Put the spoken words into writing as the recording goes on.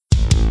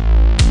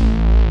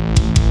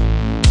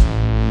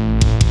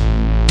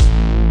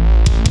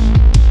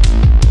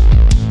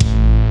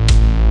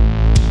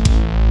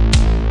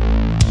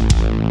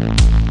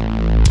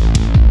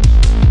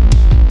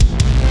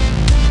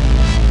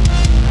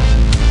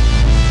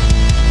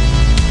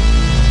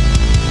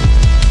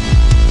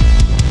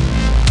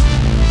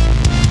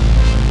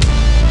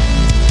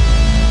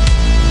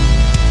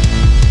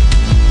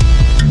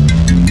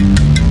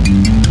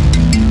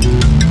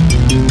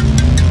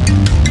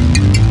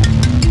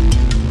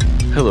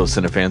Hello,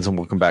 Cinefans, and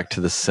welcome back to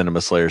the Cinema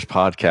Slayers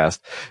podcast.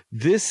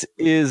 This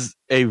is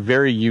a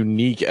very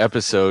unique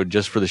episode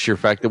just for the sheer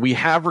fact that we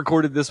have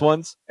recorded this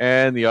once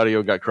and the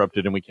audio got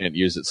corrupted and we can't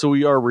use it. So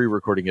we are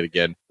re-recording it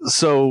again.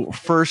 So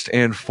first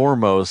and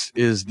foremost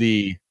is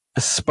the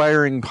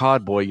aspiring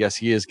pod boy. Yes,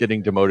 he is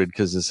getting demoted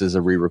because this is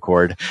a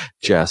re-record.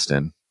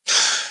 Justin.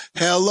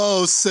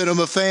 Hello,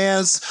 cinema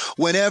fans.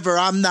 Whenever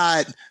I'm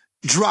not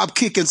drop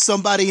kicking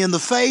somebody in the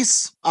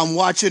face, I'm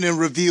watching and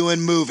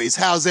reviewing movies.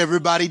 How's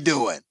everybody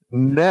doing?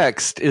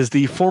 Next is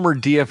the former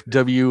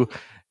DFW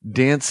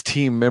dance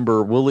team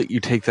member. We'll let you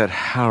take that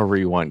however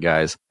you want,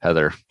 guys.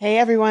 Heather. Hey,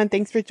 everyone.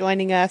 Thanks for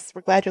joining us.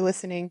 We're glad you're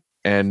listening.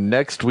 And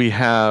next we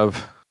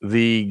have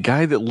the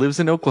guy that lives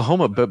in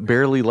Oklahoma but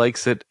barely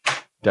likes it,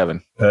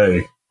 Devin.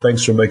 Hey,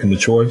 thanks for making the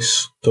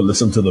choice to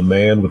listen to the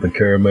man with the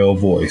caramel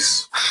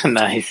voice.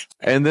 Nice.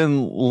 And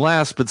then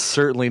last but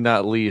certainly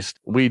not least,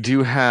 we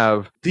do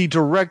have the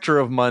director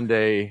of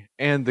Monday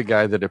and the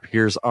guy that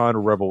appears on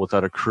Rebel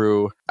Without a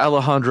Crew,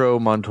 Alejandro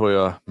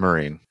Montoya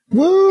Marin.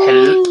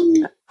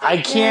 Woo! I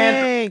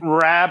can't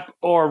rap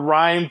or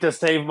rhyme to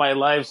save my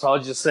life, so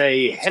I'll just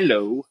say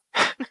hello.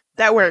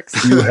 That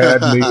works. You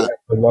had me at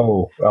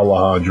hello,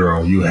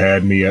 Alejandro. You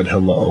had me at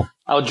hello.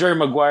 I'll Jerry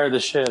Maguire the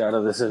shit out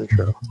of this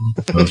intro.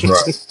 That's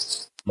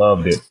right.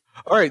 Loved it.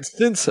 All right,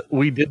 since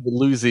we did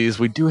lose these,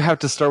 we do have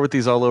to start with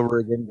these all over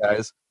again,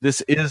 guys. This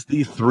is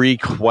the 3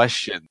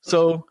 questions.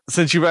 So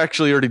since you've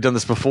actually already done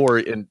this before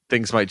and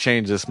things might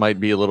change, this might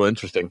be a little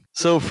interesting.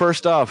 So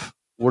first off,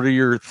 what are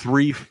your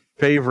 3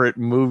 favorite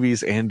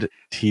movies and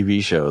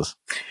TV shows?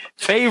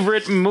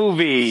 Favorite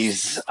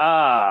movies?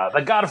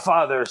 The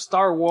Godfather,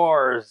 Star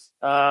Wars,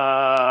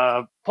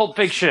 Pulp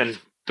Fiction.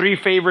 3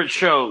 favorite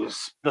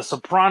shows: The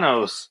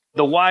Sopranos,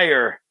 The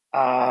Wire,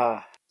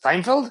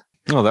 Seinfeld.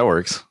 Oh, that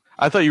works.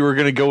 I thought you were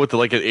going to go with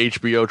like an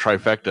HBO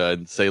trifecta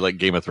and say like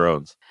Game of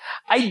Thrones.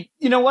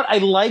 You know what?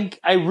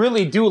 I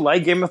really do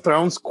like Game of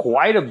Thrones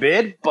quite a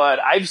bit, but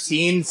I've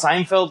seen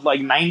Seinfeld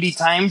like 90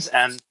 times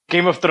and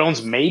Game of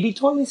Thrones maybe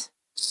twice.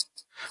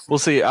 We'll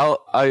see.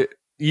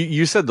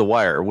 You said The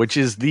Wire, which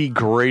is the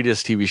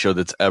greatest TV show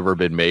that's ever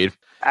been made.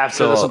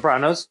 After The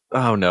Sopranos?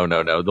 Oh, no.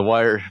 The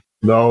Wire.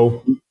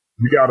 No,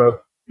 you gotta,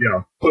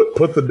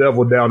 put the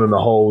devil down in the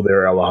hole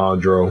there,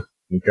 Alejandro.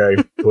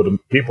 Okay?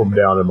 Keep him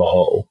down in the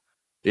hole.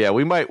 Yeah,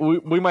 we might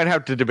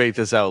have to debate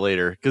this out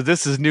later because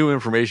this is new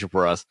information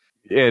for us.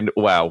 And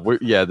wow,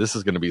 this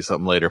is going to be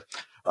something later.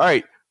 All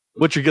right,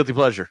 what's your guilty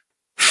pleasure?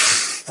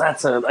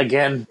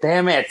 Again,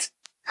 damn it.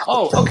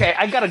 Oh, okay,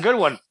 I got a good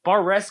one.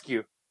 Bar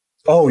Rescue.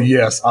 Oh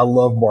yes, I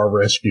love Bar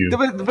Rescue.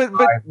 But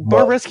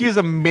Bar Rescue is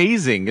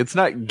amazing. It's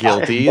not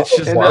guilty. It's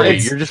just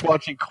you're just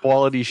watching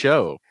quality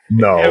show.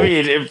 No, I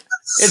mean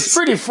it's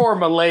pretty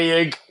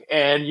formulaic,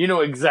 and you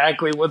know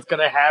exactly what's going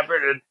to happen.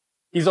 And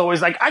he's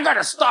always like, I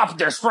gotta stop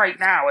this right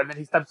now. And then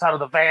he steps out of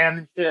the van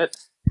and shit.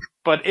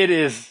 But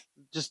it's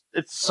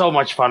so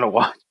much fun to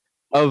watch.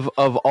 Of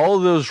all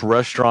of those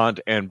restaurant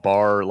and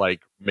bar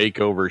like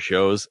makeover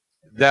shows,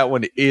 that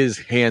one is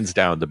hands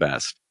down the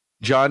best.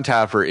 John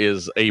Taffer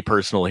is a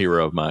personal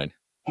hero of mine.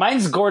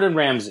 Mine's Gordon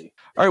Ramsay.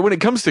 All right, when it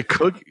comes to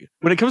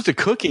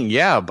cooking,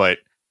 yeah, but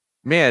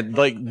man,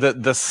 like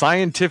the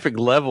scientific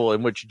level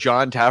in which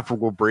John Taffer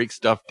will break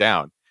stuff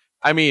down.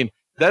 I mean,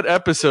 that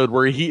episode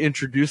where he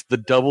introduced the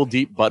double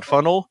deep butt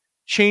funnel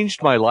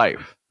changed my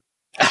life.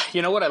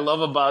 You know what I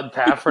love about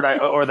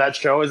Tafford or that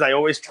show is I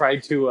always try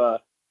to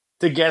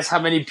guess how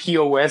many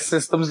POS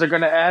systems they're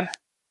going to add.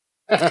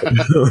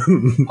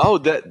 Oh,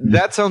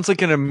 that sounds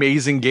like an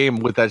amazing game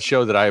with that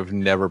show that I've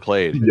never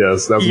played.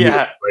 Yes, that's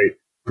a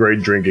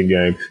great drinking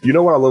game. You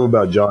know what I love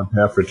about John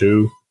Taffer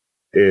too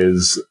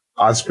is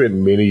I spent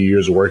many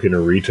years working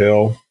in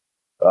retail,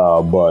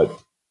 but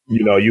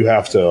you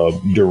have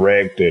to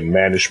direct and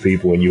manage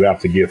people and you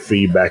have to give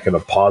feedback in a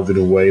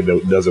positive way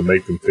that doesn't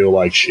make them feel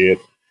like shit.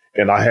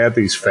 And I had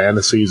these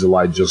fantasies of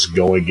like just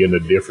going into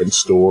different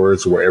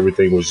stores where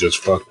everything was just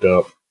fucked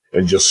up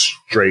and just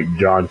straight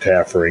John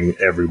Taffering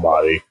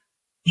everybody.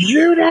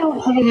 You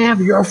don't have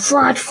your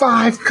front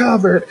 5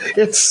 covered.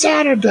 It's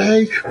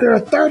Saturday. There are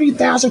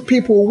 30,000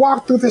 people who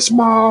walk through this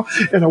mall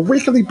on a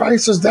weekly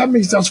basis. That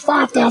means there's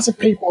 5,000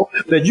 people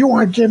that you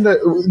aren't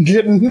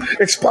getting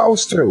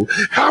exposed to.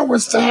 How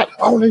is that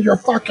only your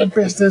fucking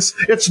business?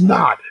 It's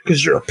not,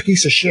 because you're a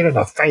piece of shit and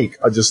a fake.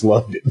 I just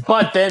loved it.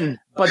 But then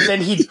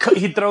he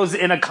throws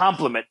in a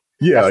compliment.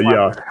 Yeah.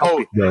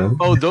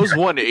 Oh, those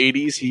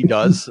 180s he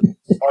does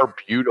are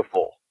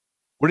beautiful.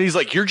 When he's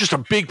like, "You're just a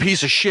big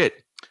piece of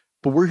shit,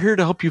 but we're here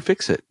to help you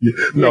fix it."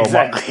 No,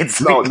 exactly.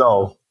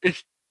 No.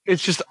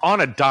 It's just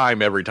on a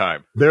dime every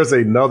time. There's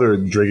another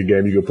drinking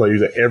game you can play.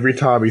 Every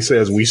time he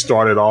says we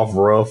started off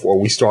rough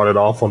or we started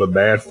off on a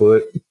bad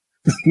foot.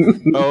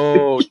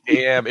 Oh,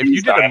 damn. If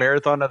you did a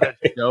marathon of that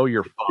show,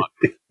 you're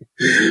fucked.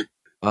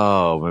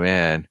 Oh,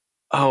 man.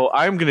 Oh,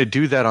 I'm going to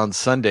do that on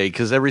Sunday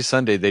because every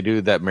Sunday they do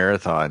that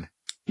marathon.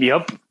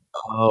 Yep.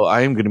 Oh,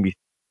 I am going to be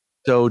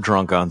so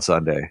drunk on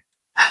Sunday.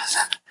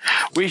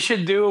 We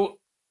should do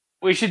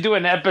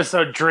an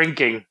episode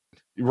drinking.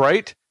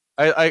 Right?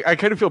 I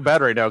kind of feel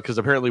bad right now because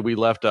apparently we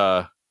left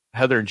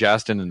Heather and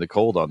Justin in the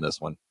cold on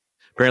this one.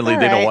 Apparently, All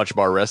they don't right. watch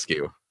Bar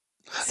Rescue.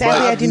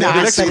 Sadly, I do I've not,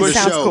 never but seen it the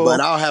sounds show, cool. but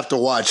I'll have to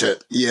watch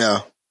it.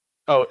 Yeah.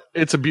 Oh,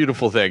 it's a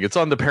beautiful thing. It's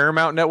on the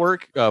Paramount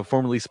Network,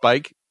 formerly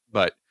Spike.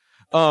 But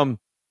the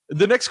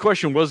next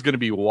question was going to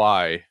be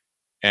why,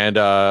 and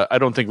I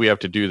don't think we have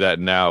to do that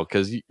now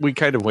because we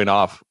kind of went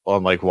off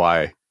on like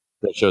why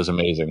that show's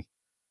amazing.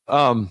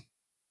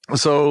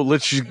 So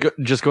let's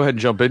just go ahead and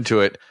jump into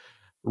it.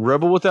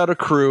 Rebel Without a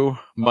Crew,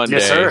 Monday.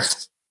 Yes, sir.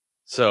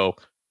 So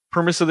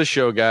premise of the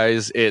show,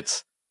 guys,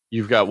 it's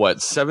you've got what,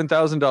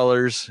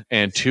 $7,000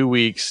 and 2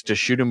 weeks to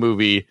shoot a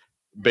movie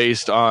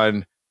based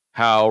on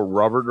how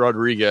Robert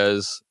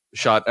Rodriguez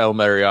shot El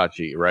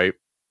Mariachi, right?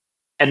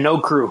 And no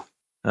crew.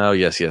 Oh,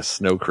 yes,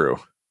 no crew.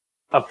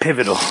 A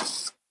pivotal.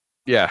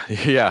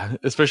 Yeah,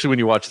 especially when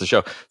you watch the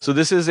show. So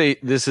this is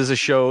a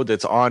show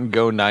that's on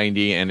Go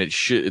 90, and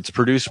it's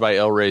produced by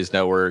El Rey's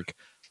Network.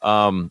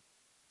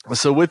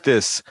 So with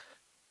this,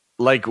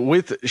 like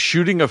with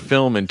shooting a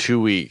film in 2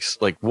 weeks,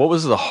 like what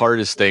was the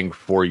hardest thing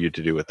for you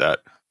to do with that?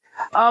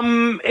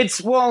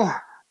 It's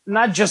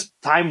not just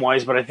time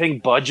wise, but I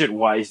think budget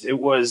wise, it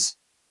was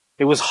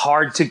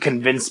hard to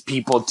convince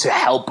people to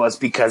help us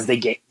because they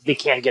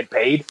can't get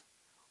paid,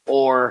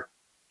 or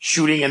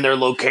shooting in their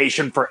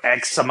location for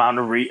X amount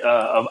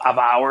of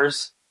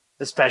hours,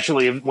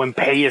 especially when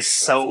pay is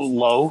so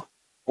low,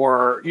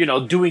 or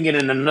doing it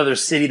in another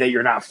city that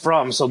you're not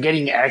from. So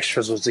getting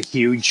extras was a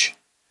huge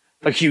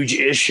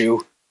issue.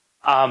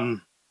 I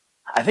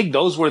think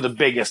those were the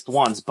biggest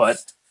ones,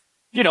 but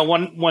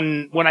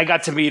when I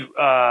got to meet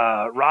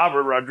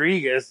Robert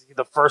Rodriguez,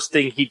 the first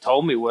thing he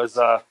told me was,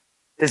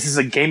 this is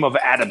a game of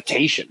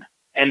adaptation.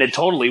 And it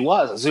totally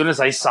was. As soon as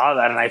I saw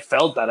that and I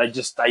felt that,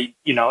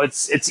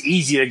 it's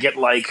easy to get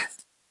like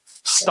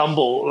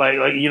stumble,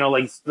 like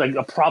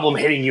a problem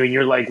hitting you and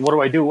you're like, what do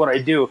I do?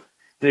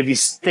 And if you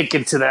stick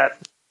into that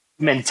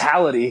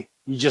mentality,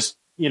 you just,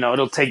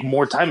 it'll take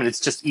more time and it's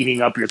just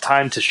eating up your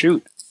time to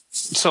shoot.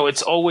 So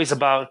it's always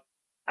about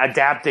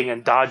adapting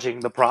and dodging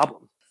the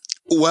problem.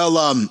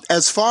 Well,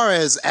 as far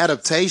as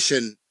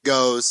adaptation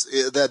goes,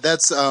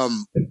 that's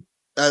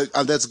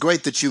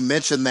great that you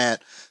mentioned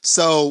that.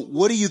 So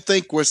what do you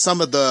think were some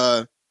of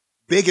the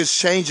biggest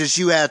changes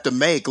you had to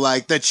make,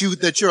 like that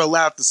you're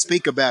allowed to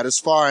speak about, as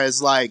far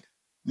as like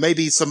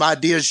maybe some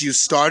ideas you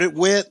started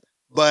with,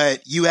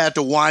 but you had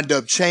to wind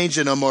up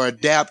changing them or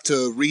adapt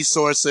to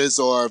resources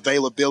or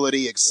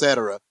availability,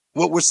 etc.?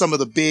 What were some of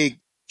the big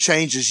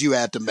changes you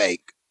had to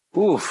make?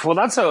 Oof. Well,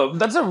 that's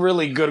a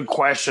really good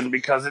question,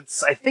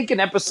 because I think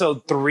in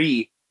episode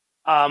 3,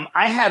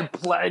 I had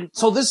planned.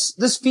 So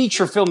this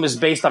feature film is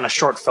based on a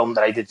short film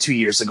that I did 2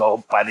 years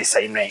ago by the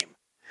same name.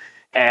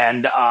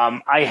 And,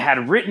 I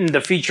had written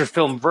the feature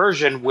film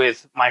version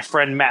with my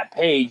friend Matt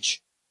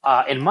Page,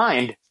 in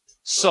mind.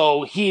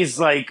 So he's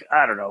like,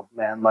 I don't know,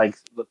 man, like,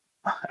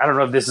 I don't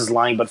know if this is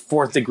lying, but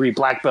 4th degree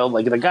black belt,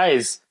 like the guy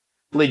is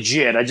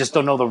legit. I just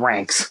don't know the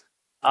ranks.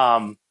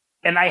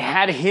 And I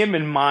had him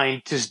in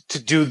mind to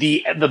do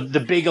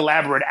the big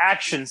elaborate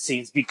action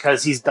scenes,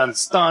 because he's done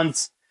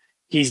stunts,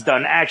 he's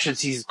done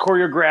actions, he's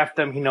choreographed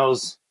them, he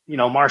knows,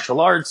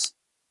 martial arts.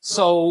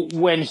 So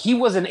when he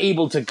wasn't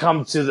able to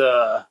come to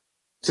the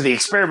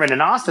experiment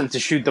in Austin to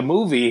shoot the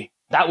movie,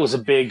 that was a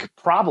big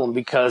problem,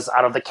 because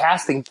out of the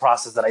casting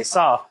process that I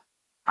saw,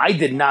 I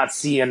did not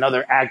see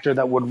another actor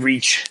that would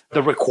reach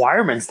the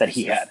requirements that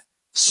he had.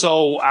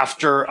 So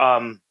after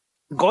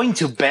going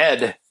to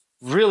bed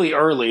really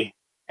early,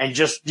 and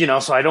just,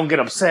 so I don't get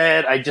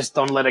upset, I just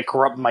don't let it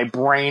corrupt my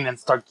brain and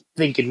start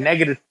thinking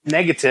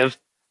negative.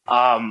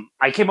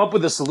 I came up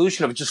with a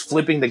solution of just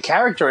flipping the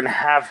character and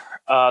have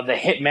the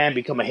hit man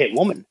become a hit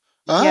woman.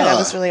 Yeah, that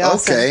was really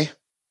awesome. Okay.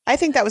 I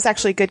think that was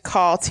actually a good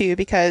call too,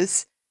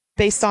 because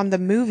based on the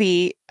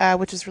movie,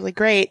 which is really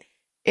great,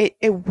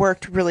 it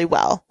worked really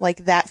well.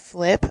 Like that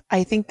flip,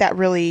 I think that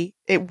really,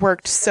 it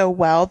worked so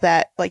well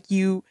that like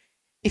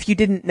if you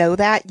didn't know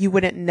that, you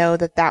wouldn't know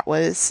that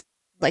was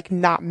like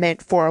not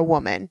meant for a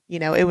woman.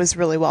 It was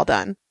really well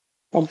done.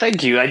 Well,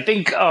 thank you. I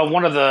think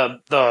one of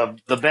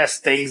the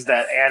best things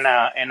that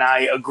Anna and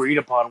I agreed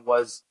upon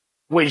was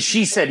when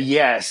she said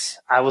yes,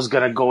 I was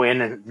going to go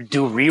in and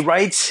do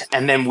rewrites.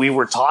 And then we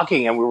were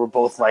talking and we were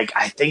both like,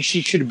 I think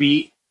she should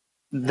be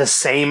the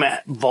same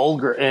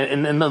vulgar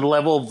in the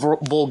level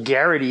of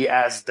vulgarity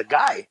as the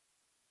guy.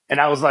 And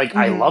I was like,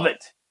 I love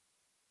it,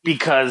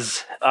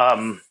 because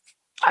I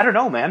don't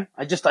know, man.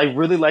 I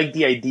really like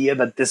the idea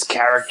that this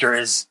character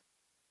is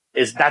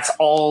that's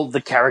all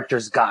the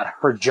character's got,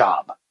 her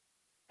job.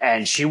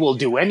 And she will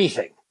do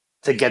anything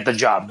to get the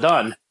job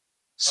done.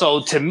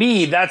 So to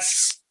me,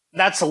 that's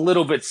a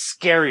little bit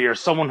scarier.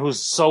 Someone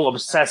who's so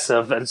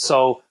obsessive and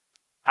so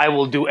I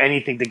will do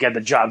anything to get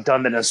the job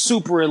done than a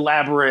super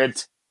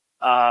elaborate,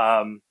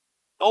 I'm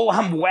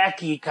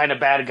wacky kind of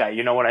bad guy.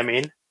 You know what I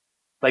mean?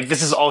 Like,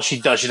 this is all she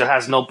does. She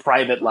has no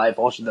private life.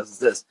 All she does is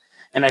this.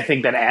 And I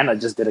think that Anna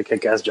just did a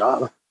kick-ass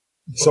job.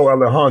 So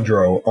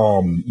Alejandro,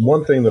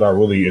 one thing that I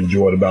really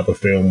enjoyed about the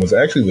film was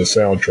actually the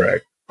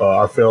soundtrack.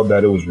 I felt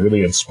that it was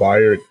really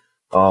inspired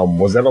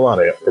Was that a lot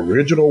of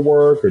original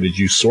work, or did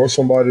you source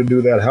somebody to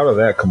do that? How did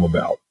that come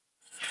about?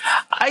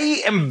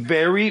 I am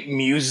very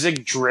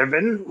music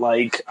driven.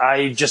 Like,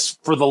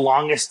 for the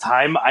longest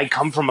time, I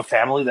come from a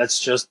family that's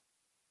just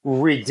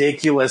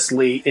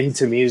ridiculously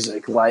into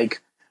music.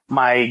 Like,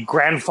 my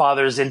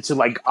grandfather's into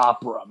like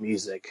opera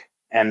music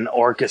and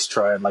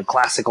orchestra and like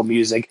classical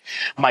music.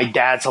 My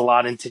dad's a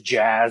lot into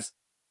jazz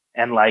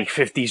and like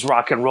 50s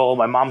rock and roll.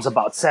 My mom's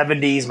about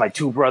 70s. My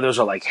two brothers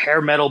are like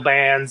hair metal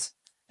bands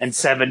and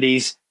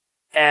 70s.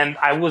 And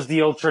I was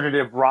the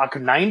alternative rock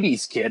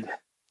 90s kid.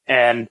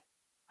 And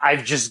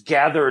I've just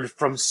gathered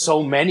from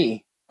so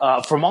many,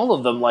 from all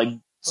of them, like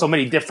so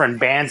many different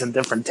bands and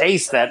different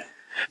tastes, that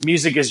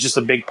music is just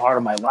a big part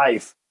of my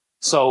life.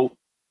 So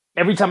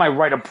every time I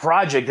write a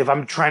project, if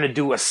I'm trying to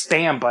do a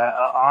stamp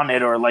on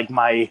it, or like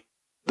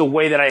the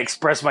way that I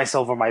express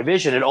myself or my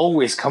vision, it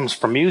always comes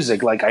from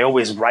music. Like, I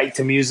always write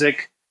to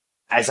music.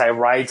 As I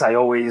write, I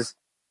always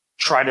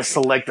try to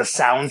select the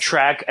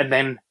soundtrack. And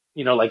then,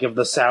 like if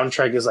the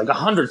soundtrack is like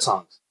 100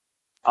 songs,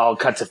 I'll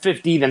cut to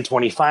 50, then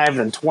 25,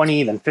 then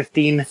 20, then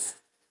 15.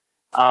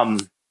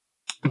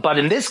 But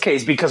in this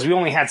case, because we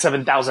only had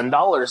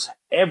 $7,000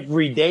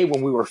 every day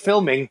when we were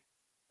filming,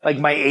 like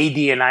my AD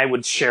and I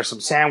would share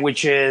some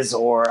sandwiches,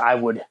 or I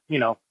would,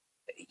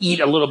 eat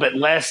a little bit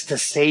less to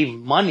save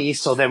money.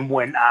 So then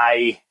when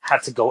I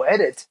had to go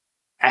edit,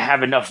 I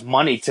have enough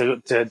money to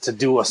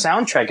do a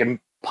soundtrack and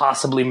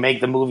possibly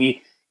make the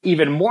movie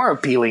even more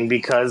appealing,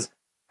 because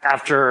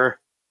after,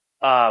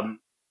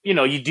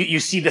 you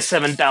see the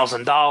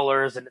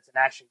 $7,000 and it's an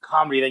action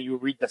comedy, then you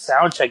read the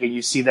soundtrack and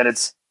you see that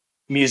it's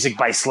music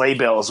by Sleigh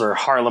Bells or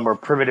Harlem or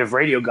Primitive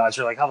Radio Gods.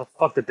 You're like, how the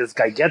fuck did this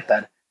guy get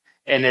that?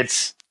 And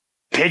it's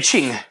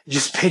pitching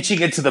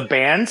it to the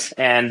band.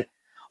 And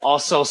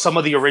also some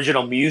of the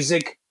original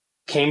music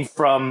came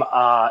from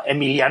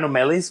Emiliano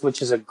Melis,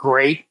 which is a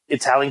great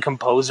Italian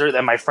composer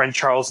that my friend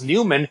Charles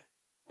Newman,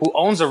 who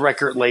owns a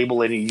record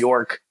label in New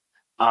York,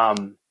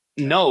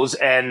 knows.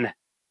 And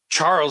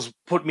Charles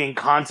put me in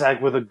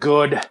contact with a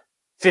good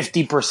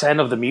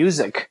 50% of the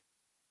music,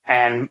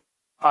 and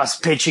us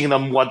pitching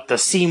them what the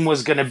scene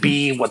was going to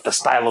be, what the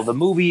style of the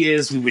movie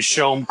is. We would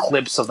show them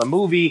clips of the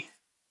movie.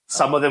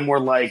 Some of them were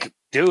like,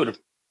 dude,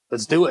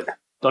 let's do it.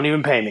 Don't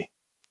even pay me.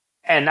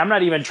 And I'm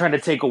not even trying to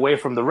take away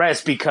from the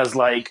rest, because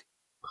like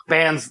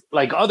bands,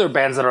 like other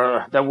bands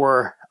that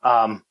were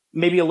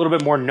maybe a little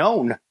bit more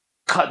known,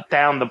 cut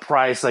down the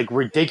price like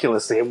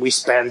ridiculously.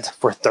 And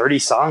for 30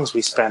 songs,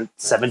 we spent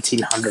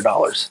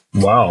 $1,700.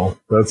 Wow.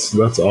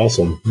 That's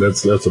awesome.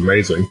 That's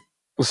amazing.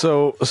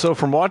 So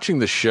from watching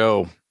the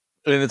show,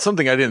 and it's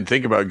something I didn't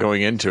think about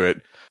going into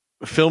it,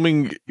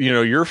 filming,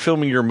 you're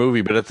filming your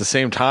movie, but at the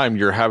same time,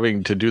 you're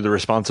having to do the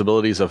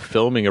responsibilities of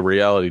filming a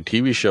reality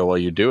TV show while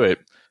you do it.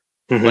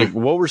 Mm-hmm. Like,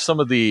 what were some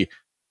of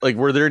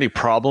were there any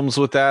problems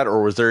with that?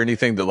 Or was there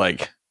anything that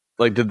like,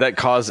 did that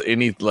cause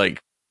any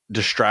like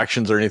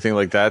distractions or anything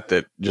like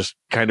that just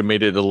kind of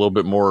made it a little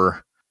bit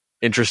more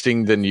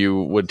interesting than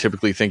you would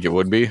typically think it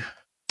would be?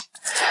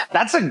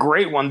 That's a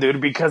great one, dude,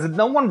 because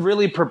no one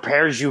really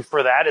prepares you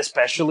for that,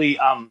 especially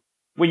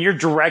when you're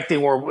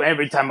directing, or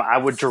every time I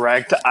would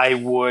direct, I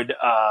would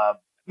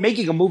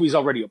making a movie is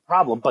already a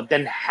problem, but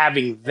then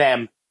having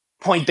them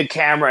point the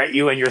camera at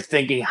you and you're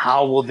thinking,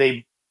 how will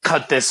they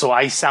cut this so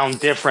I sound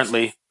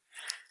differently?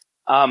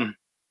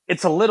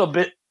 It's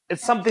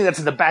something that's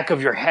in the back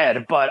of your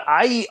head, but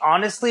I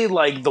honestly,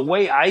 like, the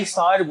way I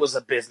saw it was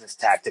a business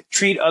tactic.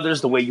 Treat others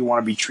the way you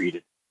want to be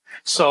treated.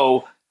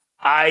 So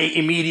I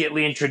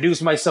immediately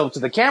introduced myself to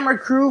the camera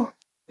crew.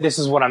 This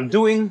is what I'm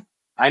doing.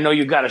 I know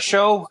you got a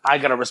show. I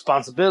got a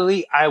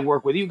responsibility. I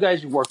work with you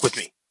guys. You work with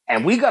me.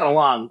 And we got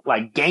along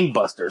like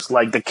gangbusters.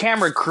 Like, the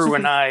camera crew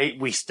and I,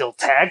 we still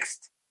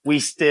text. We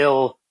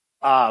still,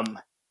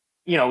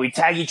 we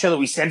tag each other.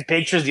 We send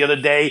pictures. The other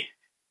day,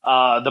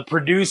 the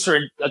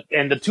producer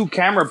and the two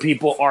camera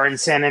people are in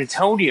San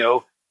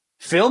Antonio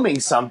filming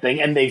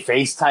something, and they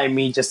FaceTime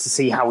me just to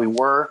see how we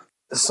were.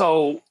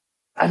 So,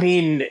 I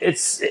mean,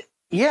 it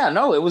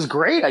was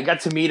great. I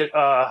got to meet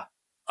a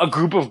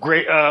group of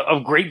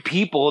great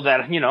people that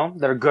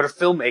are good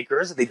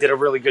filmmakers. They did a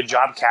really good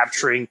job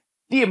capturing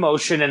the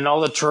emotion and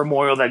all the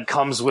turmoil that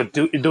comes with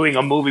doing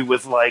a movie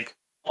with like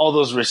all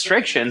those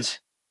restrictions.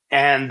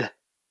 And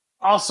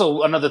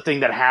also another thing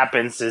that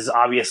happens is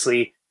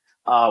obviously,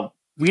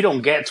 we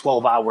don't get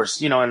 12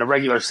 hours, in a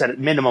regular set,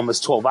 minimum is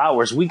 12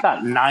 hours. We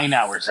got 9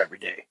 hours every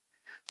day.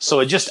 So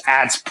it just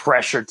adds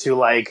pressure to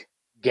like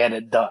get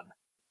it done.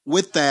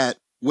 With that,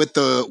 with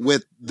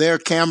their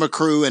camera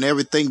crew and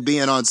everything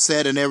being on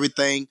set and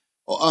everything,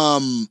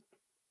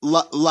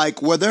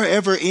 like, were there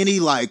ever any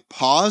like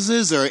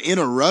pauses or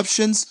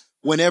interruptions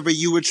whenever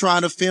you were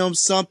trying to film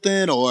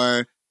something,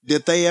 or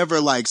did they ever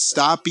like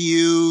stop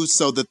you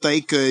so that they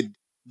could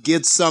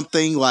get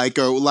something like,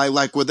 or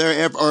like were there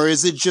ever, or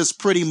is it just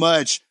pretty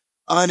much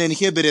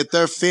uninhibited?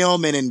 They're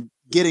filming and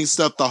getting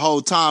stuff the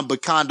whole time,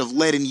 but kind of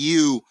letting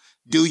you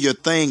do your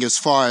thing as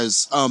far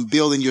as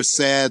building your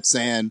sets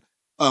and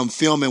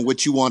filming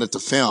what you wanted to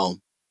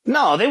film?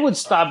 No, they would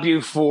stop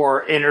you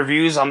for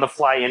interviews, on the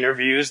fly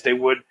interviews. They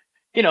would,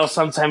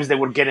 sometimes they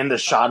would get in the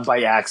shot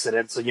by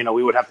accident. So,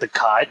 we would have to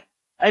cut.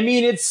 I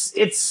mean,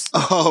 it's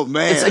oh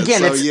man.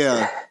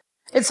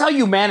 It's how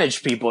you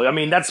manage people. I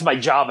mean, that's my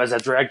job as a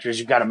director is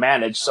you got to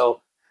manage.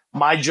 So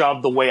my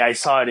job, the way I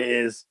saw it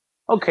is,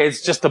 okay,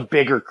 it's just a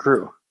bigger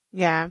crew.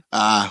 Yeah.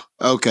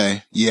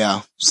 Okay.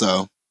 Yeah.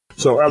 So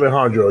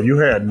Alejandro, you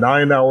had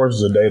 9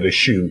 hours a day to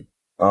shoot.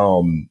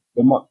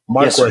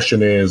 My Yes,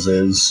 question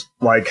is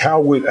like,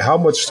 how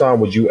much time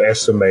would you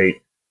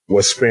estimate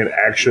was spent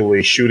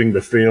actually shooting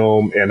the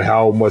film, and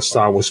how much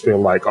time was spent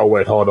like, oh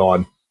wait, hold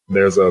on,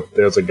 there's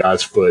a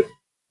guy's foot,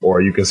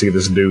 or you can see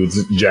this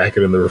dude's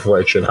jacket in the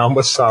reflection. How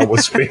much time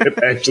was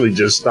spent actually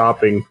just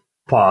stopping,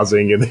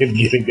 pausing, and then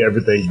getting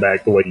everything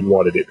back the way you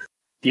wanted it?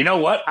 You know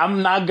what?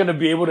 I'm not going to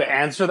be able to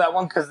answer that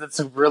one because it's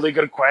a really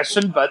good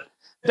question, but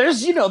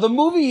there's, the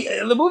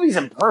movie's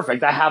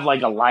imperfect. I have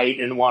like a light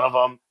in one of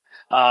them.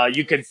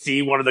 You can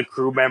see one of the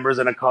crew members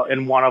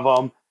in one of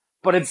them,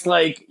 but it's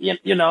like,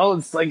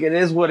 it's like, it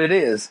is what it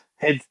is.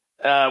 It's,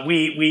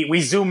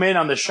 we zoom in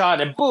on the shot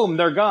and boom,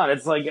 they're gone.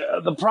 It's like,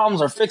 the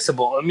problems are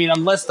fixable. I mean,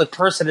 unless the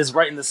person is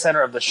right in the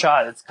center of the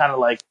shot, it's kind of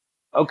like,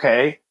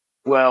 okay,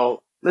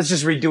 well, let's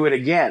just redo it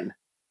again.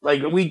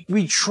 Like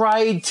we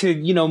tried to,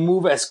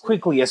 move as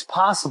quickly as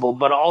possible,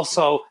 but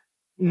also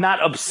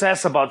not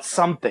obsess about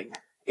something.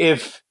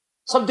 If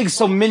something's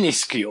so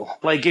minuscule,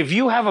 like if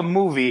you have a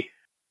movie,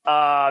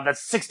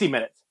 that's 60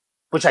 minutes,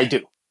 which I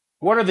do.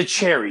 What are the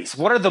cherries?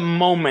 What are the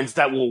moments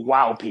that will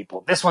wow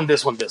people? This one.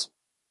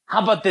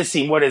 How about this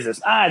scene? What is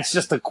this? It's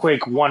just a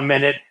quick 1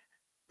 minute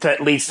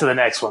that leads to the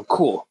next one.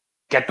 Cool.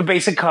 Get the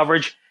basic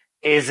coverage.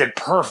 Is it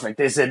perfect?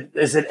 Is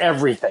it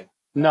everything?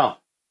 No.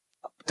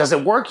 Does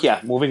it work?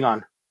 Yeah. Moving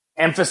on.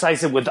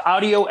 Emphasize it with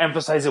audio,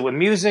 emphasize it with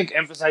music,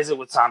 emphasize it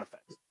with sound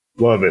effects.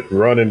 Love it.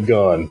 Run and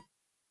gun.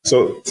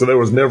 So there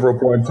was never a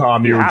point in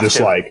time you were just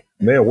like,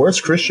 man,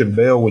 where's Christian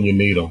Bale when you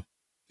need him?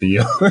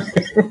 Yeah.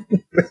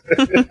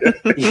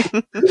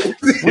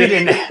 we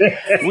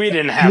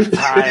didn't have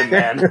time,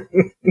 man.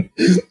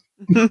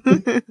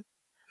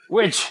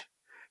 We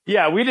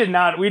did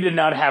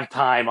not have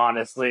time,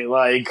 honestly.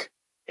 Like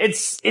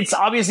it's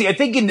obviously, I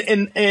think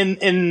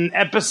in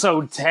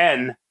episode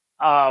 10,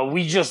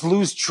 we just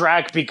lose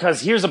track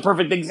because here's a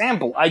perfect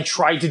example. I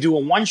tried to do a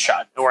one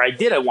shot, or I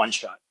did a one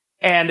shot.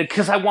 And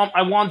because I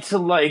want to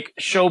like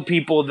show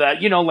people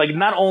that, like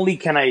not only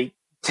can I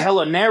tell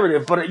a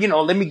narrative, but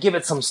let me give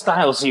it some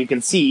style so you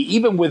can see,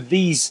 even with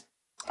these,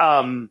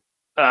 not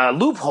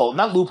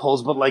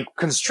loopholes, but like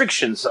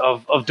constrictions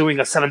of doing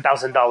a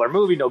 $7,000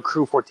 movie, no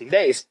crew, 14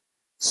 days.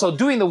 So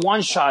doing the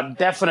one shot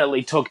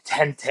definitely took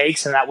 10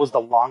 takes, and that was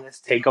the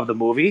longest take of the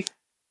movie.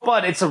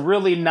 But it's a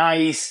really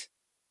nice,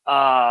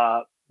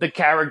 the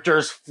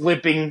characters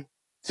flipping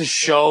to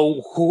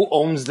show who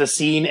owns the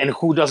scene and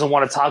who doesn't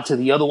want to talk to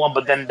the other one.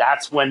 But then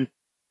that's when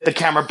the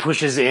camera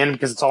pushes in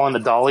because it's all in the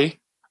dolly.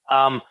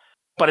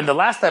 But in the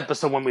last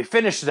episode, when we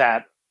finished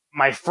that,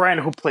 my friend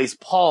who plays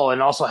Paul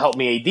and also helped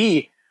me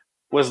AD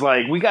was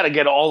like, we got to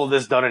get all of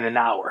this done in an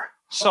hour.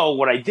 So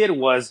what I did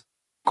was,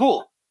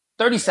 cool,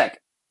 30 seconds.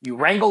 You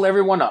wrangle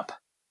everyone up.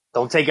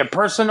 Don't take it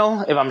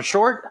personal. If I'm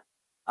short,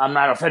 I'm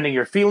not offending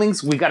your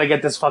feelings. We got to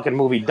get this fucking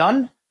movie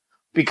done.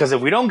 Because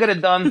if we don't get it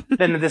done,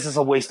 then this is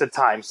a waste of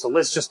time. So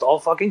let's just all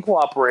fucking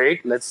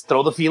cooperate. Let's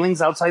throw the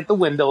feelings outside the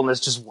window and let's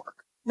just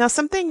work. Now,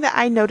 something that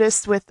I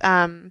noticed with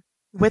the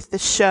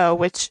show,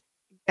 which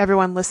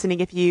everyone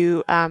listening, if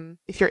you're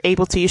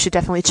able to, you should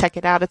definitely check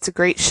it out. It's a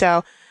great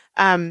show.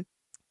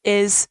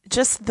 Is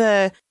just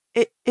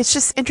it's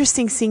just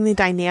interesting seeing the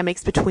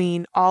dynamics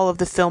between all of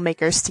the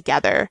filmmakers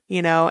together,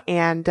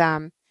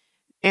 and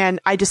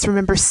I just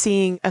remember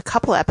seeing a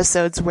couple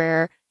episodes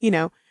where,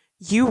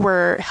 you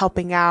were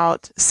helping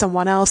out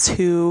someone else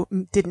who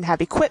didn't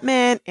have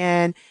equipment,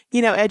 and,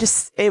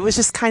 it was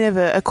just kind of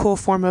a cool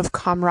form of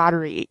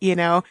camaraderie,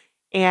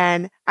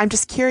 and I'm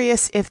just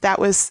curious if that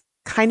was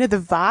kind of the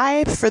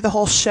vibe for the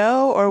whole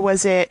show, or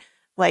was there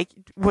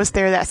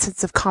that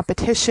sense of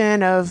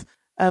competition of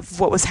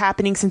what was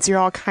happening since you're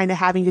all kind of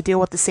having to deal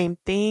with the same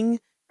thing,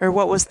 or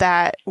what was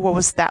that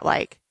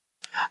like?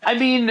 I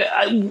mean,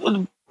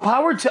 I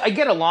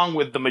get along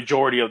with the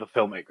majority of the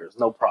filmmakers,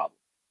 no problem.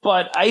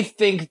 But I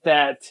think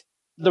that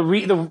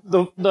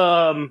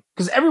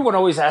because everyone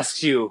always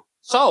asks you,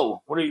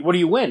 so what do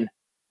you win?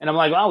 And I'm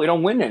like, we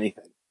don't win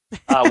anything.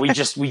 You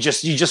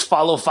just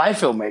follow 5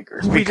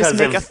 filmmakers. Because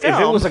if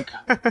it was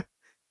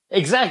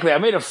exactly, I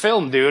made a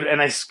film, dude,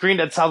 and I screened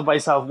at South by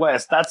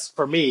Southwest. That's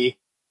for me.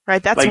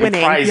 Right. That's like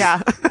winning.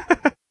 Yeah.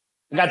 I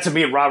got to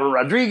meet Robert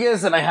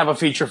Rodriguez, and I have a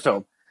feature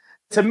film.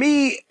 To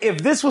me,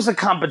 if this was a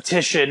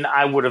competition,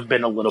 I would have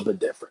been a little bit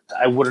different.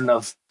 I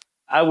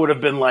would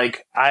have been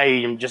like, I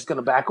am just going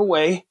to back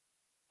away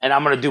and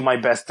I'm going to do my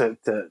best to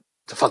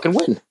fucking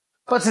win.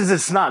 But since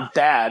it's not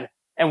that,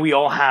 and we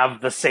all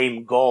have the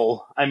same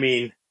goal, I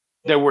mean,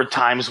 there were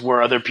times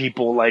where other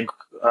people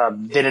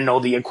didn't know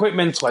the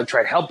equipment. So I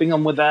tried helping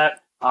them with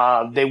that.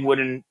 They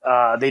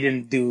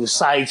didn't do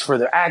sides for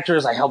their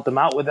actors. I helped them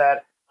out with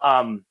that.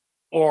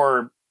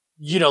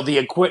 The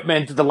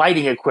equipment, the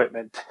lighting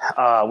equipment,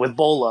 with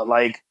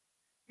Bola,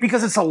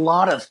 because it's a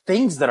lot of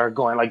things that are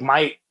going. Like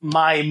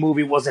my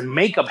movie wasn't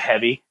makeup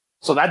heavy,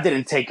 so that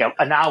didn't take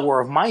an hour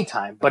of my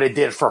time, but it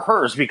did for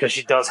hers because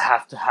she does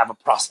have to have a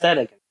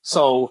prosthetic.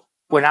 So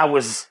when I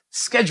was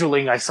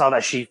scheduling, I saw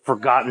that she'd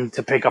forgotten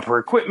to pick up her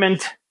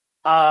equipment.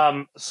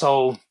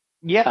 So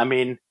yeah, I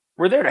mean,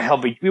 we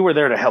were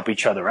there to help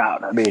each other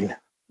out. I mean,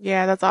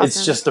 yeah, that's awesome.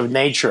 It's just the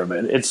nature of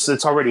it.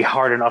 It's already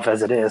hard enough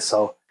as it is.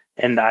 So,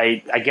 and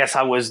I guess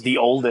I was the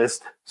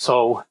oldest.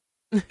 So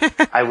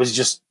I was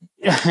just,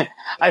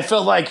 I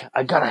felt like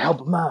I gotta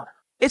help him out.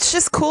 It's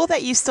just cool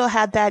that you still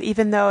had that,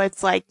 even though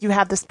it's like you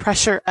have this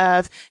pressure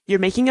of you're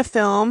making a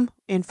film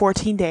in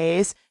 14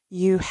 days.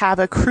 You have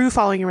a crew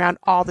following around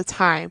all the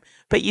time,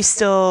 but you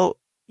still,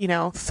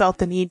 felt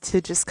the need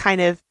to just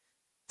kind of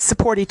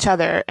support each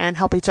other and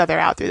help each other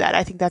out through that.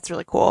 I think that's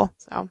really cool.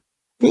 So.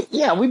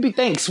 Yeah, we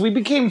became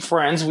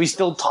friends. We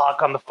still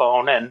talk on the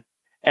phone, and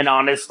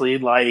honestly,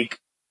 like,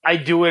 I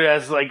do it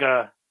as like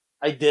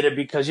I did it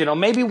because,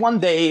 maybe one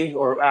day,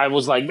 or I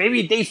was like,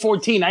 maybe day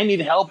 14, I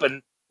need help,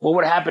 and what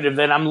would happen if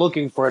then I'm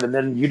looking for it and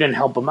then you didn't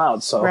help him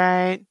out? So.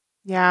 Right.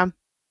 Yeah.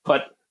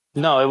 But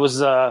no, it was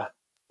an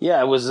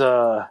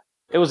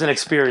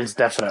experience,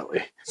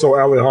 definitely. So,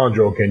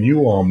 Alejandro, can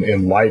you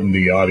enlighten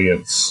the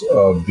audience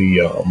of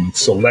the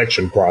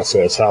selection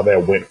process, how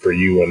that went for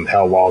you and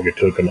how long it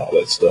took and all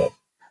that stuff?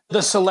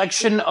 The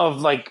selection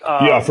of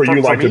for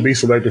you to be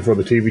selected for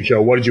the TV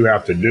show, what did you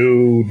have to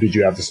do? Did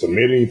you have to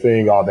submit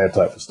anything? All that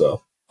type of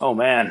stuff. Oh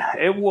man,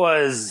 it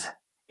was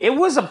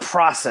a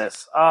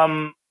process.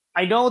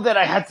 I know that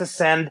I had to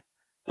send,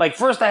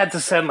 first I had to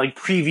send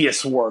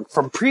previous work.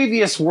 From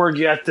previous work,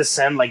 you have to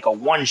send a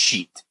one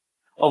sheet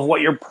of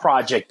what your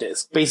project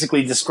is,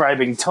 basically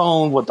describing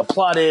tone, what the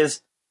plot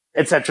is,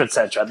 etc.,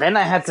 etc. Then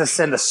I had to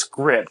send a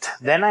script.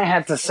 Then I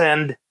had to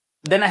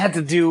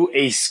do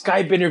a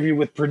Skype interview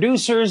with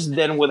producers,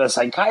 then with a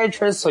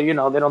psychiatrist, so, they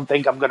don't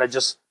think I'm gonna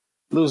just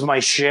lose my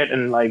shit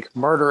and,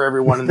 murder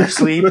everyone in their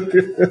sleep.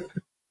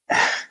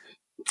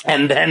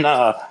 And then,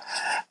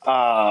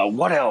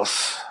 what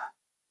else?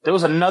 There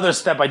was another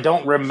step I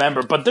don't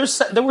remember, but there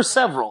were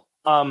several.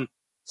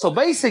 So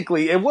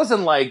basically, it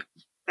wasn't like,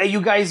 hey,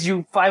 you guys,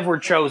 you 5 were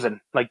chosen,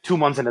 2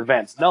 months in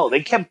advance. No,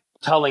 they kept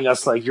telling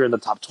us, you're in the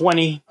top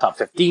 20, top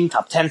 15,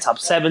 top 10, top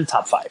 7,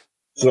 top 5.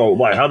 So,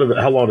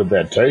 how long did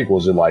that take?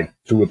 Was it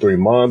 2 or 3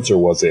 months, or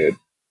was it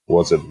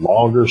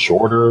longer,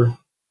 shorter?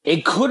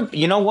 It could,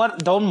 you know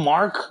what?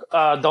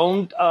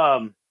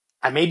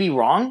 I may be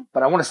wrong,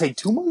 but I want to say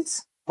 2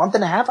 months, month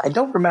and a half. I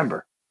don't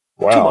remember.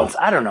 Wow. 2 months.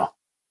 I don't know.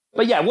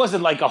 But yeah, it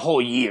wasn't a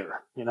whole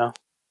year,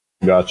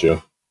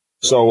 Gotcha.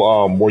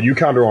 So, were you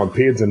kind of on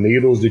pins and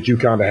needles? Did you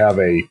kind of have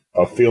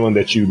a feeling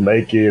that you'd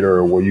make it,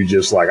 or were you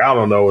just I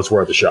don't know, it's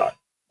worth a shot?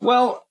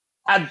 Well,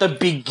 at the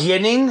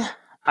beginning,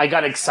 I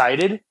got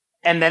excited.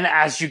 And then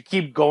as you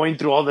keep going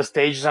through all the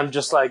stages, I'm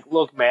just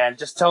look, man,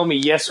 just tell me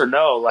yes or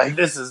no.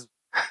 This is,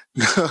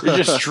 you're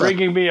just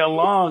stringing me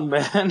along,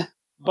 man.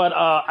 But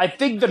I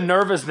think the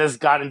nervousness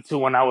got into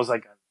when I was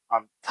on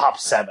top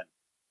 7.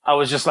 I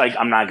was just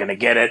I'm not going to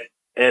get it.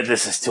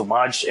 This is too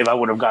much. If I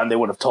would have gotten, they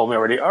would have told me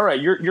already, all right,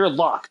 you're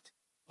locked.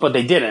 But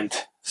they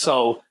didn't.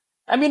 So,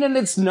 I mean, and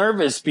it's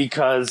nervous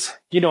because,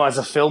 as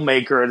a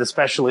filmmaker, and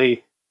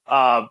especially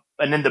an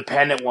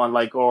independent one,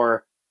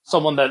 or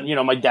someone that,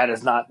 my dad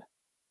is not,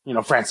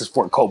 Francis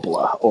Ford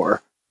Coppola,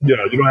 or... Yeah,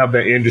 you don't have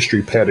that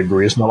industry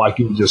pedigree. It's not like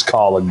you can just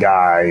call a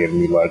guy and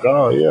be like,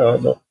 oh, yeah,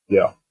 no,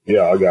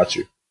 yeah, I got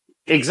you.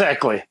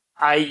 Exactly.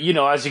 As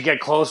you get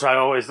closer, I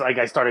always,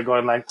 I started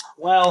going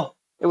well,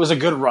 it was a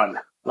good run.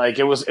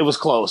 It was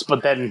close,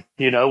 but then,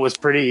 it was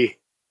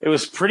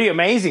pretty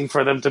amazing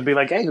for them to be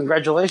hey,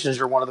 congratulations,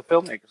 you're one of the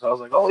filmmakers. I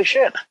was holy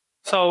shit.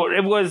 So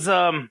it was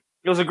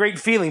a great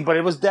feeling, but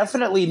it was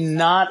definitely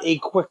not a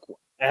quick one.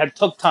 It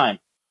took time.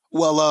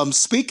 Well,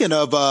 speaking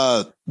of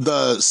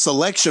the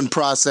selection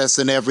process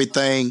and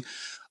everything,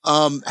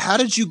 how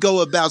did you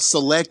go about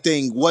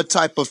selecting what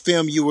type of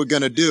film you were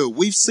going to do?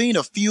 We've seen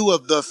a few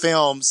of the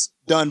films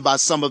done by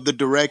some of the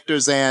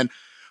directors, and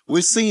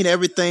we've seen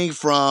everything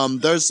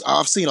from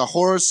I've seen a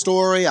horror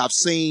story, I've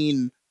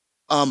seen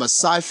a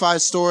sci-fi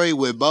story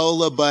with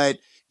Ebola, but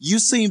you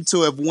seem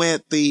to have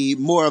went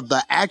more of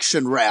the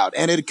action route,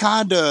 and it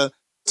kind of.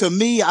 To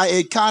me,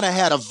 it kind of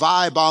had a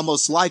vibe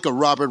almost like a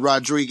Robert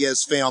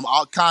Rodriguez film,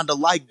 kind of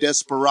like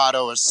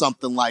Desperado or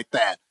something like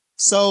that.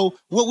 So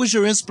what was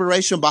your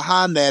inspiration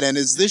behind that? And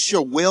is this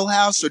your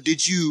wheelhouse, or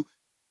did you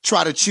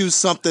try to choose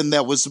something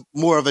that was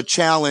more of a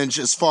challenge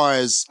as far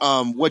as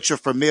what you're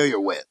familiar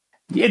with?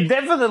 It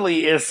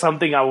definitely is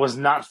something I was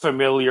not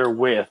familiar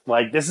with.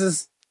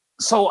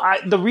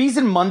 The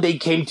reason Monday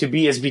came to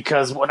be is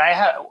because when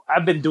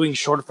I've been doing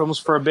short films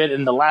for a bit,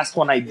 and the last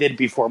one I did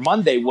before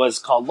Monday was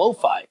called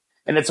Lo-Fi.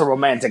 And it's a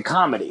romantic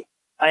comedy.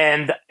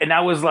 And I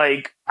was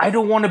I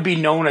don't want to be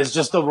known as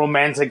just a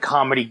romantic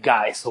comedy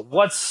guy. So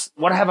what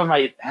haven't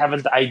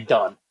I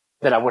done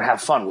that I would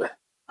have fun with?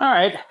 All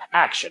right,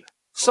 action.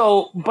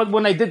 So, but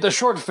when I did the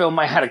short film,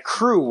 I had a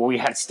crew. We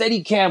had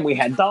Steadicam, we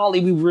had Dolly.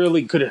 We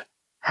really could.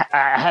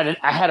 I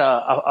had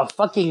a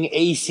fucking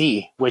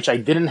AC, which I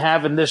didn't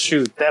have in this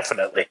shoot,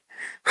 definitely.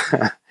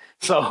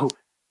 So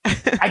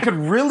I could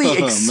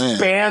really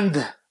expand.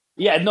 Man.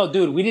 Yeah, no,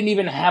 dude, we didn't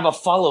even have a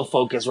follow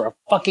focus or a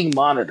fucking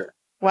monitor.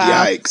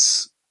 Wow.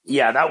 Yikes.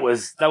 Yeah, that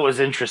was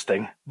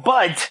interesting.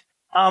 But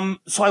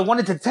so I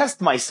wanted to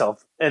test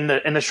myself in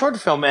the short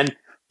film, and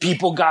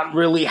people got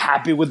really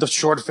happy with the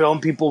short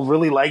film. People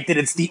really liked it.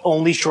 It's the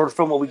only short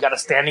film where we got a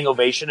standing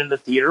ovation in the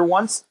theater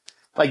once.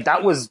 Like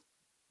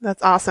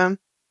that's awesome.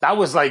 That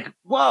was like,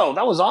 whoa,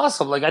 that was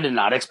awesome. Like I did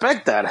not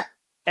expect that.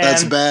 And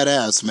that's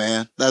badass,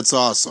 man. That's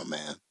awesome,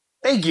 man.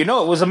 Thank you.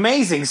 No, it was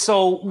amazing.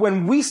 So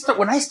when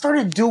I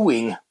started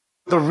doing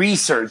the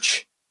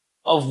research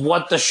of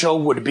what the show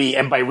would be,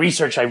 and by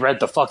research I read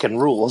the fucking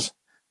rules,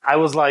 I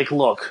was like,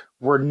 look,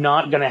 we're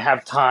not going to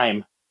have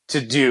time to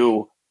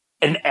do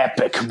an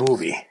epic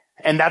movie.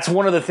 And that's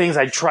one of the things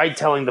I tried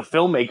telling the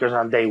filmmakers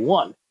on day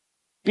one,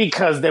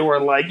 because they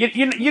were like,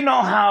 you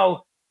know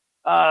how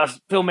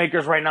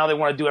filmmakers right now, they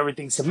want to do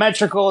everything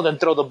symmetrical, then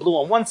throw the blue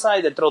on one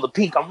side, then throw the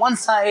pink on one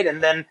side,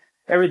 and then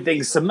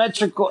everything's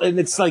symmetrical. And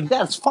it's like,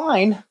 that's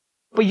fine,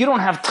 but you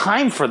don't have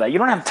time for that. You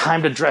don't have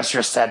time to dress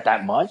your set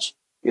that much.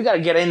 You got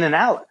to get in and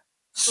out.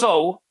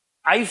 So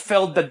I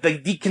felt that the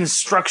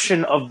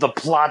deconstruction of the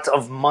plot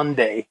of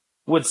Monday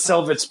would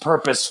serve its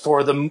purpose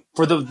for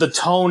the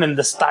tone and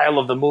the style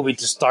of the movie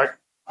to start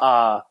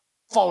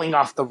falling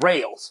off the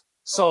rails.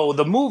 So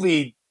the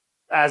movie,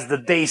 as the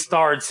day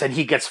starts and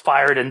he gets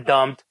fired and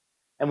dumped,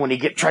 and when he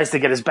tries to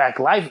get his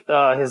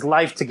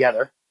life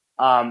together,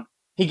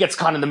 he gets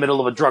caught in the middle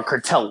of a drug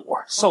cartel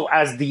war. So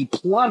as the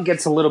plot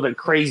gets a little bit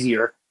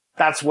crazier,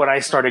 that's when I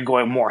started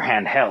going more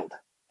handheld.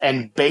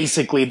 And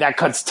basically that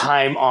cuts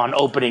time on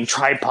opening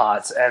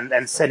tripods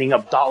and setting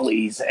up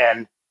dollies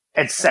and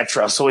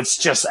etc. So it's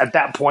just, at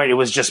that point, it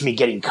was just me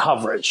getting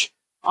coverage.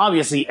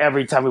 Obviously,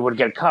 every time we would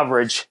get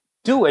coverage,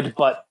 do it,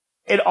 but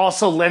it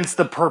also lends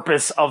the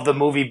purpose of the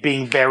movie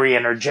being very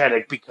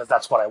energetic, because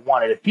that's what I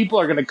wanted. If people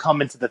are going to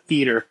come into the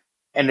theater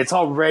and it's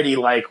already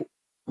like,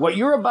 what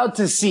you're about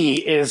to see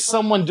is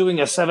someone doing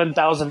a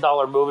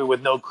 $7,000 movie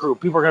with no crew,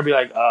 people are going to be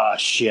like, oh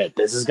shit,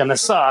 this is going to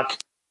suck.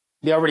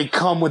 They already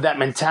come with that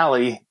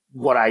mentality.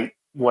 What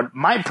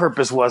my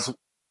purpose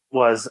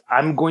was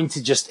I'm going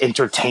to just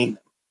entertain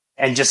them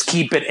and just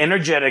keep it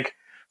energetic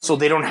so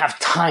they don't have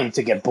time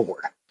to get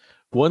bored.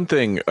 One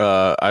thing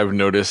I've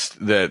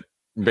noticed, that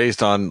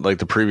based on like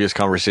the previous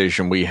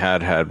conversation we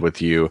had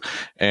with you,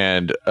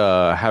 and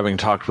having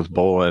talked with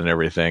Bola and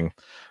everything,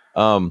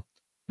 that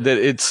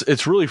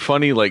it's really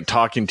funny, like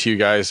talking to you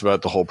guys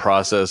about the whole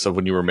process of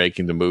when you were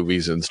making the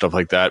movies and stuff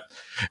like that.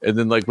 And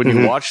then like when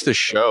you watch the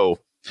show,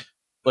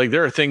 like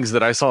there are things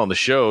that I saw on the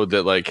show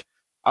that like,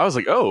 I was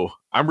like, oh,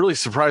 I'm really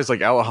surprised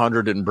like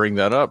Alejandro didn't bring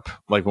that up,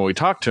 like when we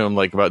talked to him,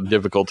 like about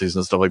difficulties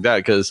and stuff like that.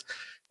 Because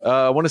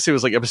I want to say it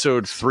was like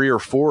episode 3 or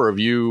 4 of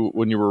you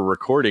when you were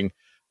recording,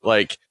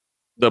 like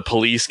the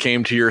police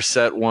came to your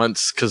set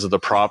once because of the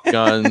prop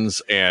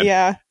guns. And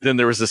yeah. Then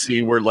there was a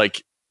scene where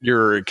like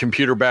your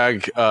computer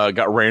bag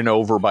got ran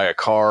over by a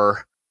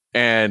car.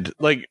 And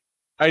like,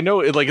 I know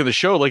it, like in the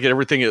show, like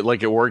everything, it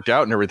worked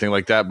out and everything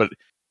like that. But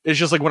it's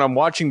just like when I'm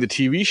watching the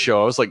TV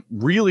show, I was like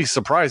really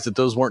surprised that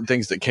those weren't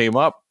things that came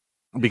up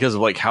because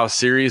of like how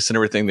serious and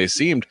everything they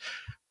seemed.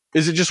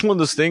 Is it just one of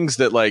those things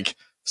that like,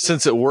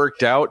 since it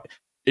worked out,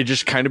 it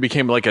just kind of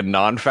became like a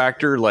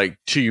non-factor, like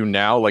to you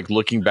now, like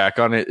looking back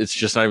on it, it's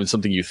just not even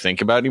something you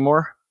think about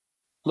anymore?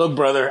 Look,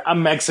 brother,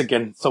 I'm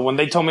Mexican. So when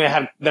they told me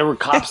there were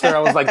cops there, I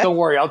was like, don't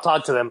worry, I'll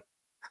talk to them.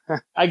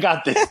 I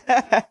got this.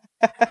 That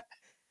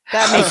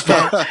makes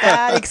sense.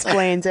 That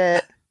explains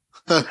it.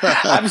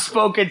 I've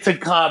spoken to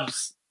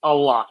cops a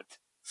lot.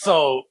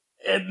 So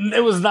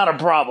it was not a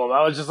problem.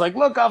 I was just like,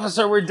 look,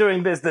 officer, we're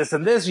doing this, this,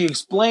 and this. You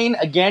explain.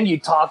 Again, you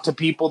talk to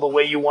people the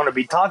way you want to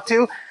be talked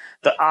to.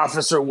 The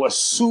officer was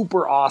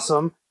super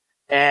awesome.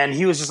 And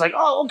he was just like,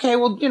 oh, okay,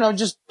 well,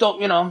 just don't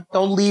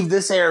leave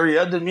this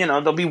area. Then,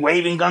 they'll be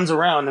waving guns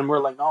around. And we're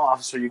like, no,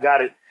 officer, you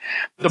got it.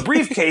 The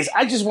briefcase,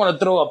 I just want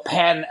to throw a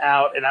pen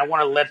out and I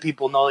want to let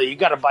people know that you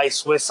got to buy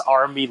Swiss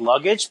Army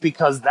luggage,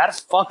 because that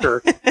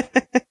fucker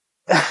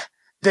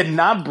did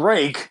not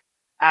break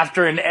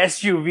after an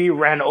SUV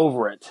ran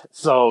over it.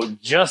 So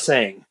just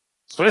saying,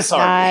 Swiss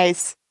Army.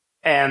 Nice.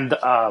 And,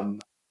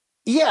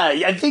 yeah,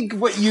 I think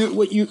what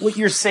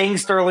you're saying,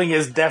 Sterling,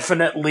 is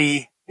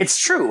definitely, it's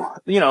true.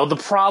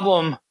 The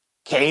problem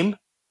came,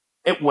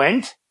 it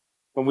went,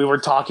 when we were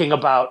talking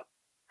about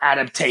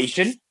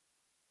adaptation.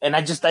 And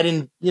I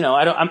didn't,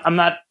 I'm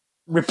not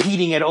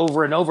repeating it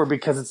over and over,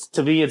 because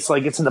to me, it's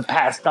like, it's in the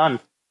past,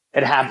 done.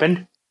 It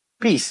happened.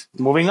 Peace.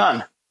 Moving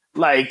on.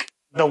 Like,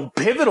 the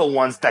pivotal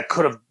ones that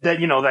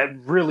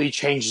really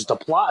changed the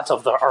plot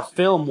of our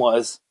film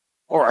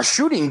or our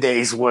shooting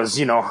days was,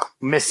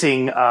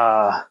 missing,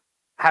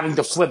 having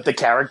to flip the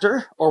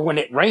character, or when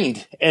it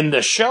rained. In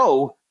the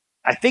show,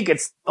 I think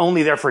it's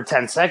only there for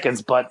 10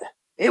 seconds, but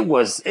it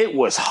was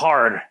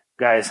hard,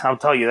 guys. I'll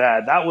tell you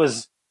that. That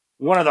was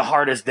one of the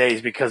hardest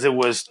days, because it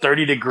was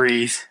 30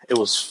 degrees. It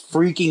was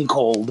freaking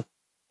cold,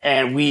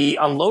 and we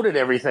unloaded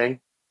everything.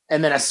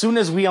 And then as soon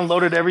as we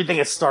unloaded everything,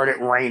 it started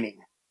raining,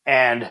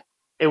 and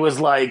it was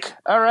like,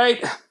 all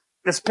right,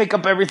 let's pick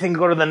up everything and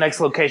go to the next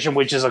location,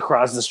 which is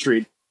across the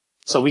street.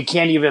 So we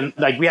can't even,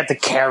 like, we have to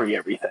carry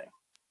everything.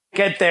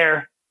 Get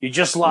there. You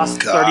just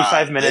lost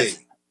 35 minutes.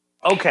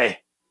 Hey. Okay,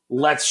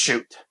 let's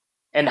shoot.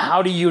 And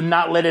how do you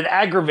not let it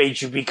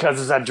aggravate you? Because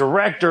as a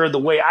director, the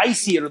way I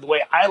see it, or the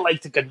way I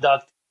like to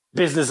conduct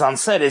business on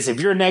set is if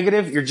you're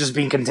negative, you're just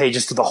being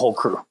contagious to the whole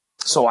crew.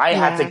 So I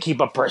had to keep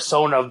a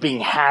persona of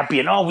being happy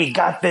and, oh, we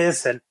got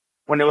this. And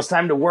when it was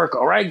time to work,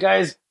 all right,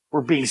 guys,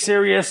 we're being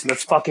serious.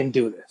 Let's fucking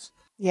do this.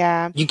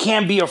 Yeah. You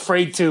can't be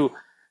afraid to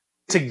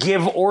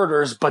give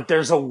orders, but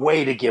there's a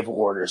way to give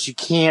orders. You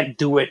can't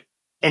do it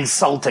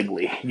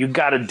insultingly. You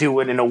got to do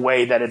it in a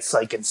way that it's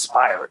like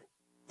inspiring.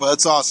 Well,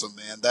 that's awesome,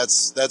 man.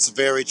 That's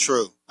very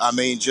true. I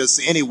mean,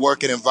 just any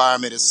working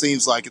environment, it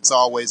seems like it's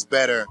always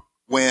better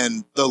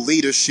when the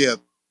leadership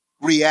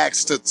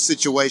reacts to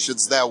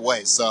situations that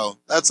way. So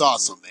that's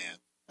awesome, man.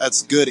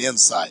 That's good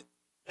insight.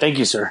 Thank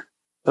you, sir.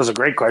 That was a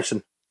great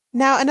question.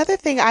 Now, another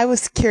thing I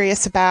was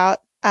curious about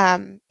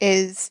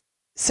is,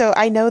 so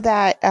I know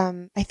that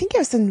I think it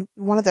was in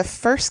one of the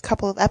first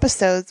couple of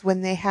episodes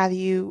when they have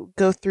you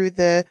go through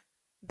the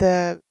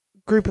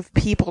group of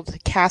people to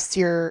cast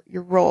your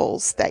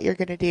roles that you're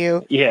going to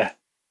do. Yeah.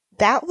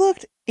 That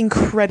looked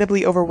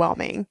incredibly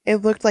overwhelming. It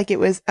looked like it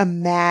was a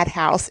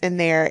madhouse in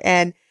there.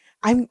 And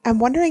I'm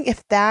wondering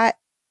if that,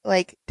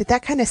 like, did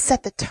that kind of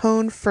set the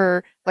tone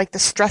for, like, the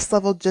stress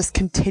level just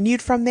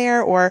continued from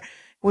there? Or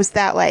was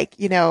that like,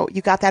 you know,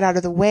 you got that out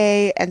of the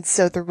way and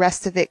so the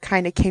rest of it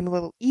kind of came a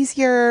little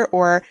easier?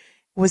 Or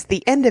was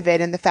the end of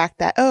it and the fact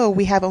that, oh,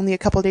 we have only a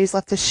couple of days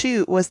left to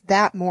shoot, was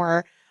that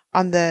more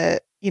on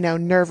the, you know,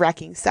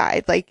 nerve-wracking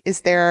side? Like, is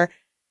there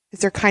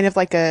kind of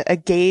like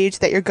a gauge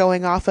that you're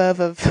going off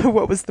of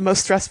what was the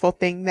most stressful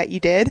thing that you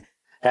did?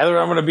 Heather,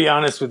 I'm going to be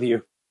honest with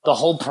you. The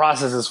whole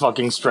process is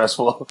fucking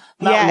stressful.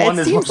 Not one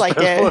is more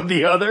stressful than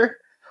the other.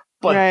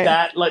 But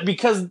that, like,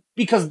 because,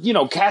 you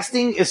know,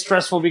 casting is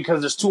stressful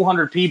because there's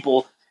 200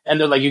 people and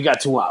they're like, you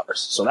got 2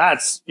 hours. So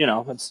that's, you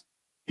know,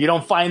 you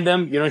don't find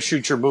them, you don't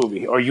shoot your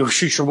movie, or you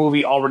shoot your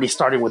movie already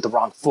starting with the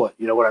wrong foot.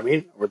 You know what I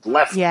mean? Or the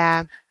left.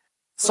 Yeah.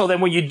 So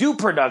then when you do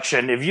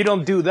production, if you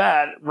don't do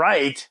that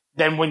right,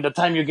 then when the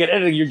time you get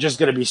edited, you're just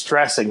going to be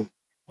stressing.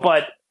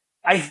 But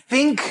I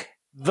think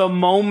the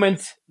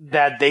moment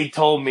that they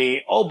told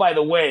me, oh, by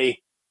the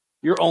way,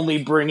 you're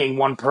only bringing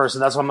one person,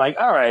 that's when I'm like,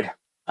 all right,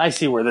 I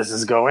see where this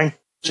is going.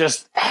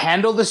 Just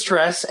handle the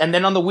stress, and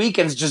then on the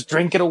weekends, just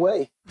drink it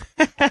away.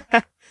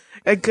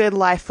 A good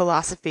life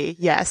philosophy,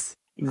 yes.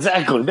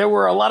 Exactly. There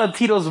were a lot of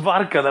Tito's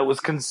vodka that was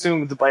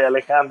consumed by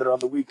Alejandro on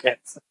the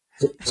weekends.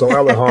 So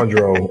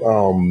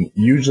Alejandro,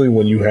 usually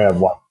when you have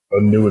like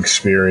a new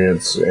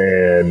experience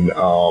and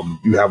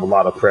you have a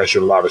lot of pressure,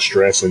 a lot of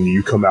stress, and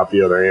you come out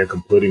the other end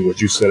completing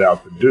what you set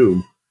out to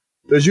do,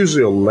 there's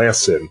usually a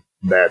lesson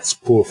that's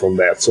pulled from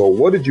that. So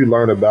what did you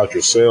learn about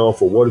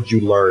yourself, or what did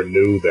you learn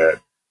new that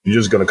you're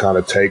just going to kind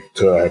of take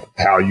to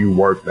how you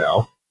work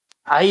now?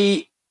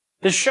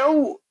 This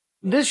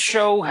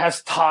show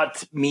has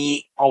taught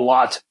me a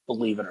lot,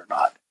 believe it or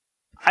not.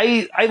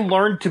 I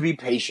learned to be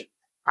patient.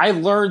 I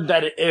learned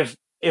that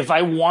if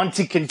I want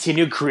to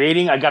continue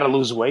creating, I got to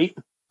lose weight.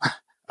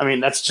 I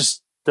mean, that's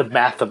just the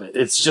math of it.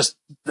 It's just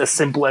as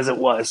simple as it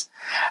was.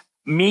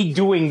 Me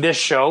doing this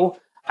show,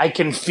 I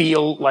can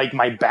feel like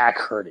my back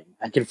hurting.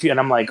 I can feel, and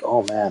I'm like,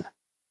 oh man,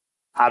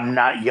 I'm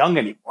not young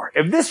anymore.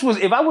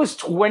 If I was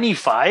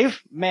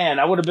 25, man,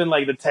 I would have been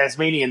like the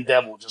Tasmanian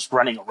devil just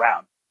running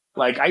around.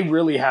 Like, I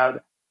really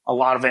had a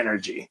lot of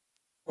energy.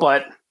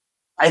 But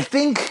I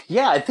think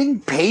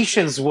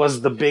patience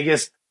was the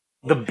biggest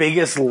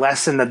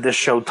lesson that this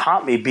show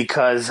taught me,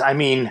 because, I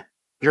mean,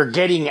 you're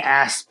getting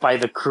asked by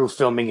the crew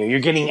filming you. You're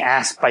getting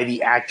asked by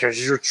the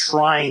actors. You're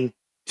trying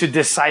to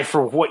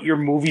decipher what your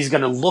movie's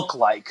going to look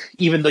like,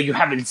 even though you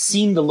haven't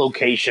seen the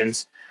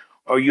locations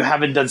or you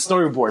haven't done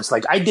storyboards.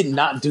 Like, I did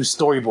not do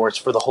storyboards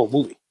for the whole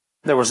movie.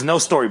 There was no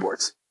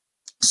storyboards.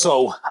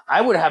 So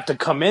I would have to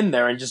come in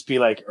there and just be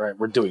like, all right,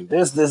 we're doing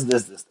this.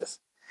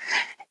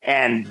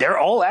 And they're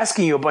all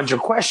asking you a bunch of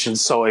questions.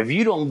 So if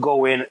you don't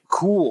go in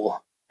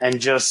cool and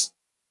just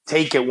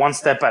take it one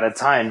step at a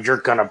time, you're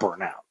going to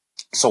burn out.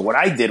 So what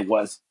I did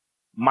was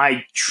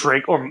my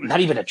trick, or not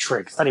even a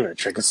trick. It's not even a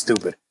trick. It's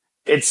stupid.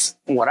 It's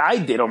what I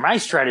did, or my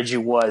strategy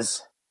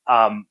was,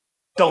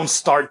 don't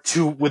start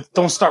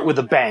with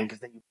a bang. 'Cause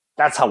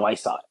that's how I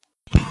saw it.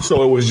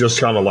 So it was just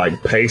kind of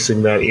like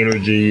pacing that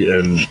energy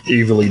and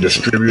evenly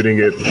distributing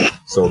it.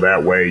 So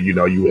that way, you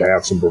know, you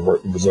have some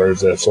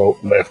reserves that's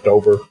left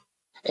over.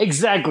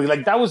 Exactly.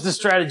 Like, that was the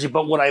strategy.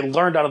 But what I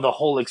learned out of the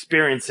whole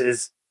experience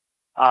is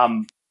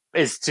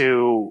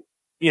to,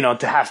 you know,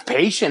 to have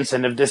patience.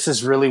 And if this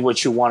is really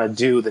what you want to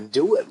do, then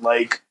do it.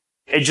 Like,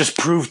 it just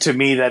proved to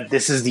me that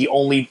this is the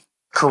only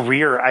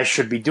career I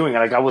should be doing.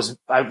 Like,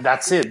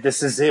 that's it.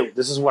 This is it.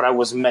 This is what I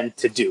was meant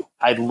to do.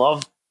 I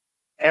love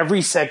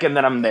every second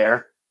that I'm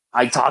there.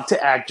 I talk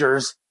to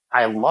actors.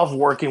 I love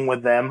working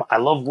with them. I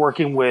love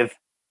working with,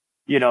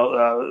 you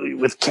know,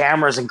 with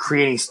cameras and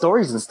creating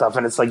stories and stuff.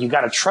 And it's like, you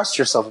got to trust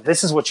yourself. If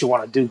this is what you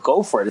want to do,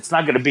 go for it. It's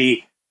not going to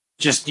be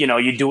just,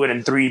 you do it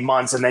in 3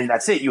 months and then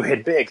that's it. You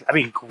hit big. I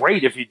mean,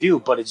 great if you do,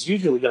 but it's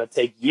usually going to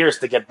take years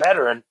to get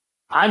better. And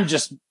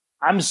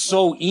I'm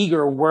so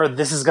eager where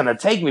this is going to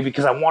take me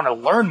because I want to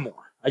learn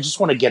more. I just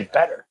want to get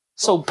better.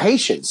 So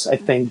patience, I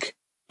think,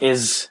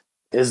 is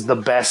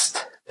the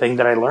best thing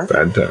that I learned.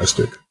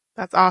 Fantastic.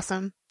 That's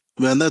awesome.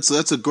 Man,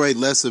 that's a great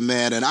lesson,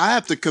 man. And I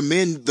have to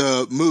commend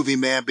the movie,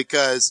 man,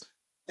 because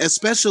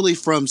especially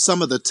from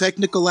some of the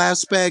technical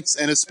aspects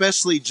and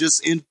especially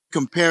just in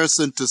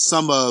comparison to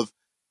some of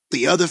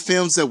the other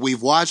films that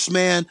we've watched,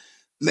 man,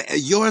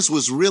 yours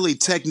was really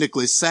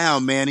technically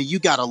sound, man. And you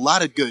got a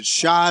lot of good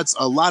shots,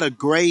 a lot of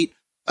great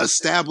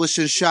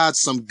establishing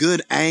shots, some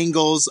good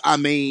angles. I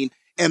mean,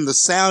 and the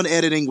sound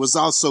editing was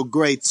also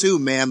great too,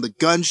 man. The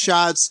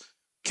gunshots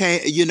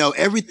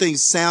everything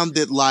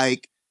sounded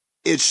like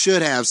it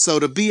should have. So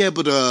to be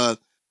able to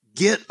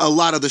get a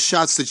lot of the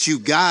shots that you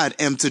got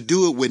and to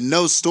do it with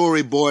no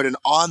storyboard and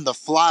on the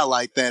fly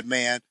like that,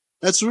 man,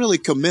 that's really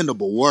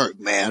commendable work,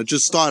 man. I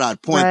just thought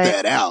I'd point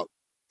that out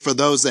for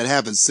those that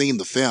haven't seen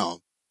the film.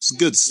 It's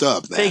good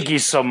stuff, man. Thank you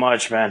so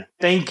much, man.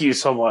 Thank you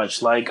so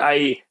much. Like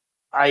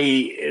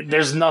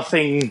there's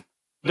nothing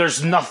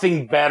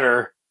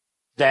better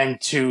than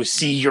to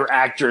see your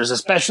actors,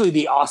 especially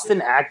the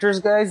Austin actors,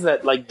 guys,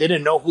 that like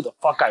didn't know who the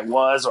fuck I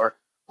was or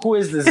who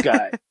is this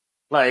guy.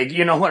 Like,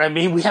 you know what I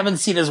mean? We haven't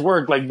seen his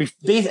work. Like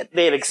they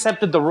had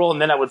accepted the role,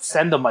 and then I would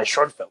send them my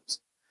short films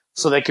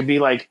so they could be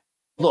like,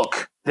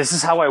 look, this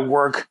is how I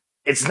work.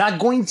 It's not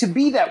going to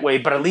be that way,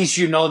 but at least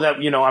you know that,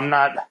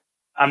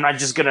 I'm not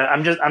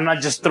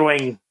just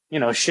throwing,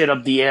 shit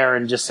up the air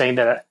and just saying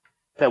that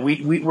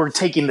we're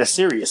taking this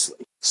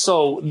seriously.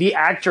 So the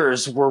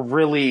actors were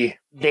really,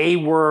 they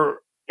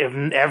were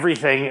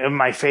everything,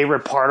 my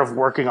favorite part of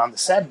working on the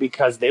set,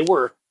 because they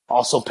were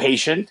also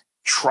patient,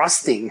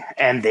 trusting,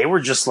 and they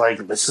were just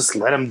like, let's just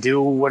let him do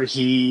what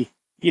he,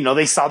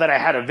 they saw that I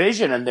had a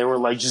vision and they were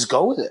like, just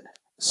go with it.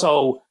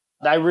 So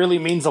that really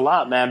means a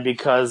lot, man,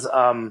 because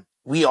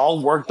we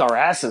all worked our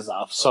asses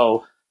off.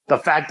 So the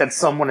fact that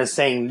someone is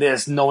saying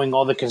this, knowing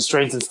all the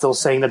constraints and still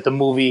saying that the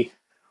movie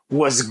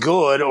was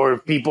good, or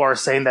people are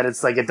saying that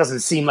it's like, it doesn't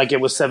seem like it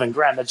was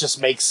 $7,000, that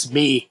just makes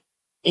me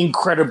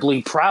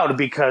incredibly proud,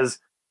 because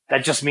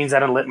that just means I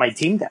didn't let my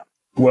team down.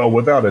 Well,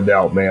 without a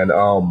doubt, man.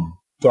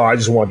 So I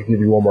just wanted to give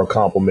you one more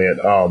compliment.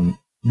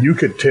 You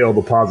could tell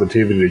the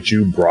positivity that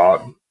you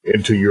brought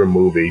into your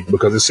movie,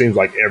 because it seems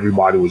like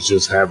everybody was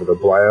just having a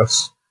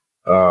blast.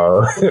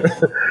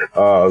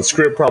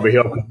 Script probably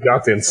helped. You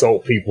got to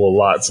insult people a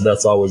lot, so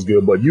that's always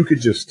good. But you could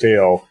just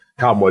tell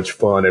how much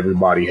fun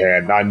everybody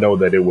had. And I know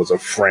that it was a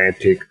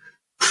frantic,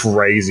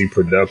 crazy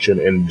production,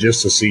 and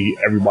just to see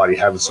everybody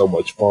having so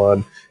much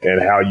fun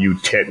and how you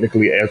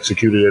technically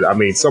executed it. I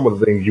mean, some of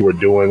the things you were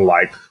doing,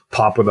 like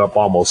popping up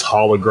almost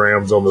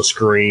holograms on the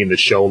screen to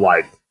show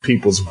like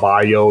people's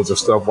bios and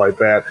stuff like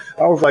that.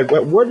 I was like,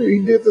 what did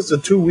he did this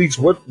in 2 weeks?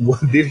 What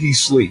did he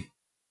sleep?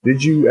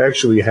 Did you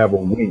actually have a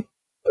week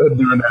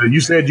during that? You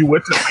said you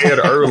went to bed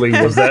early.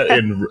 Was that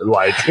in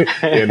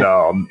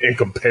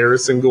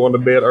comparison going to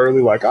bed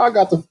early? Like, I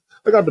got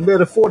to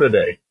bed at 4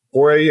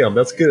 a.m.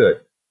 That's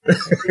good.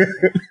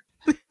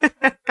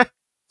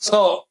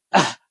 So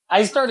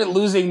I started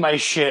losing my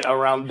shit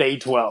around day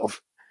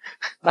 12.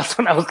 That's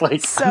when I was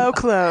like, so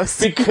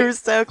close. You're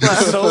so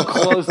close. So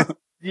close.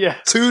 Yeah.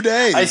 2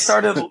 days. I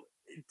started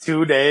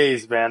 2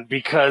 days, man,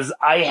 because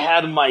I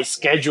had my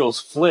schedules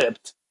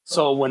flipped.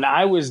 So when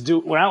I was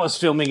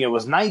filming, it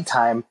was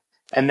nighttime,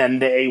 and then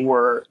they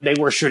were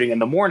shooting in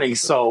the morning.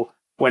 So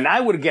when I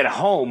would get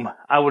home,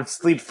 I would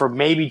sleep for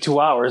maybe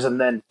 2 hours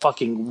and then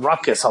fucking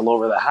ruckus all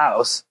over the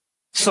house.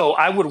 So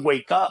I would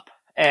wake up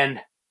and,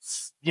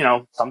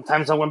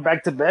 sometimes I went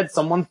back to bed.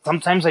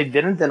 Sometimes I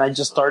didn't. And I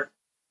just start,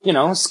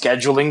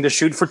 scheduling the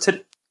shoot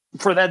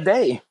for that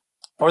day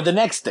or the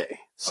next day.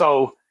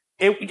 So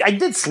I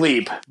did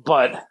sleep,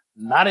 but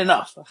not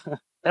enough.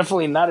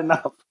 Definitely not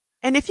enough.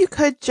 And if you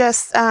could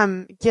just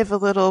give a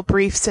little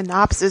brief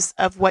synopsis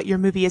of what your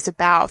movie is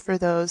about for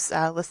those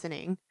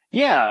listening.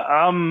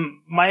 Yeah,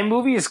 my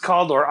movie is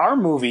called, or our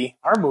movie,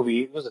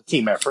 it was a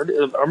team effort.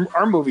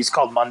 Our movie is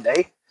called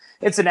Monday.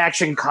 It's an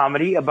action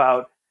comedy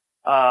about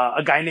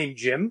a guy named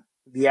Jim,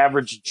 the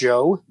average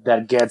Joe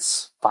that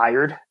gets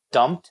fired,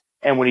 dumped,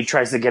 and when he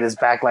tries to get his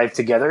back life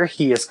together,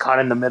 he is caught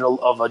in the middle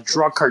of a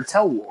drug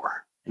cartel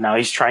war. Now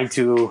he's trying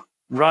to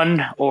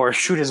run or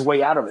shoot his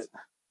way out of it.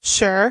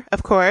 Sure,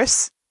 of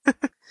course.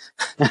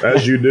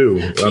 As you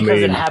do.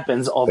 Because it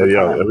happens all the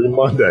time. Every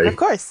Monday. Of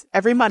course,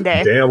 every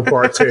Monday. Damn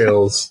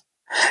cartels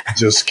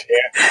just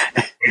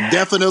can't.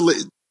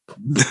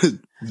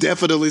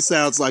 Definitely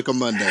sounds like a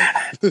Monday.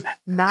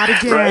 Not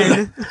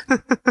again.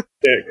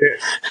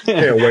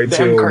 Can't wait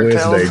till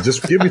Wednesday.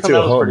 Just give me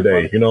till hump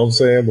day. You know what I'm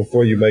saying?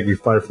 Before you make me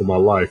fight for my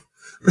life.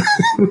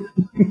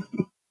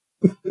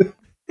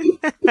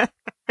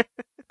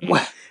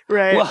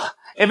 Right.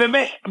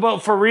 Well,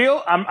 for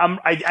real,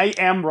 I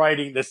am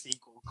writing the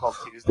sequel called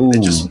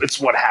Tuesday. It's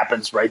what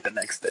happens right the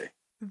next day.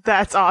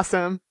 That's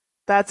awesome.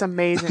 That's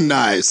amazing.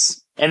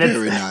 Nice. And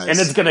Very nice. And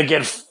it's gonna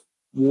get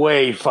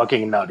way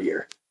fucking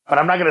nuttier. But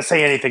I'm not going to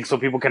say anything so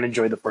people can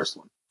enjoy the first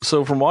one.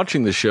 So from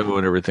watching the show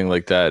and everything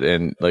like that,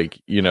 and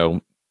like, you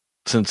know,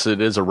 since it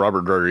is a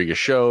Robert Rodriguez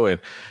show and,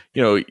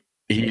 you know,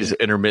 he's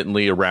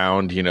intermittently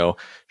around, you know,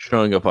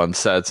 showing up on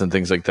sets and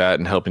things like that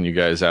and helping you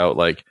guys out,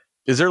 like,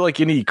 is there like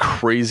any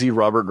crazy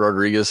Robert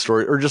Rodriguez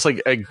story or just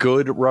like a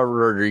good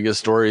Robert Rodriguez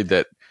story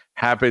that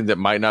happened that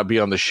might not be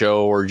on the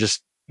show, or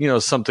just, you know,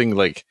 something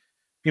like,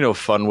 you know,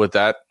 fun with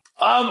that?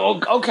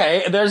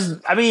 Okay.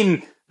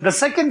 The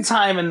second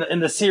time in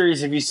the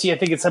series, if you see, I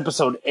think it's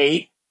episode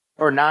 8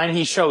 or 9,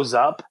 he shows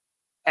up,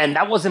 and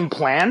that wasn't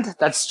planned.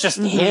 That's just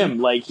him.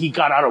 Like, he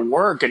got out of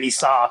work and he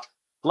saw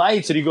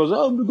lights and he goes,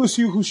 "Oh, I'm gonna go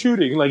see who's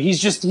shooting." Like, he's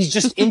just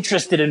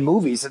interested in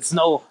movies. That's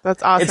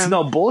awesome. It's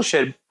no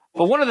bullshit.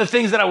 But one of the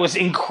things that I was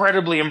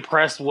incredibly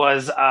impressed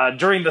was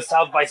during the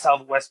South by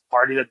Southwest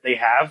party that they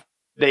have,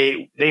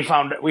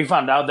 we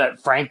found out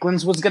that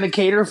Franklin's was going to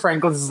cater.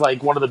 Franklin's is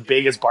like one of the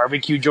biggest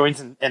barbecue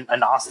joints in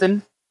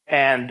Austin.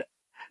 And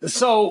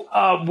so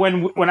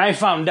when I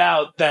found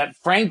out that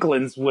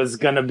Franklin's was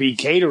going to be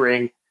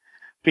catering,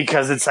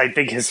 because it's, I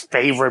think, his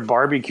favorite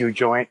barbecue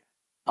joint,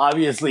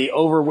 obviously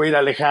overweight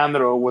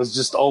Alejandro was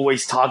just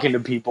always talking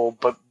to people,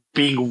 but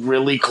being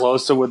really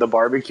close to where the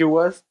barbecue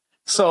was.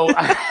 So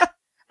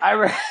I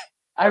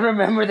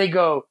remember they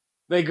go,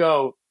 by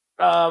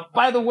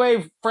the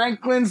way,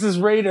 Franklin's is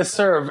ready to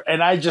serve.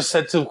 And I just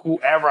said to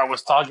whoever I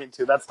was talking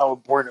to, that's how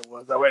important it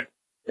was. I went,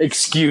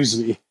 "Excuse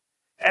me."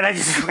 And I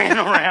just ran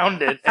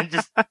around it and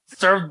just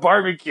served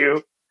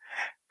barbecue,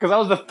 because I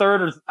was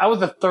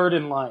the third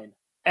in line.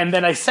 And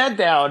then I sat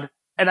down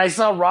and I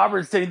saw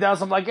Robert sitting down.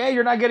 So I'm like, "Hey,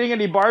 you're not getting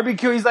any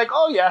barbecue?" He's like,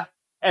 "Oh yeah."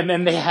 And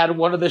then they had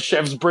one of the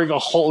chefs bring a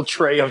whole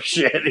tray of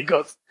shit. He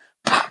goes,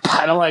 "Pah,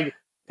 pah." And I'm like,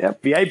 "Yeah,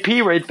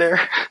 VIP right there."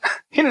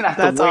 You didn't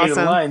have to wait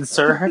in line,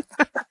 sir.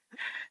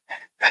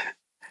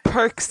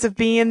 Perks of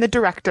being the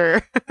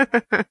director.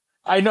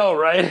 I know,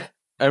 right?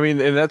 I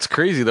mean, and that's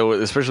crazy though,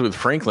 especially with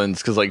Franklin's,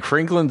 because like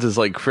Franklin's is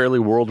like fairly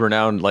world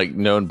renowned, like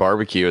known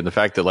barbecue, and the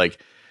fact that like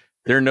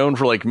they're known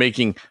for like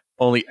making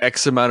only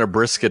X amount of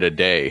brisket a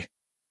day,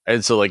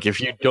 and so like if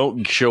you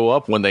don't show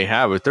up when they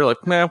have it, they're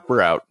like, "Nah,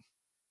 we're out."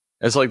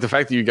 It's like the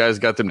fact that you guys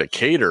got them to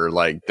cater,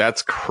 like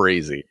that's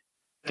crazy,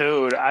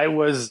 dude.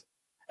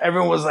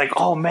 Everyone was like,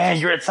 "Oh man,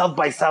 you're at South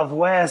by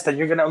Southwest, and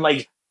you're gonna," I'm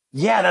like,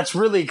 "Yeah, that's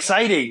really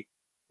exciting."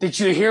 Did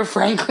you hear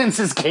Franklin's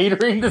is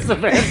catering this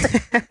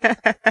event?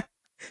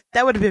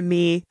 That would have been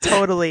me.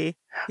 Totally.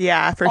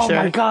 Yeah, for sure.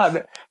 Oh my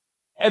God.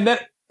 And then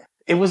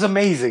it was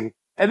amazing.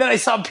 And then I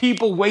saw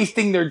people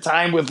wasting their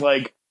time with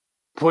like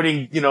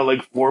putting, you know,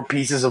 like 4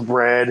 pieces of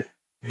bread,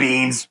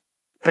 beans,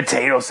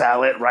 potato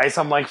salad, rice.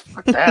 I'm like,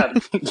 fuck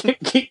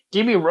that.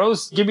 Give me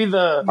roast. Give me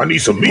I need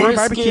some meat.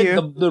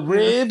 Brisket, the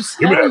ribs.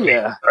 Hell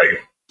yeah. Hey.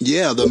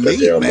 Yeah, the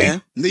meat,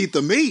 man. Need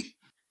the meat.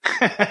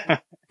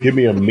 Give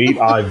me a meat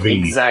IV.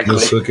 Exactly.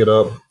 Just hook it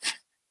up.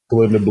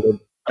 Put it in the blood.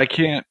 I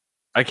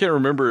can't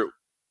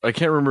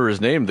remember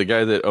his name. The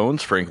guy that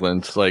owns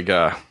Franklin's,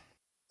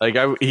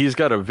 he's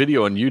got a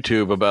video on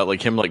YouTube about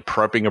like him like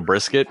prepping a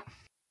brisket,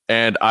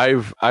 and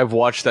I've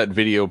watched that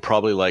video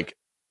probably like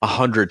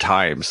 100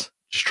 times,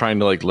 just trying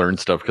to like learn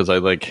stuff, because I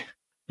like,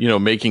 you know,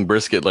 making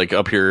brisket like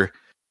up here,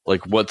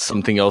 like what's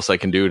something else I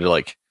can do to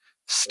like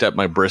step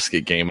my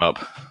brisket game up.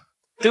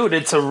 Dude,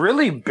 it's a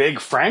really big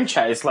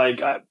franchise.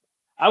 Like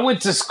I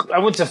went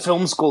to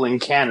film school in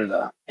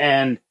Canada,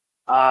 and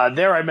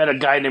there I met a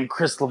guy named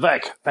Chris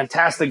Levesque.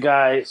 Fantastic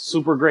guy,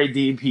 super great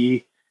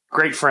DP,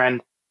 great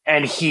friend.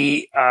 And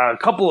he, a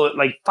couple of,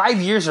 like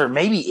 5 years or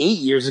maybe 8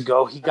 years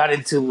ago, he got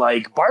into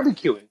like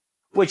barbecuing,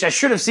 which I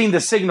should have seen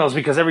the signals,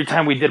 because every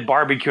time we did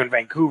barbecue in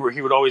Vancouver,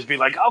 he would always be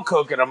like, "I'll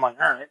cook it." I'm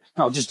like, "All right,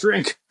 I'll just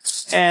drink."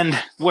 And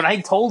when I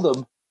told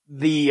him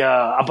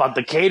about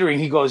the catering,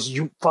 he goes,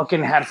 "You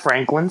fucking had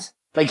Franklin's?"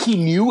 Like, he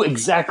knew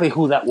exactly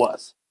who that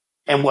was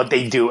and what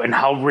they do and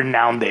how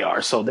renowned they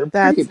are. So that's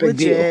pretty big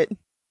legit. Deal.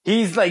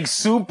 He's like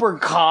super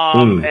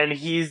calm, and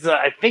he's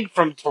I think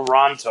from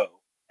Toronto,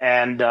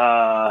 and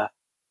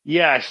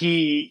yeah,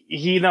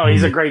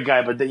 he's a great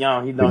guy, but the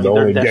only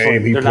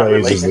game he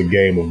plays is the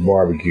game of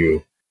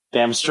barbecue.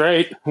 Damn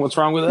straight. What's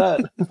wrong with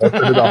that?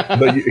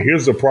 But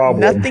here's the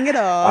problem. Nothing at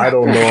all. I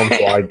don't know him,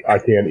 so I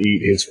can't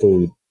eat his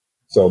food,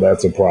 so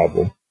that's a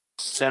problem.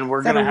 Then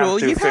we're gonna have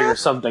to figure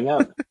something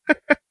out.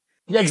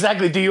 Yeah,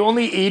 exactly. Do you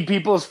only eat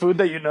people's food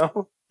that you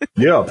know?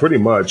 Yeah, pretty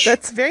much.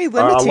 That's very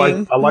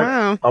limiting.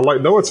 Wow.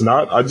 No, it's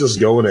not. I just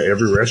go into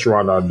every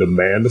restaurant. I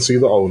demand to see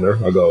the owner.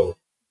 I go,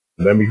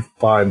 let me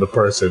find the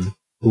person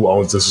who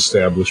owns this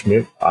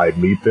establishment. I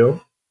meet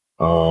them.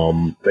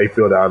 They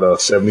filled out a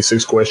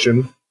 76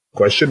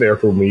 questionnaire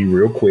for me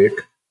real quick.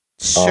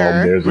 Sure.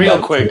 There's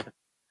real quick.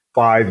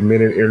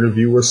 5-minute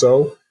interview or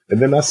so.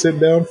 And then I sit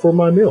down for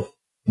my meal,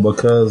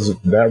 because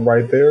that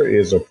right there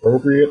is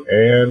appropriate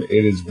and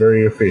it is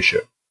very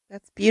efficient.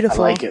 That's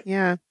beautiful. I like it.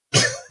 Yeah.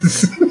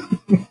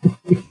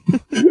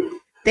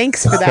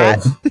 Thanks for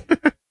that.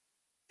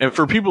 And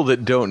for people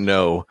that don't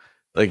know,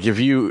 like if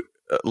you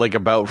like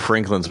about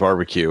Franklin's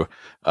barbecue,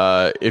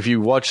 if you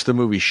watch the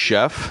movie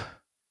Chef,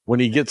 when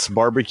he gets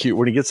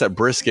that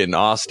brisket in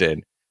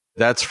Austin,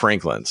 that's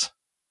Franklin's.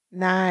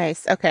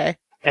 Nice. Okay.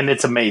 And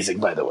it's amazing,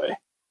 by the way.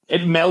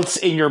 It melts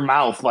in your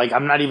mouth. Like,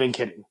 I'm not even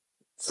kidding.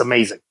 It's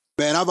amazing.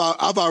 Man, I've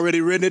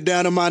already written it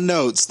down in my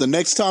notes. The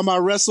next time I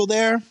wrestle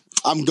there,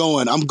 I'm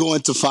going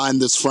to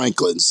find this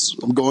Franklin's.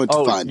 I'm going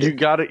to find you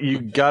it. You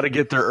gotta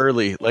get there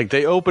early. Like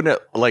they open at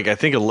like I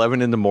think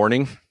 11 in the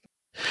morning,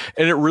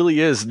 and it really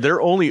is.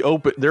 They're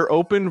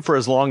open for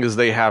as long as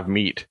they have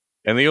meat,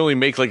 and they only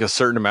make like a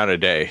certain amount a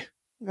day.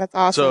 That's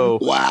awesome. So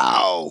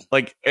wow,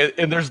 like,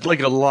 and there's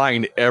like a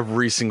line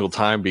every single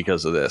time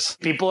because of this.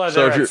 People are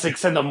there at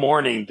 6 in the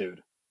morning,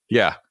 dude.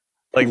 Yeah,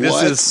 like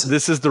What?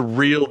 this is the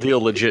real deal,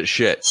 legit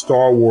shit.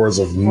 Star Wars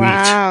of meat.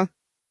 Wow.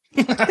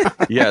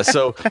 Yeah,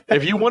 so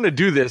if you want to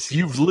do this,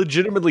 you've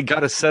legitimately got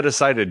to set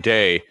aside a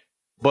day.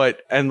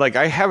 And like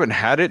I haven't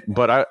had it,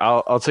 but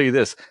I'll tell you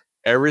this: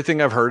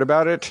 everything I've heard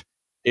about it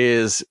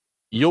is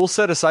you'll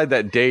set aside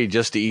that day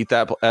just to eat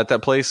that at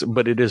that place,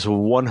 but it is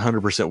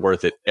 100%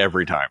 worth it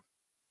every time.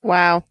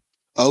 Wow.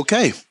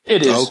 okay,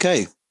 It is.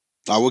 okay.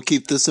 I will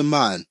keep this in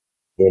mind.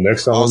 Well,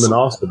 next time Awesome. I'm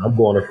in Austin, I'm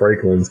going to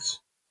Franklin's.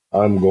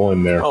 I'm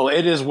going there. Oh,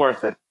 it is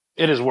worth it.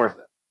 It is worth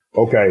it.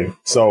 Okay,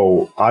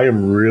 so I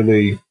am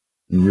really,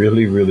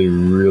 really, really,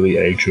 really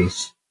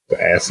anxious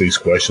to ask these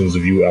questions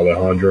of you,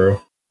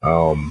 Alejandro.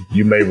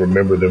 You may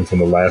remember them from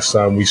the last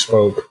time we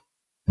spoke,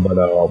 but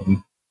I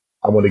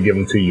want to give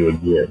them to you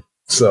again.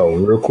 So,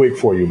 real quick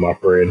for you, my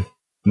friend.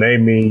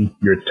 Name me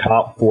your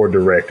top 4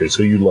 directors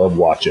who you love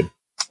watching.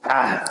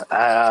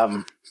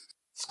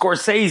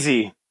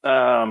 Scorsese.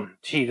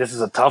 This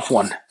is a tough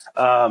one.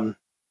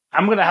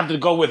 I'm going to have to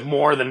go with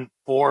more than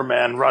 4,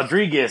 man.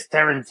 Rodriguez,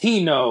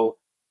 Tarantino,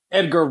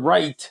 Edgar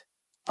Wright,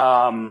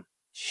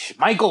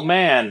 Michael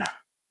Mann.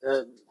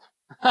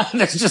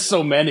 There's just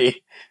so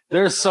many.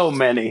 There's so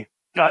many.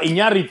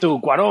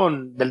 Iñárritu,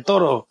 Cuarón, Del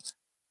Toro.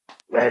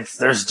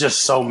 There's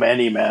just so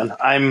many, man.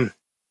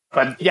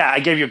 But yeah, I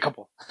gave you a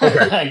couple.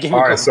 Okay. All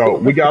right, so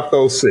we got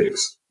those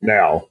 6.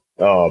 Now,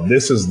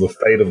 this is the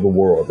fate of the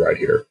world right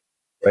here.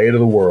 Fate of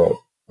the world.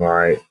 All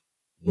right.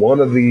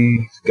 One of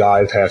these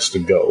guys has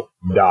to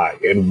die.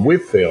 And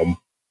with them,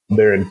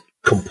 their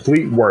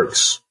complete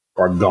works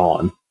are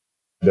gone.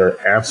 They're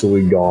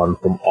absolutely gone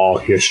from all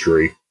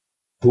history.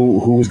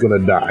 Who's going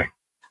to die?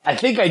 I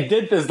think I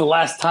did this the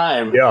last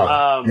time. Yeah.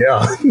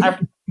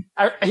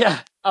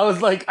 I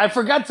was like, I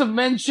forgot to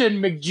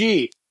mention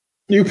McGee.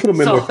 You put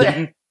him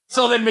in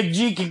So then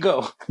McGee can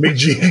go.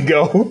 McGee can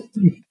go.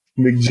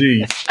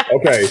 McGee.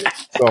 Okay.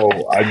 So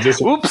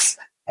Oops.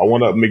 I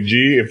want to,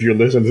 McGee, if you're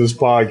listening to this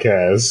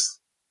podcast,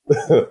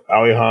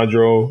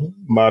 Alejandro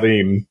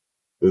Marin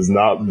does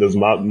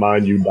not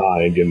mind you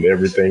dying and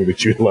everything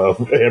that you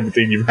love,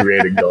 everything you've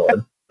created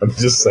going. I'm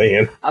just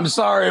saying. I'm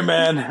sorry,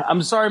 man.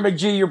 I'm sorry,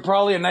 McGee. You're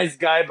probably a nice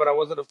guy, but I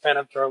wasn't a fan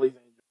of Charlie's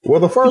Angels. Well,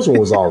 the first one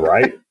was all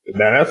right.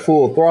 Now that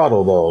Full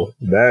Throttle though,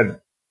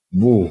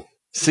 woo.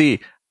 See,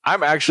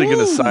 I'm actually going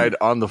to side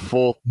on the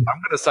full. I'm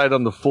going to side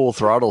on the Full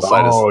Throttle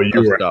side of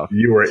stuff.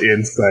 You are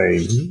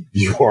insane.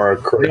 You are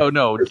crazy.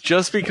 No,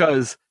 just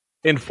because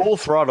in Full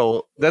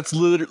Throttle, that's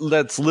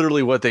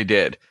literally what they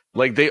did.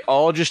 Like they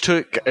all just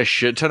took a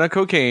shit ton of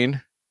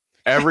cocaine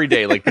every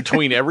day. Like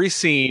between every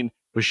scene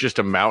was just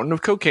a mountain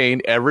of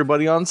cocaine.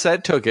 Everybody on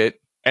set took it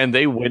and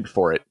they went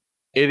for it.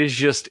 It is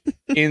just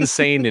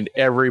insane in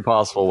every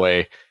possible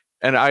way,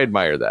 and I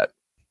admire that.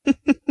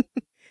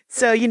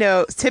 So,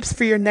 tips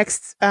for your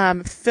next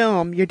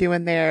film you're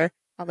doing there,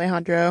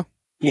 Alejandro.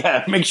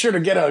 Yeah, make sure to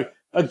get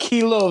a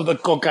kilo of the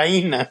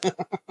cocaine.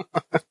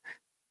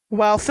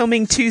 While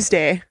filming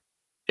Tuesday.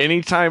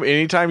 Anytime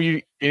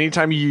you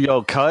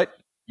yell cut,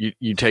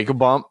 you take a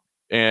bump,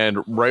 and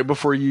right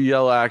before you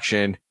yell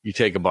action, you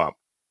take a bump.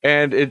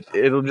 And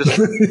it'll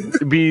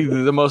just be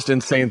the most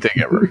insane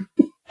thing ever.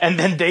 And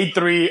then day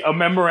 3, a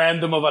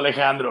memorandum of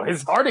Alejandro.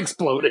 His heart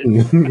exploded.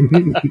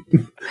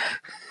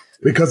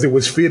 Because it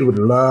was filled with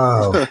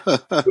love.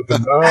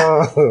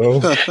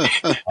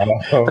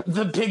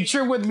 The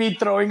picture with me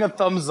throwing a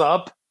thumbs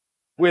up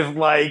with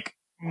like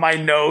my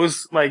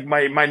nose, like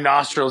my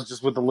nostrils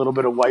just with a little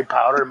bit of white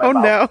powder and my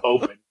mouth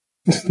open.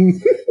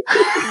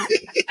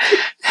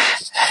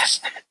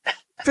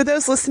 For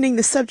those listening,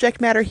 the subject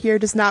matter here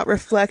does not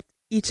reflect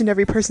each and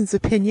every person's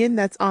opinion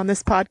that's on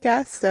this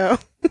podcast, so...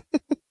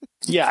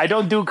 Yeah, I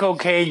don't do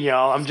cocaine,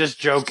 y'all. I'm just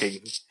joking.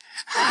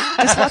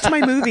 Just watch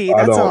my movie,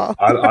 that's all.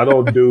 I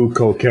don't do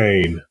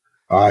cocaine.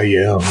 I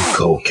am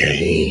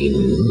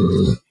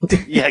cocaine.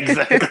 Yeah,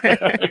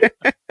 exactly.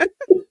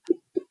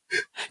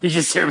 You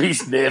just hear me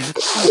sniff.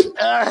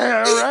 All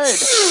right.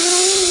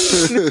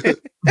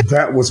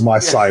 That was my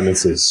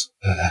sinuses.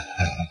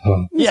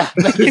 Yeah,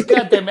 he's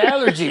got them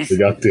allergies. They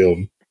got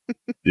them.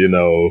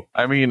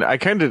 I mean, I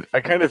kind of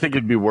think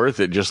it'd be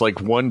worth it. Just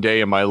like one day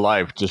in my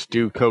life, just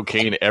do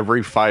cocaine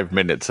every 5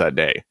 minutes that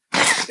day,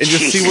 and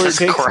just see where it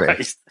takes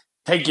me.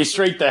 Take you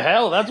straight to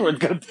hell. That's where it's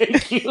gonna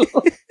take you.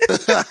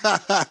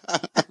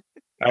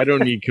 I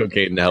don't need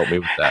cocaine to help me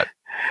with that.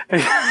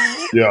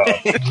 Yeah,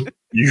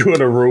 you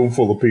in a room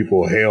full of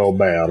people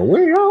hellbound.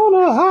 We on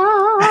a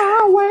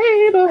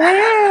highway to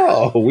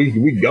hell.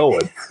 We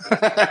going.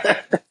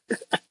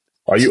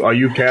 Are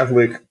you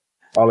Catholic?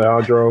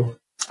 Alejandro?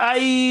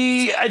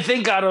 I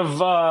think out of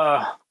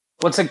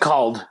what's it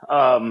called?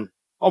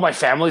 My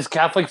family's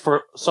Catholic,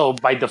 so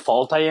by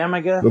default I am,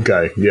 I guess.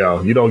 Okay,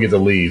 yeah, you don't get to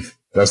leave.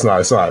 It's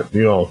not.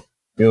 You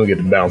don't get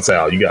to bounce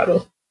out. You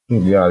gotta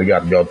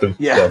go through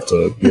stuff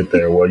to get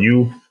there. Well,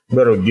 you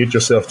better get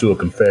yourself to a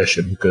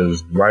confession,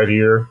 because right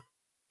here,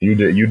 you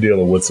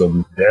dealing with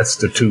some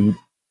destitute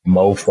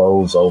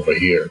mofos over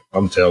here.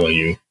 I'm telling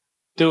you,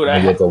 dude. I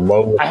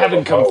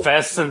haven't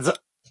confessed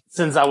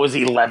since I was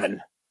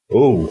 11.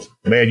 Oh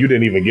man, you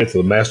didn't even get to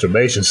the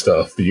masturbation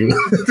stuff.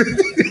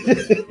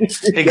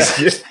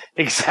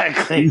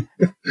 Exactly.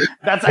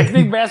 I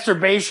think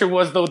masturbation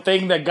was the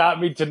thing that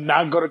got me to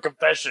not go to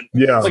confession.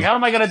 Yeah. It's like, how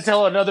am I going to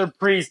tell another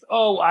priest,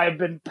 oh, I've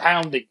been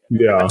pounding?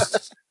 Yeah.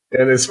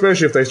 And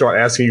especially if they start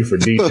asking you for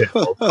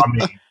details. I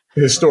mean,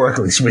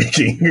 historically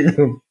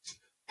speaking.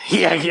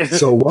 Yeah.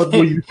 So what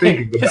were you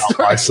thinking about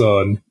my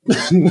son?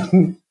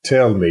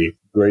 Tell me.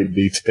 Great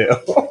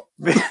detail.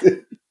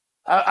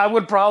 I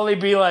would probably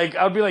be like,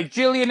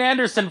 Gillian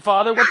Anderson,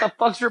 father, what the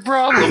fuck's your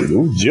problem?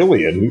 Ooh,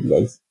 Gillian.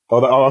 I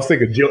was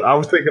thinking of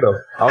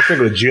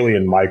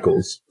Jillian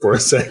Michaels for a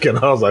second.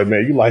 I was like,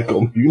 man, you like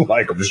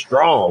him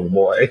strong,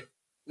 boy.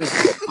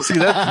 See,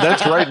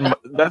 that's right.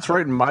 That's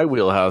right in my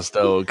wheelhouse,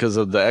 though, because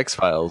of the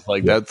X-Files.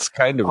 Like, that's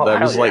kind of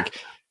like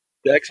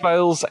the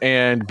X-Files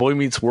and Boy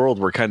Meets World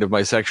were kind of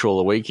my sexual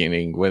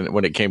awakening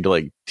when it came to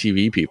like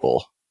TV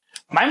people.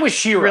 Mine was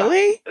She-Ra.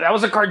 Really? That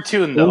was a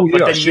cartoon, though. Ooh, but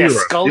then, She-Ra.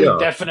 Scully,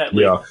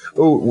 definitely. Yeah.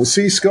 Oh, well,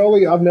 see,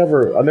 Scully, I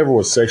never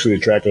was sexually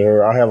attracted to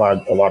her. I had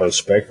like a lot of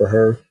respect for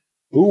her.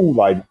 Ooh,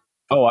 like.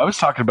 Oh, I was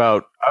talking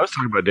about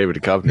David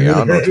Duchovny. I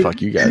don't know what the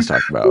fuck you guys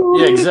talk about.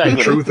 Yeah, exactly.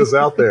 The truth is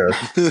out there.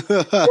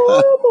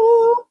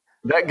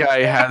 That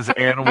guy has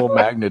animal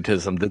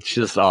magnetism that's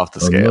just off the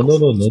scale.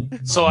 No.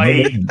 So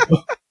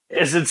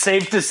is it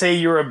safe to say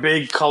you're a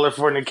big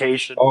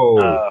Californication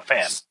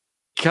fan?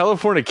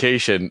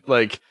 Californication,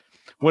 like.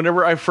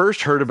 Whenever I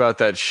first heard about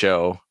that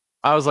show,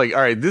 I was like,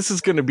 all right, this is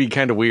going to be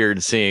kind of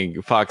weird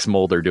seeing Fox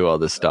Mulder do all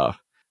this stuff.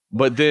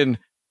 But then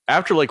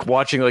after like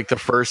watching like the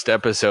first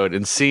episode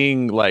and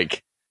seeing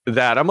like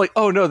that, I'm like,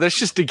 oh no, that's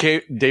just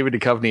David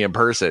Duchovny in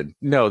person.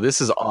 No,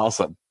 this is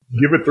awesome.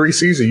 Give it 3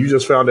 seasons. You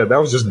just found out that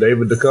was just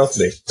David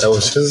Duchovny. That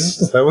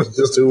was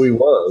just who he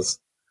was.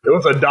 It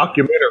was a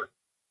documentary.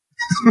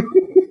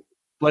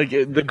 Like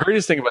the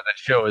greatest thing about that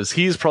show is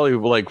he's probably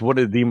like one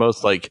of the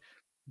most like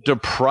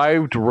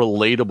deprived,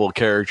 relatable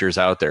characters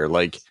out there.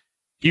 Like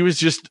he was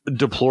just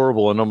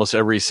deplorable in almost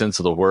every sense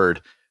of the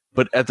word,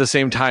 but at the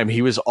same time,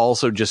 he was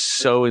also just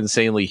so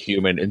insanely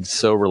human and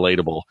so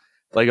relatable,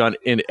 like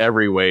in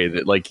every way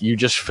that like you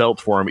just felt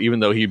for him,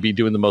 even though he'd be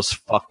doing the most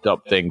fucked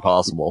up thing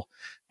possible.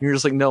 You're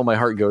just like, no, my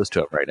heart goes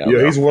to it right now.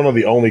 Yeah, he's one of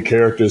the only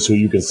characters who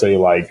you can say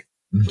like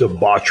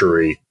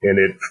debauchery and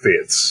it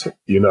fits,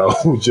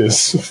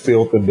 just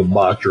filth and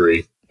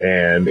debauchery,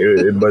 and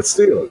but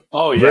still,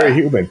 very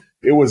human.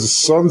 It was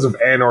Sons of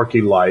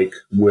Anarchy like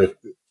with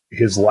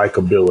his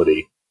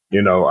likability.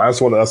 That's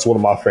one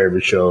of my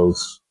favorite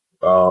shows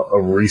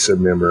of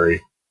recent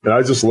memory. And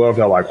I just loved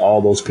how like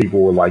all those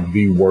people were like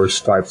the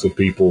worst types of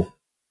people.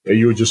 And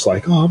you were just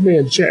like, oh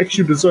man, Jax,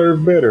 you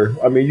deserve better.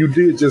 I mean, you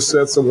did just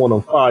set someone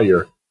on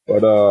fire.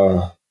 But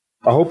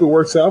I hope it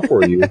works out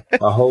for you.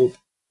 I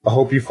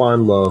hope you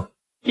find love.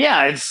 Yeah,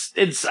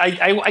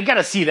 I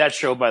gotta see that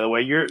show, by the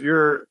way.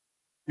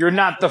 You're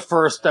not the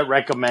first that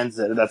recommends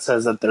it, that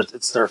says that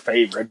it's their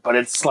favorite, but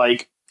it's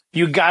like,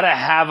 you gotta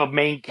have a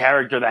main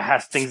character that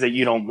has things that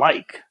you don't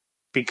like,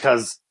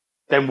 because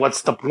then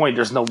what's the point?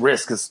 There's no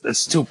risk.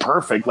 It's too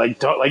perfect. Like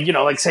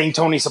saying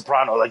Tony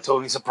Soprano. Like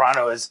Tony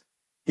Soprano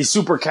he's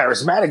super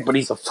charismatic, but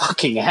he's a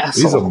fucking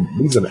asshole.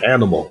 He's an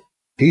animal.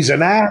 He's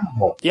an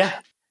animal. Yeah,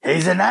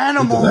 he's an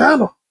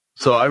animal.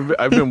 So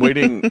I've been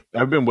waiting.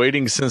 I've been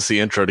waiting since the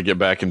intro to get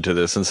back into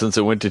this, and since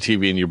it went to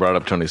TV and you brought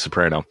up Tony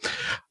Soprano,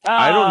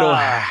 I don't know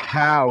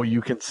how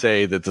you can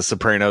say that The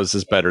Sopranos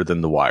is better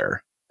than The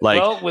Wire. Like,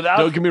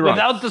 don't get me wrong.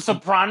 Without The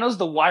Sopranos,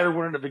 The Wire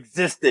wouldn't have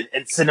existed,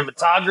 and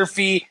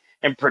cinematography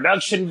and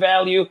production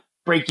value.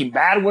 Breaking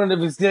Bad wouldn't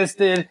have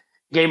existed.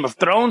 Game of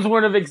Thrones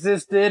wouldn't have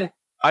existed.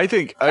 I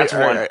think I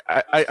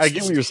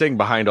get what you're saying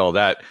behind all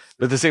that,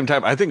 but at the same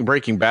time, I think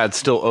Breaking Bad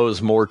still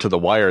owes more to The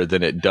Wire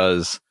than it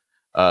does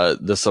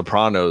The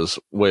Sopranos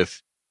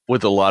with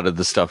a lot of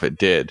the stuff it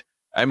did.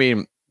 I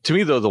mean, to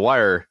me though, The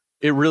Wire,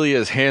 it really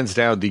is hands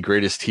down the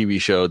greatest TV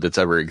show that's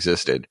ever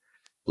existed.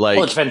 Like,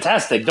 it's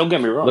fantastic. Don't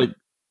get me wrong. Like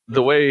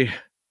the way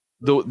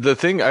the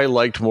thing I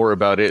liked more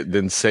about it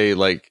than say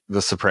like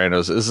The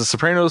Sopranos is The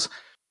Sopranos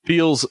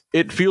feels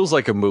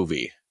like a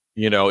movie.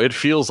 It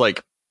feels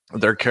like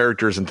their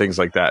characters and things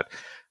like that.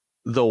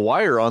 The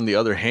Wire, on the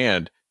other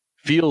hand,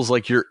 feels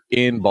like you're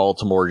in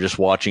Baltimore just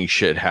watching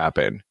shit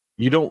happen.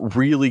 You don't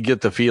really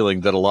get the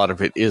feeling that a lot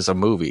of it is a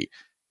movie.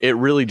 It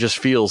really just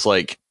feels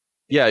like,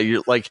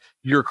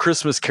 you're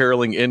Christmas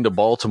caroling into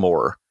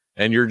Baltimore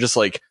and you're just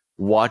like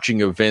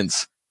watching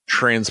events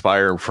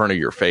transpire in front of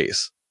your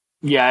face.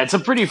 Yeah, it's a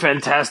pretty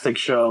fantastic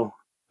show.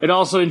 It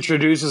also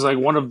introduces like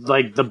one of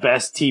like the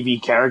best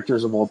TV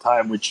characters of all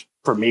time, which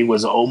for me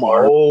was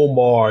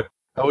Omar.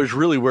 I was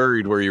really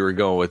worried where you were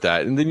going with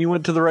that, and then you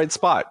went to the right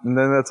spot, and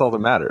then that's all that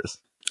matters.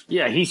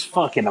 Yeah, he's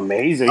fucking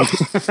amazing.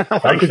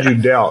 How could you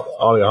doubt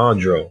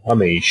Alejandro? I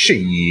mean, shit.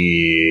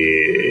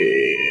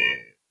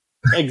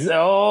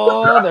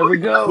 Oh, there we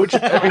go. Which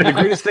I mean,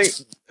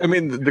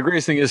 the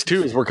greatest thing is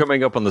too is we're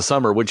coming up on the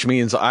summer, which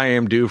means I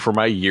am due for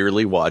my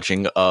yearly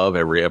watching of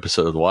every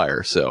episode of The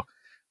Wire. So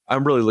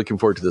I'm really looking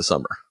forward to the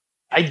summer.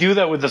 I do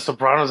that with The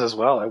Sopranos as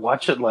well. I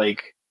watch it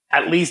like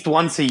at least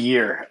once a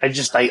year. I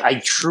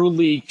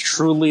truly,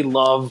 truly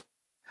love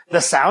the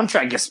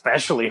soundtrack,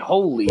 especially.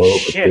 Holy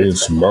shit!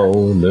 This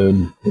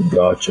morning, you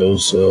got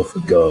yourself a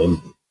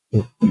gun.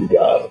 You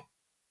got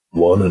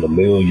one in a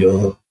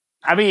million.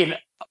 I mean,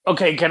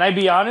 okay, can I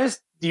be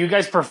honest? Do you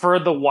guys prefer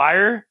The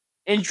Wire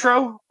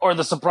intro or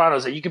The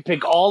Sopranos? You can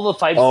pick all the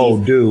 5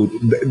 seasons.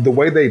 Dude, the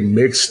way they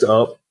mixed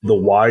up The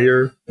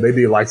Wire, they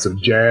did like some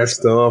jazz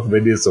stuff,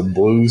 they did some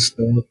blues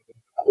stuff.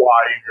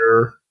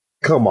 Wire,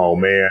 come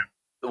on, man.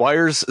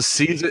 Wire's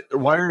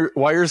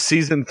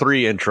season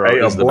 3 intro. Hey,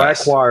 is a the black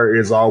best. wire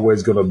is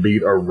always gonna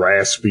beat a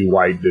raspy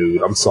white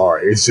dude. I'm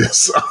sorry, it's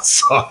just I'm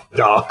sorry,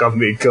 dog. I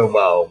mean, come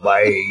on,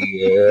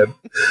 man.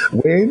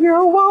 When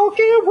you're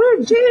walking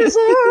with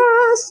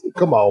Jesus,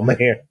 come on,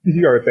 man.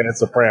 You heard that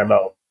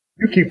Soprano.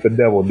 You keep the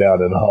devil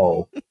down in the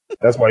hole.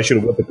 That's why you should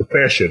have went to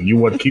confession. You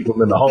wouldn't keep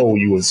him in the hole.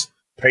 You was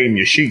painting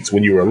your sheets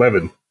when you were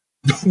 11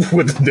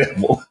 with the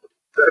devil.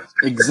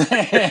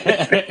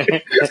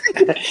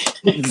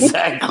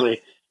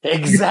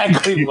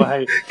 Exactly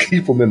why.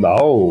 Keep him in the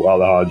hole,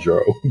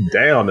 Alejandro.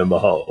 Down in the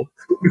hole.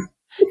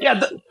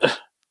 Yeah.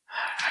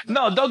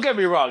 No, don't get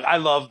me wrong. I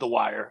love The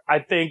Wire. I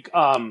think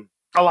a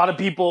lot of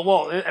people,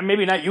 well,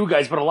 maybe not you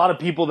guys, but a lot of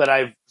people that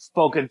I've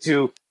spoken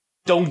to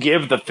don't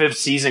give the 5th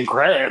season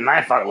credit, and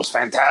I thought it was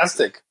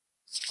fantastic.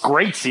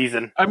 Great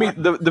season. I mean,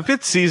 the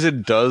 5th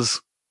season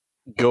does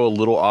go a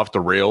little off the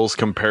rails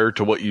compared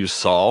to what you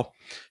saw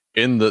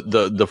in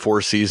the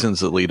 4 seasons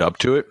that lead up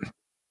to it.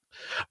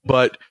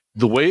 But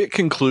the way it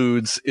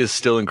concludes is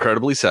still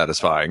incredibly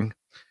satisfying.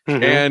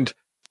 Mm-hmm. And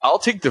I'll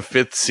take the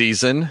 5th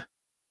season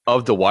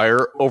of The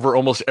Wire over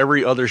almost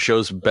every other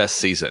show's best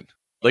season.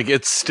 Like,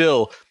 its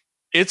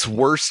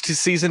worst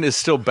season is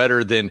still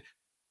better than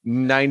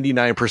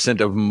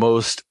 99% of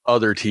most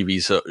other TV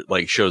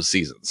shows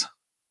seasons.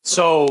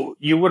 So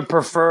you would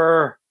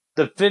prefer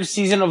the 5th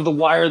season of The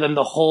Wire than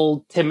the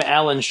whole Tim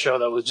Allen show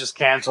that was just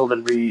canceled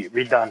and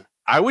redone?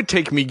 I would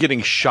take me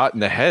getting shot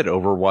in the head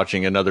over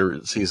watching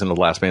another season of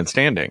Last Man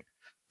Standing.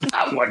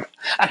 That one.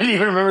 I didn't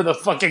even remember the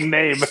fucking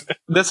name.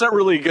 That's not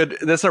really good.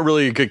 That's not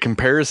really a good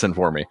comparison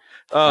for me.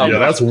 Yeah,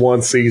 that's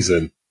one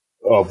season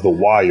of The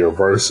Wire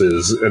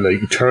versus an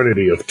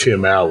eternity of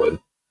Tim Allen,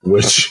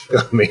 which,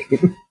 I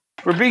mean...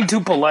 We're being too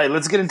polite.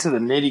 Let's get into the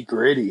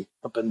nitty-gritty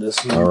up in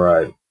this one. All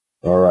right.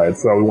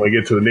 So we want to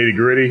get to the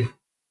nitty-gritty?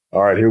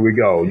 All right, here we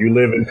go. You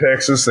live in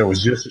Texas. There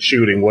was just a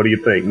shooting. What do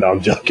you think? No,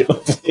 I'm joking.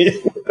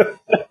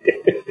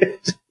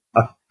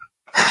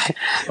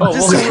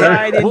 Just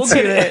right into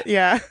it.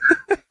 Yeah.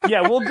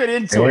 Yeah, we'll get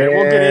into it.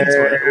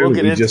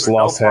 We just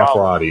lost half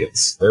our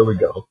audience. There we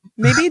go.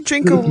 Maybe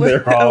drink a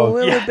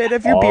little bit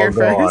of your beer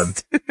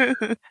first.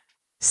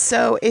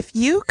 So if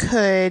you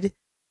could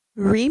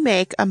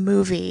remake a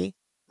movie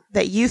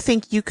that you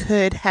think you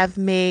could have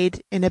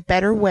made in a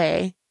better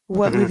way,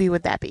 what movie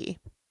would that be?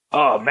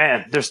 Oh,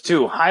 man. There's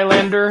 2.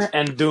 Highlander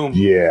and Doom.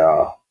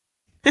 Yeah.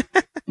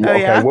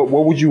 Yeah?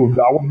 What would you have...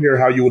 I want to hear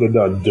how you would have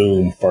done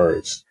Doom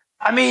first.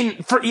 I mean,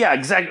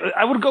 exactly.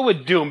 I would go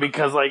with Doom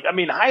because,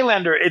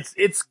 Highlander,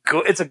 it's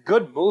good. It's a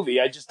good movie.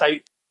 I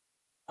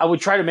would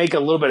try to make it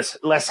a little bit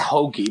less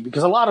hokey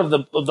because a lot of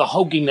the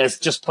hokiness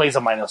just plays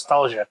on my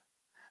nostalgia.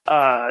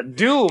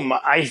 Doom,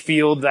 I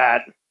feel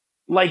that,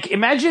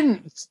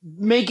 imagine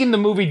making the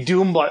movie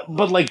Doom, but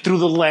through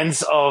the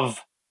lens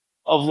of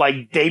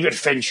David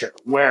Fincher,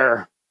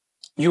 where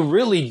you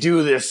really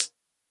do this,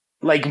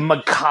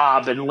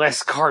 macabre and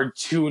less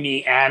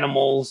cartoony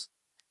animals.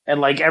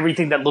 And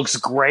everything that looks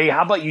gray,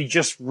 how about you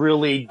just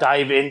really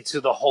dive into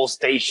the whole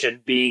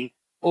station being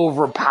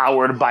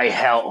overpowered by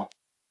hell?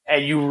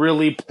 And you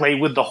really play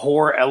with the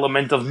horror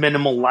element of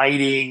minimal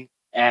lighting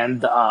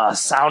and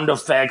sound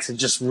effects and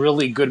just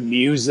really good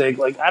music.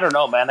 I don't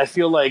know, man. I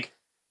feel like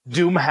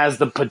Doom has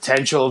the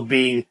potential of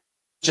being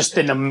just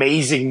an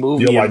amazing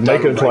movie. Yeah,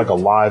 make it into a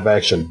live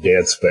action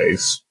Dead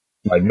Space.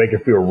 Make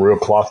it feel real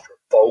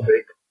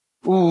claustrophobic.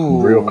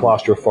 Ooh. Real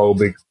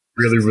claustrophobic.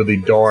 Really, really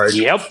dark.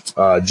 Yep.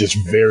 Just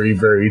very,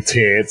 very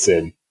tense.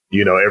 And,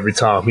 every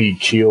time he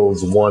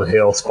kills one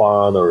hell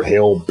spawn or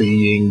hell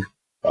being,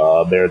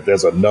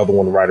 there's another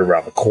one right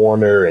around the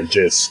corner and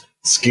just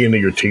skin to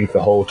your teeth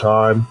the whole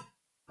time.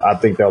 I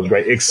think that was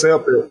great.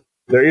 Except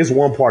there is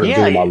one part of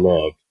Doom I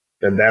loved.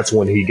 And that's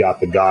when he got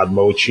the God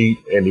mode cheat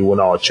and he went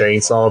all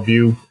chainsaw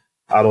view.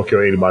 I don't care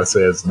what anybody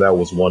says. That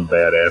was one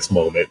badass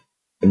moment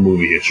in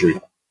movie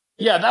history.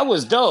 Yeah, that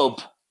was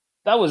dope.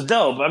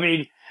 I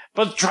mean,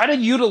 but try to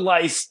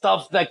utilize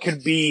stuff that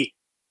could be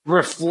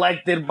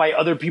reflected by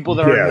other people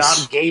that are not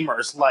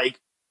gamers.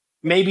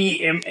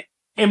 Maybe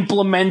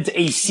implement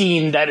a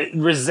scene that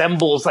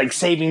resembles like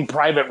Saving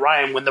Private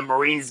Ryan when the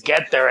Marines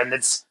get there and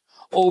it's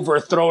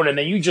overthrown, and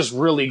then you just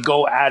really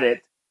go at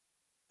it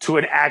to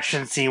an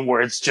action scene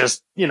where it's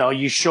just, you know,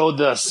 you show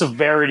the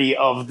severity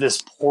of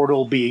this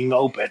portal being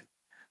open.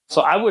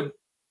 So I would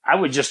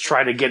just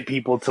try to get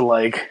people to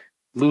like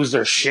lose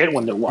their shit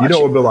when they're watching. You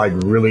know what would be like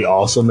really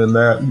awesome in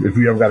that, if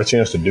you ever got a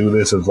chance to do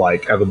this, is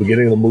like at the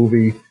beginning of the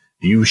movie,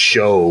 you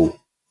show,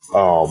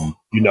 because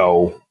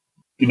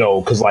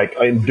like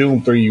in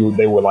Doom 3,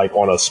 they were like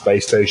on a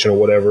space station or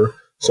whatever.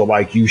 So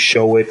like you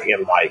show it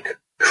in like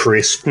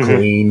crisp,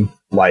 clean,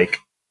 like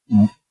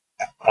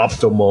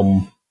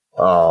optimum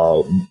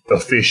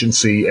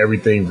efficiency,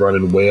 everything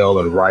running well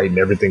and right, and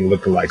everything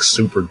looking like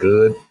super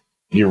good.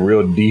 You're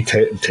real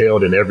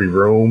detailed in every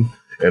room.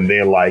 And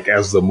then, like,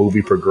 as the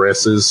movie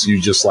progresses,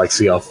 you just, like,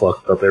 see how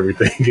fucked up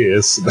everything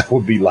is. That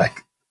would be, like,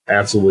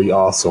 absolutely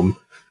awesome.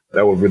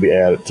 That would really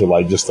add to,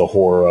 like, just the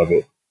horror of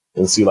it.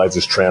 And see, like,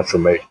 this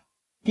transformation.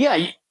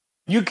 Yeah,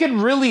 you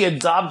can really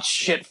adopt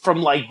shit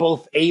from, like,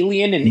 both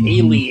Alien and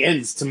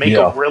Aliens to make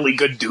a really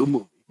good Doom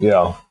movie.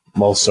 Yeah,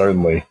 most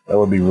certainly. That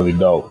would be really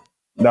dope.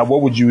 Now,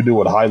 what would you do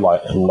with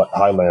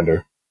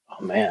Highlander?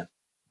 Oh, man.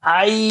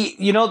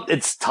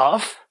 It's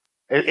tough.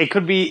 It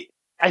could be...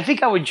 I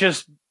think I would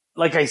just...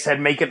 Like I said,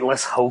 make it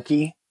less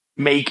hokey.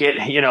 Make it,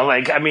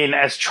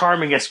 as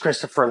charming as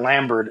Christopher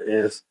Lambert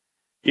is,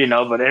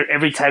 but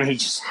every time he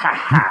just,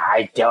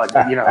 I don't, it's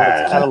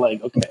kind of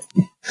like, okay.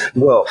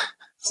 Well,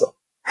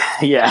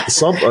 yeah.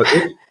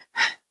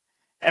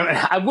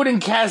 I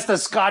wouldn't cast a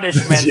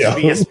Scottish man to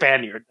be a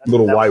Spaniard.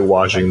 Little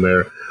whitewashing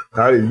there.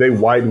 How did they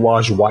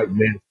whitewash white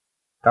men?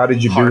 How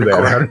did you do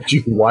that? How did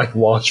you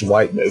whitewash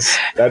whiteness?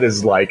 That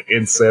is like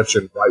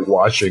Inception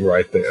whitewashing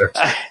right there.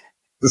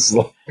 This is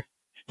like...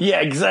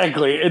 Yeah,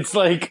 exactly. It's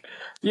like,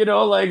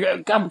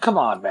 come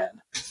on, man.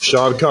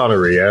 Sean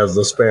Connery as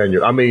the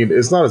Spaniard. I mean,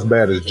 it's not as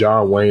bad as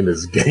John Wayne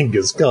as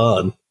Genghis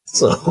Khan.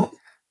 So,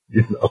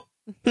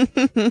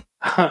 Marlon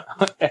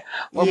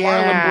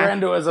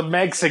Brando as a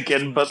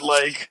Mexican, but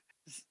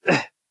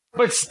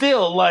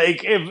still,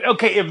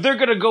 if they're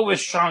gonna go with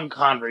Sean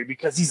Connery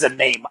because he's a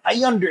name,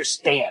 I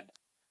understand.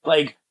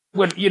 Like,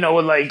 when,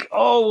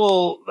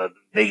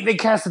 they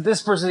casted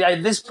this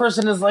person. This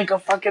person is like a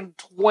fucking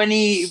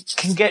 20,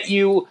 can get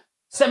you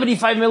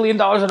 $75 million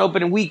on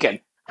opening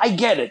weekend. I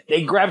get it.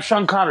 They grabbed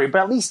Sean Connery,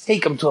 but at least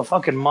take him to a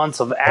fucking months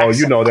of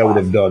accent. Oh, that would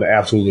have done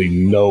absolutely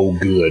no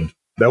good.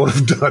 That would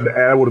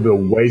have been a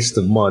waste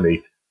of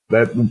money.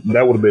 That would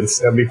have been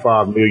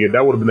 $75 million.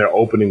 That would have been their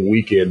opening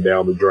weekend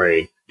down the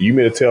drain. You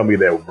mean to tell me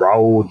that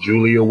Raul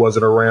Julia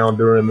wasn't around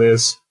during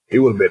this? It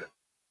would have been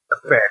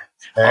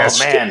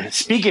fantastic. Oh man,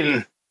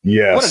 speaking.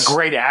 Yes. What a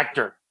great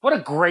actor. What a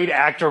great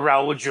actor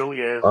Raul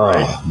Julia is.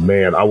 Oh,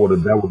 man. I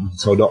don't know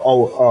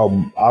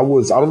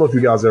if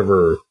you guys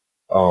ever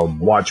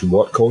watch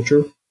What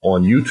Culture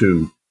on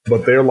YouTube,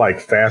 but they're like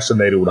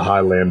fascinated with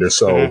Highlander.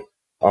 So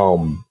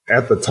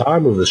at the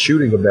time of the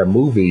shooting of that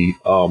movie,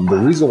 the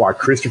reason why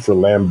Christopher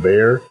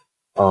Lambert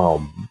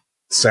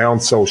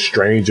sounds so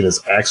strange and his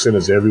accent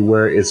is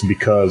everywhere is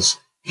because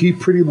he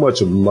pretty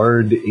much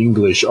learned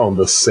English on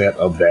the set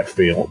of that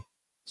film.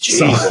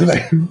 So,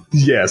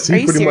 yes,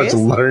 he pretty much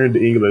learned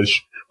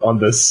English on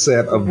the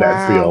set of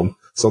that film.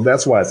 So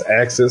that's why his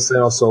accent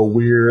sounds so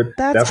weird.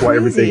 That's why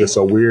everything is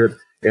so weird.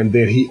 And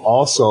then he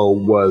also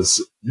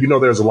was,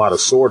 there's a lot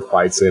of sword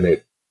fights in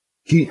it.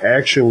 He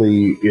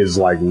actually is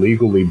like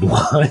legally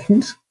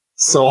blind.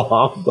 So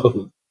all of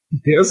those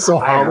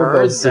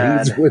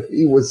scenes when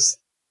he was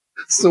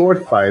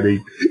sword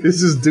fighting,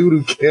 this is dude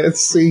who can't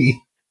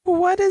see.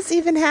 What is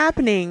even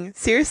happening?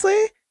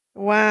 Seriously?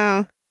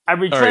 Wow. I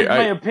retract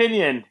my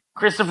opinion.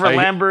 Christopher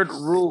Lambert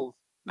rules.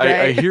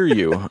 I hear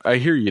you. I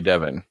hear you,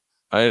 Devin.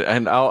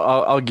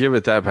 I'll give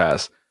it that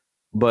pass.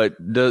 But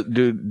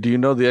do you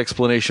know the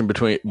explanation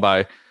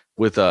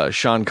with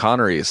Sean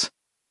Connery's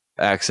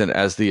accent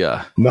as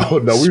the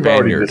No, we've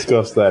already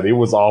discussed that. It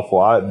was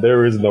awful.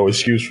 There is no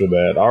excuse for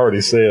that. I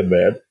already said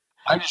that.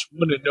 I just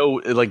want to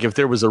know, like, if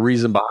there was a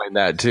reason behind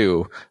that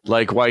too,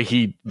 like why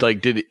he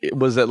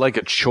was that like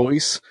a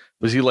choice?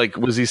 Was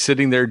he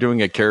sitting there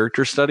doing a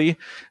character study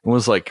and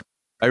was like,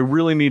 I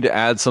really need to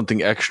add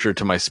something extra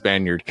to my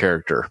Spaniard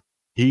character.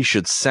 He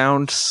should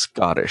sound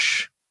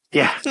Scottish.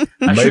 Yeah.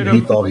 Maybe he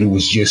thought he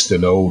was just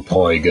an old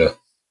tiger.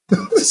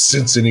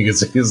 Sensing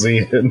his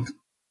end.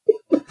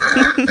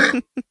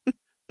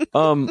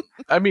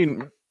 I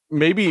mean,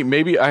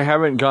 maybe I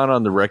haven't gone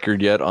on the record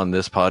yet on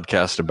this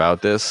podcast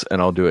about this, and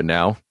I'll do it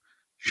now.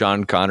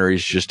 Sean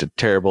Connery's just a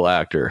terrible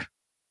actor.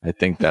 I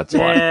think that's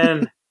why.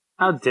 Man,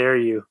 how dare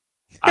you?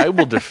 I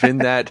will defend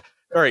that.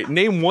 All right,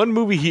 name one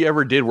movie he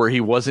ever did where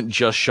he wasn't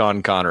just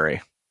Sean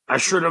Connery. I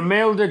should have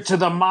mailed it to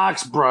the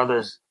Marx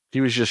Brothers.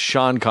 He was just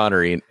Sean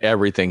Connery in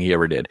everything he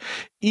ever did.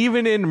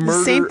 Even in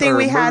Murder. Same thing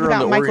we had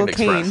about Michael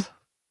Caine.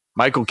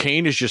 Michael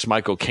Caine is just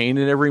Michael Caine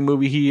in every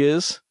movie he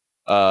is.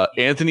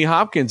 Anthony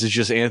Hopkins is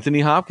just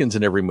Anthony Hopkins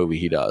in every movie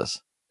he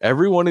does.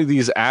 Every one of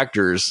these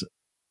actors,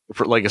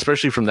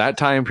 especially from that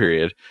time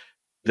period,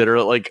 that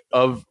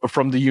are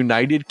from the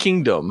United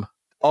Kingdom,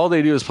 all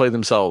they do is play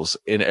themselves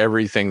in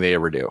everything they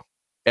ever do.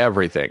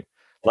 Everything.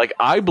 Like,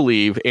 I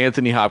believe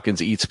Anthony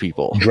Hopkins eats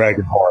people.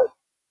 Dragonheart.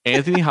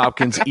 Anthony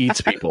Hopkins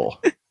eats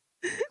people.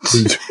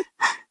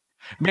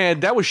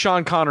 Man, that was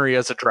Sean Connery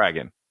as a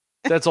dragon.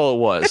 That's all it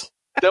was.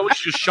 That was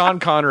just Sean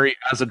Connery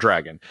as a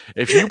dragon.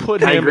 If you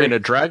put him in a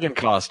dragon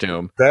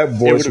costume, that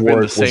voice it would have been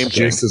work the same was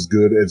just as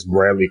good as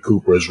Bradley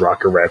Cooper as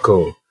Rocket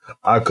Raccoon.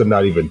 I could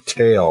not even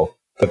tell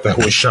that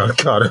was Sean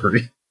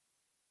Connery.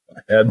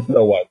 I had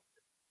no idea.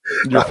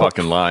 You're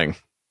fucking lying.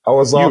 I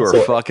was You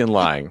also are fucking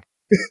lying.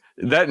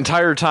 That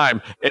entire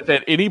time, if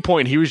at any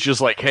point he was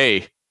just like,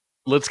 hey,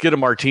 let's get a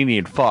martini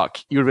and fuck,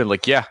 you would have been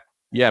like, yeah,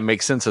 it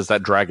makes sense as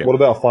that dragon. What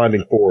about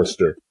Finding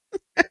Forrester?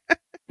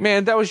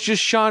 Man, that was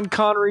just Sean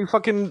Connery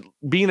fucking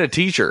being a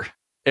teacher.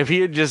 If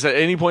he had just at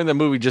any point in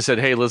the movie just said,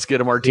 hey, let's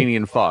get a martini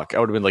and fuck, I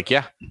would have been like,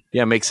 yeah,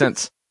 makes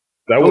sense.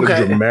 That would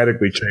have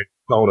dramatically changed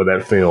the tone of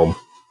that film.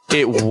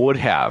 It would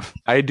have.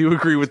 I do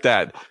agree with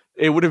that.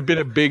 It would have been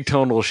a big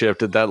tonal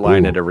shift if that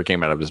line had ever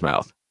came out of his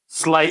mouth.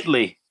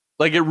 Slightly.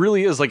 Like, it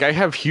really is. Like, I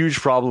have huge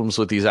problems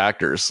with these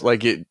actors.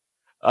 Like,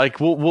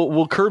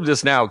 we'll curb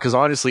this now, because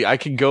honestly, I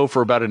could go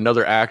for about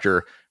another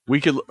actor.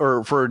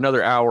 Or for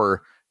another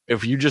hour,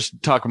 if you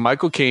just talk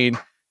Michael Caine,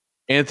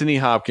 Anthony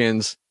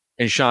Hopkins,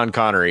 and Sean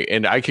Connery,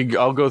 and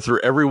I'll go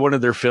through every one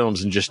of their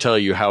films and just tell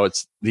you how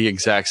it's the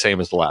exact same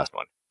as the last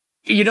one.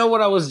 You know what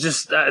I was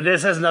just,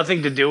 this has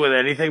nothing to do with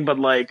anything, but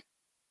like,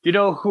 you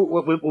know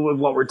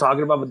what we're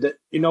talking about, but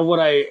you know what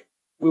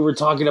we were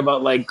talking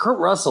about, like Kurt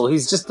Russell,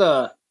 he's just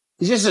a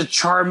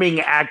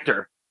charming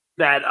actor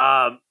that,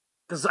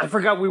 cause I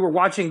forgot we were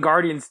watching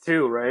Guardians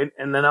 2, right?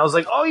 And then I was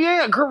like, oh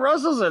yeah, Kurt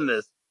Russell's in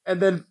this. And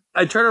then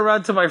I turn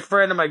around to my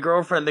friend and my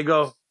girlfriend, they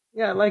go,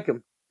 yeah, I like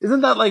him.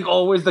 Isn't that like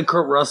always the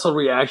Kurt Russell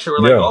reaction? We're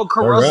like, oh,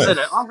 Kurt Russell's in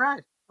it. All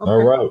right. Okay.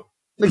 All right.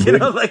 You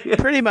know, like,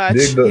 Pretty much.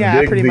 Dig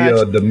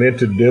the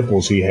demented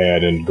dimples he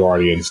had in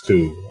Guardians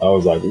 2. I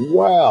was like,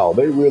 wow,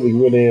 they really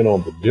went in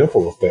on the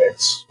dimple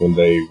effects when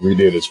they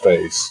redid his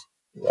face.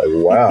 Like,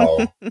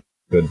 wow.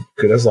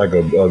 That's like a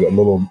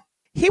little...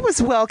 He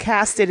was well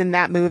casted in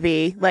that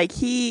movie. Like,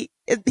 he's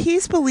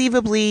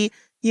believably,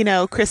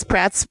 Chris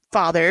Pratt's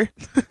father.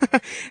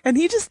 And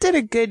he just did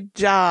a good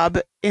job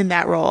in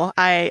that role,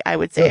 I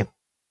would say.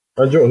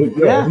 He's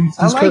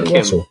Kurt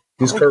Russell.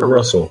 He's Kurt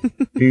Russell.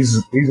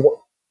 He's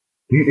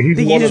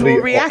the one usual of the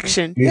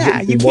reaction.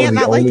 He's You can't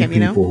not like him,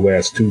 people who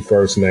has two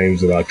first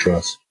names that I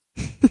trust.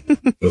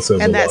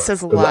 That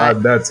says a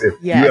lot. That's if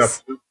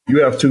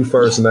you have two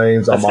first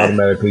names, I'm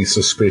automatically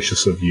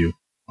suspicious of you,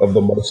 of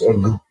the most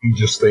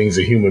egregious things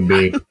a human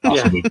being could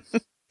possibly.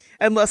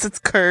 Unless it's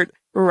Kurt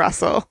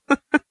Russell.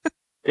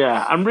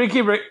 Yeah, I'm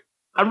Ricky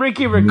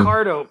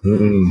Ricardo,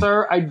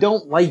 sir. I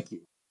don't like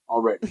you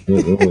already.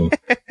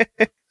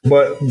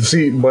 But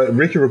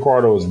Ricky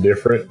Ricardo is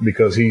different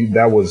because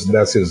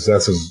that's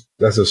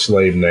his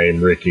slave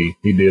name, Ricky.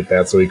 He did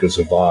that so he could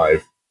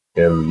survive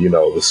in, the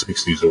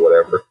 60s or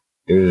whatever.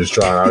 He was just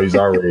trying out. He's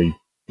already,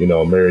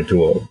 married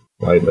to a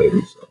white lady,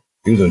 so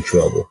he was in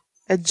trouble.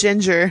 A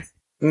ginger.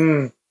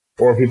 Or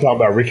if you talk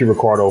about Ricky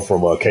Ricardo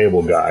from a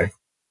Cable Guy,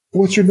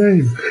 what's your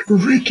name?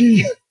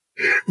 Ricky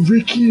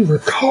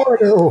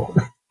Ricardo.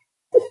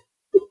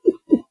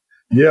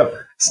 Yeah.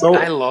 So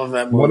I love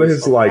that movie. One of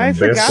his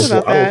best.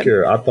 I don't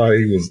care. I thought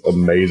he was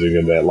amazing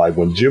in that. Like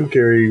when Jim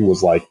Carrey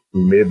was like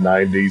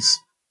mid-90s,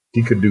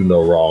 he could do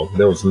no wrong.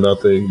 There was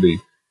nothing.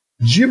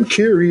 Jim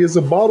Carrey is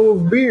a bottle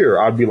of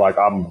beer. I'd be like,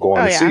 I'm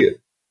going to see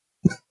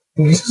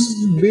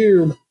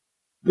it.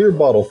 beer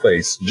bottle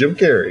face. Jim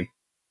Carrey.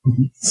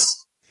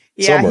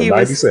 Yeah, Summer,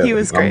 he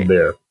was great. I'm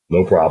there.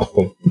 No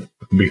problem.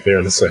 Be there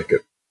in a second.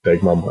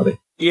 Take my money.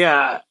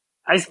 Yeah.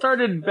 I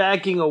started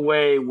backing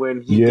away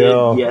when he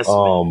did Yes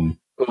Man.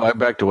 I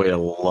backed away a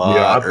lot.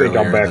 Yeah, I think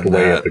I backed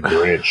away at the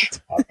Grinch.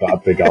 I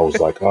think I was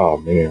like, oh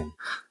man.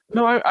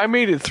 No, I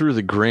made it through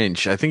the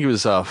Grinch. I think it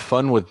was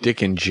Fun with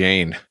Dick and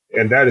Jane.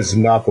 And that is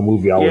not the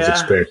movie I was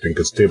expecting,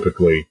 because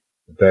typically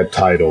that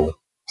title.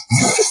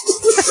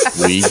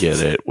 We get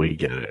it.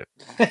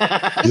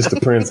 Just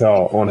depends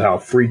on how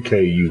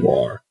freaky you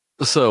are.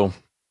 So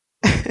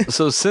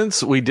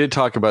since we did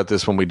talk about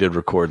this when we did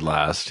record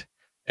last,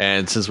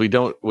 and since we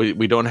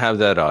don't have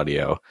that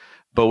audio,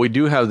 but we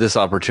do have this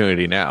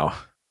opportunity now.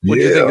 What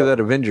do you think of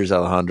that Avengers,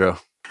 Alejandro?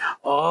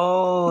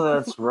 Oh,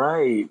 that's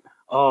right.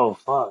 Oh,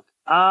 fuck.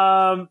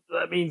 I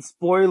mean,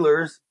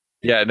 spoilers.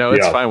 Yeah, no,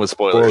 it's fine with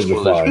spoilers.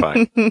 Spoilers are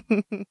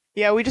fine.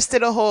 Yeah, we just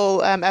did a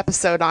whole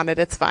episode on it.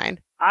 It's fine.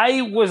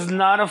 I was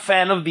not a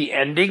fan of the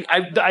ending.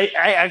 I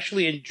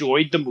actually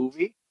enjoyed the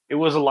movie. It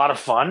was a lot of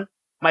fun.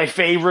 My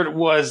favorite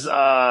was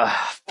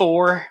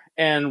Thor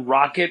and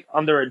Rocket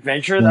on their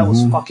adventure. That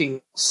was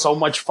fucking so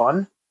much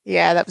fun.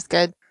 Yeah, that was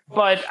good.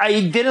 But I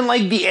didn't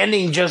like the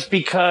ending just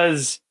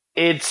because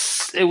it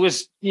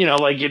was,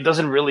 it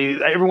doesn't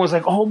really, everyone's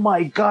like, oh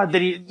my God,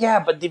 but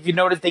if you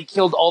notice, they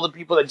killed all the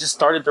people that just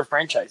started their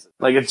franchises.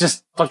 Like, it's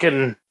just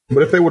fucking.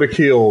 But if they would have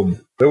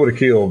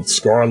killed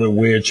Scarlet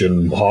Witch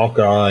and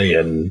Hawkeye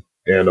and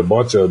a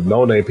bunch of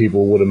no-name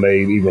people, would have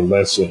made even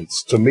less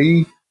sense. To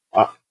me,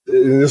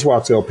 this is why I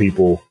tell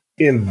people,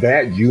 in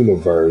that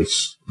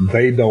universe,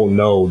 they don't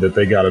know that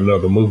they got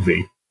another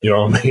movie. You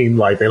know what I mean?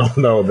 Like, they don't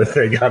know that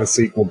they got a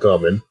sequel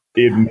coming.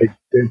 It makes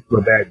sense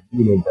for that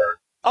universe.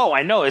 Oh,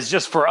 I know. It's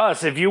just for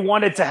us. If you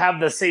wanted to have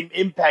the same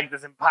impact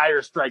as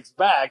Empire Strikes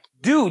Back,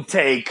 do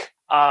take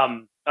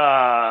someone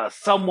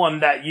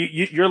that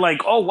you're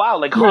like, oh wow,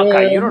 like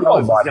Hawkeye. You don't know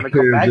if he's gonna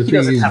come back. He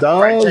doesn't have a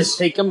franchise.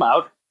 Take him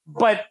out.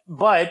 But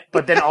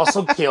then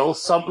also kill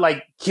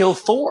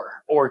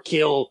Thor or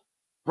kill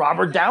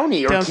Robert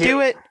Downey. Or Don't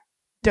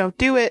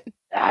do it.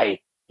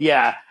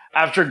 Yeah.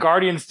 After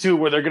Guardians 2,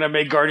 where they're gonna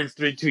make Guardians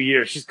 3 in 2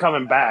 years, she's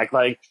coming back.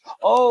 Like,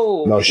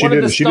 no, she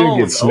didn't. She didn't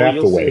get snapped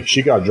away.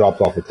 She got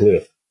dropped off a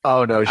cliff.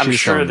 Oh no,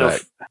 she's coming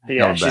back.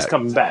 Yeah, she's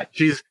coming back.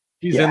 She's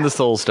in the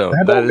Soul Stone.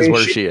 That is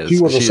where she is.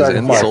 She was a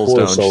sacrifice for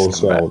the Soul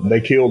Stone.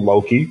 They killed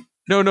Loki.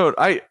 No.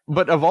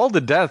 But of all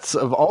the deaths,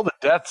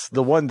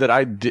 the one that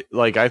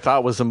I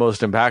thought was the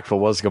most impactful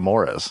was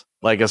Gamora's.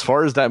 Like, as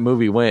far as that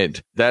movie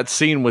went, that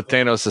scene with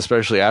Thanos,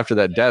 especially after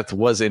that death,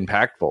 was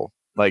impactful.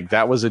 Like,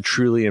 that was a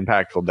truly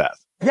impactful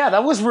death. Yeah,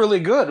 that was really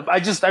good.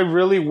 I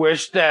really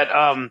wish that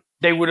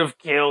they would have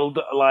killed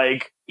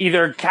like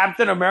either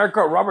Captain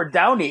America or Robert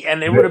Downey,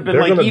 and it would have been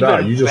like even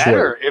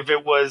better if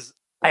it was.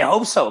 I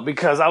hope so,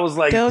 because I was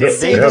like, don't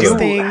say those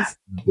things.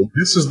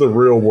 This is the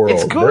real world.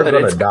 It's good.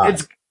 They're gonna die.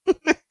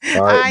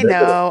 I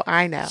know.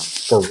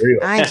 For real.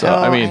 I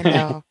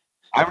know.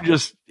 I'm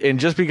just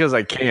because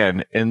I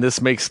can, and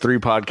this makes 3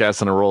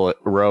 podcasts in a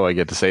row, I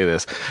get to say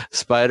this.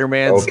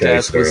 Spider-Man's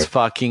death was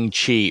fucking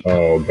cheap.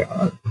 Oh,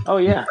 God. Oh,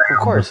 yeah, of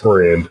course.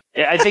 Friend.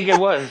 Yeah, I think it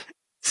was.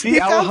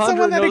 See,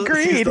 Alejandro knows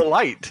sees the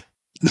light.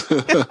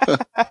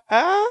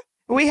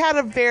 We had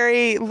a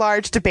very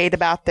large debate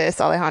about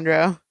this,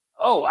 Alejandro.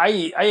 Oh,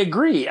 I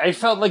agree. I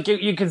felt like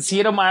you can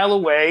see it a mile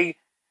away.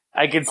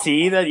 I could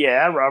see that,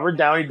 yeah, Robert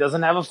Downey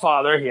doesn't have a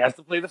father. He has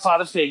to play the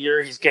father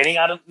figure. He's getting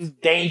out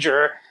of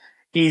danger.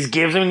 He's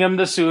giving him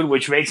the suit,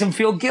 which makes him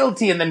feel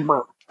guilty, and then,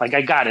 like,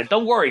 I got it.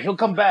 Don't worry, he'll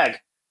come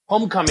back.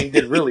 Homecoming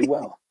did really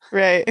well.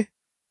 Right.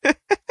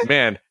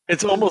 Man,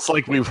 it's almost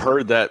like we've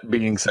heard that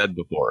being said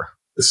before.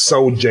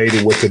 So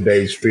jaded with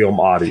today's film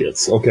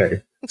audience.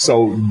 Okay,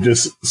 so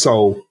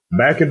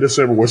back in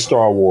December with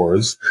Star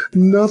Wars,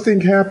 nothing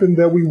happened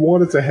that we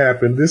wanted to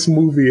happen. This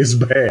movie is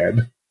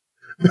bad.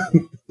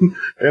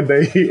 and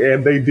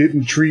they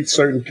didn't treat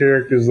certain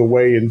characters the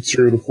way in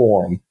true to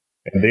form.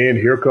 And then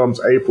here comes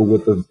April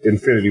with the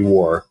Infinity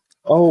War.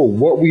 Oh,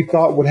 what we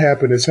thought would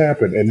happen has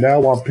happened. And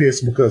now I'm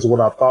pissed because what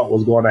I thought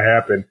was going to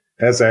happen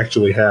has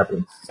actually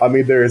happened. I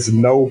mean, there is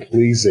no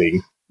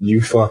pleasing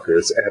you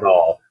fuckers at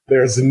all.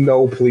 There's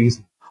no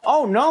pleasing.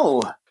 Oh,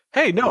 no.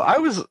 Hey, no, I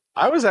was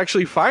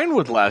actually fine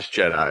with Last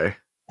Jedi.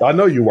 I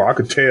know you were. I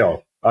could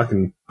tell.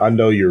 I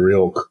know you're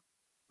real.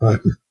 I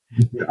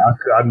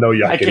know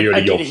y'all can hear it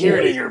in your voice. I can hear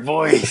it in your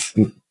voice.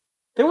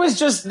 There was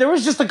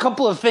just a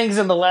couple of things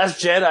in The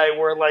Last Jedi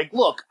where, like,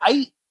 look,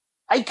 I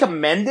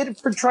commend it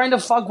for trying to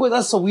fuck with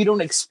us so we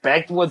don't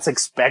expect what's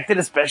expected,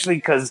 especially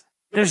because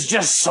there's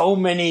just so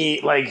many,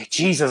 like,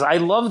 Jesus, I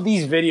love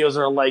these videos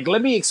that are like,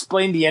 let me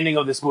explain the ending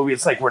of this movie.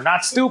 It's like, we're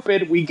not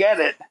stupid, we get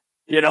it.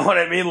 You know what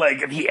I mean?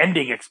 Like, the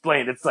ending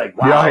explained. It's like,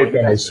 wow. Yeah, I hate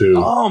those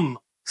too.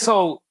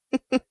 So,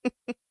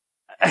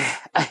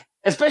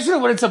 especially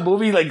when it's a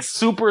movie, like,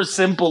 super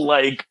simple,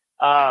 like,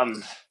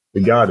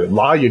 We got it.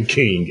 Lion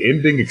King,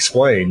 ending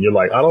explained. You're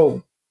like, I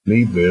don't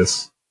need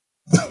this.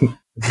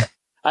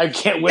 I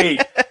can't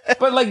wait.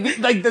 But like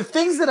the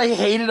things that I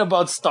hated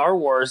about Star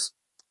Wars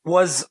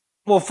was,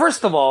 well,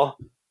 first of all,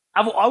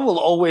 I will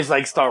always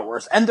like Star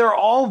Wars, and they're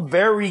all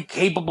very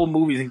capable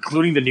movies,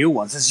 including the new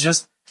ones. It's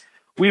just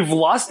we've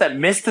lost that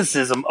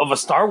mysticism of a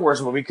Star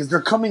Wars movie because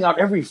they're coming out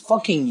every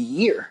fucking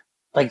year.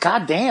 Like,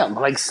 goddamn,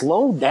 like,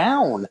 slow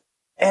down.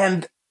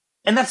 And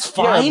that's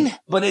fine,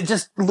 but it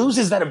just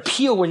loses that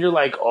appeal when you're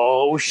like,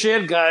 oh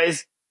shit,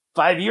 guys,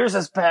 5 years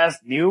has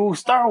passed, new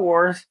Star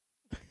Wars.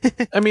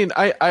 I mean,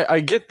 I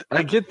get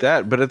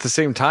that, but at the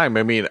same time,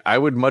 I mean, I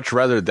would much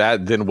rather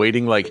that than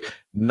waiting like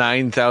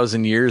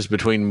 9,000 years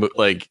between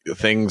like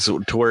things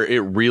to where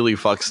it really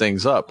fucks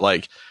things up.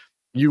 Like,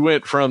 you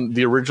went from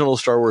the original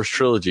Star Wars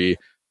trilogy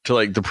to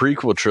like the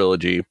prequel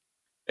trilogy,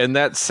 and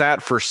that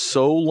sat for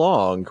so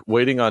long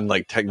waiting on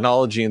like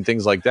technology and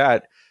things like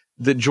that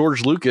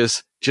George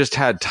Lucas just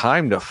had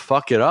time to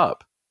fuck it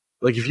up.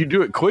 Like, if you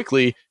do it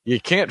quickly, you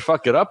can't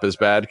fuck it up as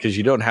bad because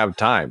you don't have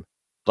time.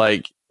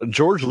 Like,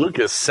 George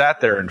Lucas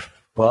sat there and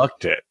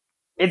fucked it.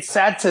 It's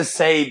sad to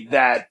say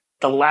that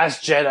The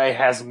Last Jedi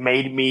has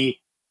made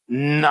me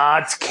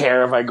not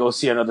care if I go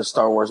see another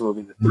Star Wars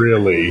movie.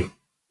 Really?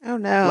 Oh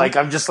no. Like,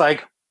 I'm just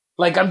like,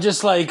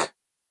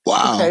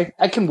 wow. Okay,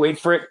 I can wait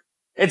for it.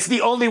 It's the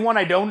only one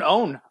I don't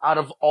own out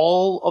of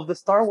all of the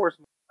Star Wars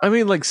movies. I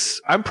mean, like,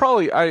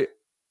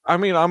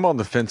 I'm on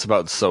the fence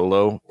about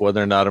Solo,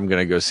 whether or not I'm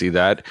going to go see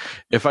that.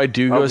 If I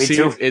do go see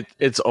it,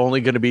 it's only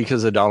going to be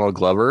because of Donald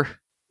Glover.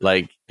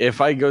 Like, if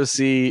I go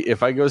see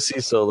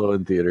Solo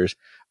in theaters,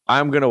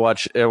 I'm going to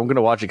watch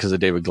it because of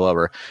David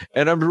Glover.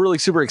 And I'm really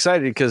super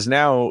excited because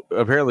now,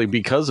 apparently,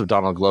 because of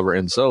Donald Glover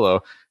in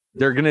Solo,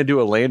 they're going to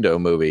do a Lando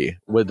movie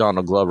with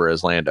Donald Glover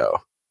as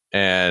Lando.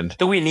 And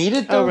do we need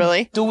it though? Oh,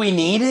 really? Do we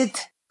need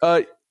it?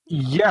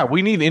 yeah,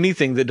 we need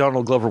anything that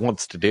Donald Glover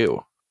wants to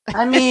do.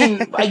 I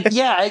mean,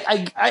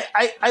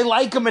 I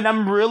like him, and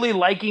I'm really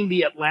liking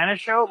the Atlanta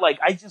show. Like,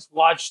 I just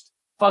watched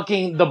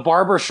fucking the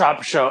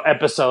Barbershop show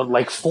episode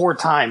like 4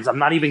 times. I'm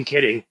not even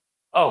kidding.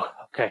 Oh,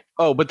 okay.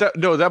 Oh, but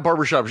that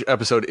Barbershop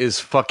episode is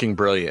fucking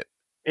brilliant.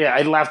 Yeah,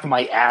 I laughed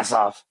my ass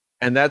off.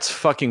 And that's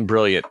fucking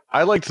brilliant.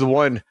 I liked the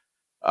one,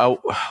 I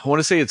want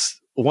to say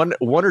it's one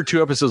or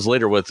 2 episodes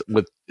later with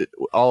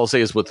all I'll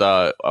say is with,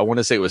 I want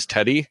to say it was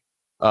Teddy.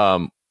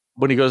 When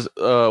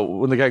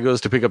the guy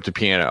goes to pick up the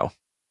piano.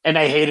 And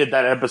I hated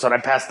that episode. I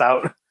passed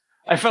out.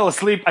 I fell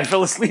asleep.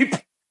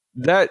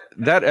 That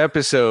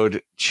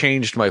episode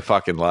changed my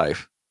fucking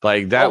life.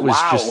 Like, that was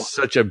just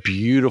such a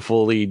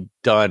beautifully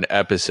done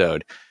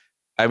episode.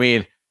 I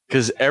mean,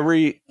 because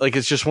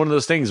it's just one of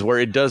those things where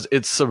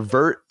it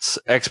subverts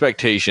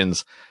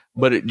expectations,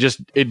 but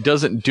it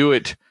doesn't do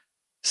it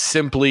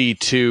simply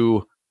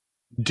to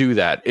do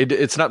that.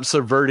 It's not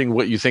subverting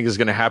what you think is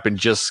going to happen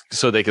just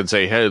so they can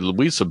say, hey,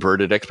 we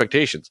subverted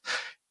expectations.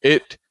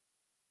 It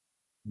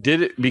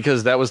did it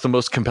because that was the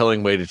most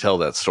compelling way to tell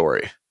that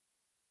story.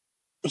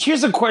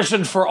 Here's a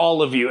question for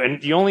all of you,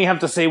 and you only have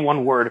to say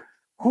one word.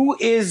 Who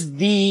is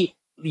the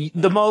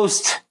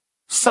most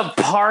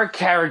subpar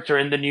character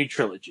in the new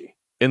trilogy?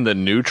 In the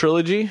new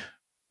trilogy?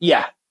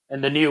 Yeah, in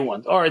the new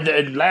ones. Or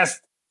the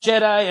Last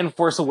Jedi and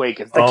Force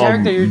Awakens. The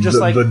character you're just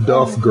the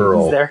Duff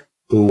girl there.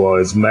 Who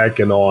was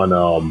macking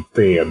on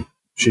Finn.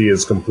 She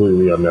is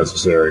completely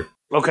unnecessary.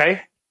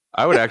 Okay.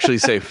 I would actually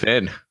say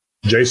Finn.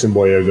 Jason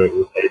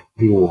Boyega,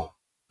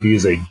 he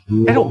is a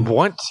jewel. I don't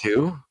want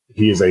to.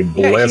 He is a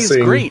blessing. Yeah, he's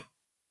great.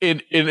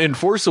 In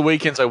Force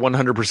Awakens, I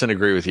 100%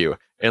 agree with you.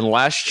 In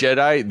Last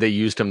Jedi, they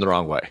used him the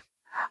wrong way.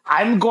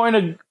 I'm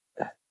going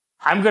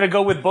to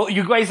go with both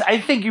you guys. I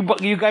think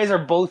you guys are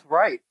both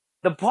right.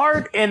 The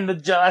part in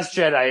the Last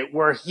Jedi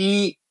where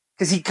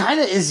because he kind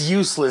of is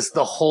useless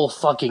the whole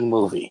fucking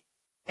movie,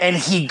 and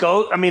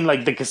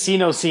like the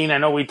casino scene. I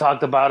know we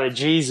talked about it.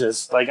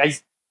 Jesus, like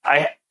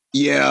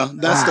yeah,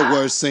 that's the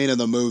worst scene in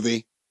the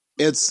movie.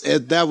 I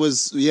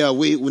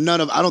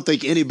don't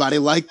think anybody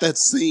liked that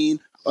scene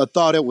or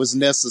thought it was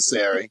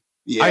necessary.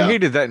 Yeah. I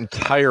hated that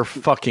entire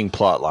fucking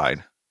plot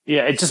line.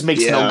 Yeah, it just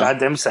makes no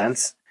goddamn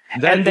sense.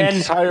 That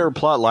entire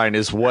plot line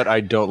is what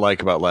I don't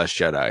like about Last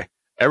Jedi.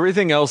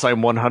 Everything else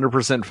I'm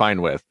 100%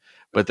 fine with.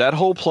 But that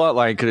whole plot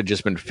line could have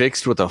just been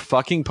fixed with a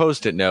fucking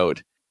Post-it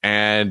note,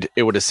 and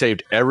it would have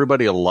saved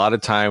everybody a lot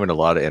of time and a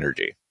lot of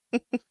energy.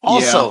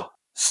 Also,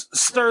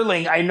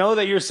 Sterling, I know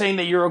that you're saying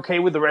that you're okay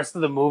with the rest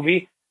of the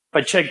movie,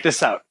 but check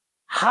this out.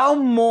 How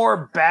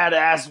more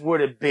badass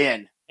would it have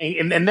been?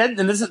 And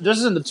this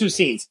is in the 2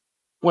 scenes.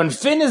 When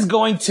Finn is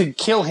going to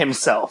kill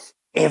himself,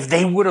 if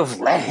they would have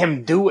let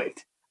him do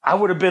it, I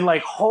would have been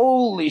like,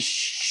 holy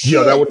shit.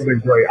 Yeah, that would have been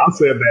great. I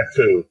said that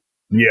too.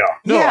 Yeah.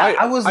 No, yeah,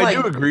 I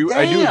do agree. Damn.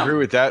 I do agree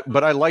with that,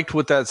 but I liked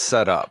what that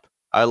set up.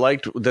 I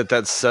liked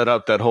that set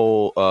up that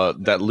whole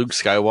that Luke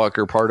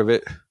Skywalker part of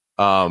it.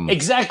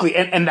 Exactly,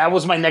 and that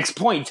was my next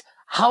point.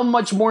 How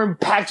much more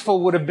impactful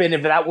would have been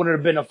if that would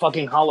have been a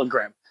fucking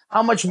hologram?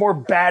 How much more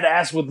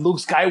badass would Luke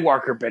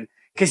Skywalker been?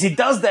 Because he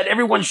does that,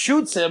 everyone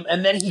shoots him,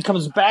 and then he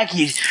comes back,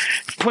 he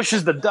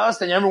pushes the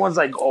dust, and everyone's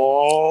like,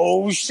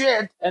 oh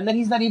shit, and then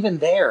he's not even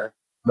there.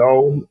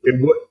 No,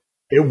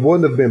 it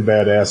wouldn't have been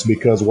badass,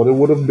 because what it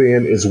would have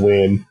been is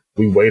when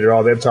we waited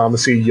all that time to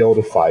see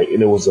Yoda fight,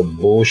 and it was a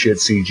bullshit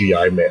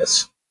CGI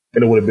mess.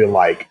 And it would have been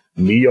like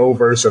Neo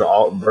versus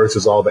all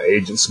the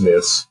Agent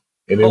Smiths.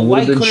 And it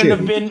would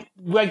have been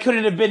why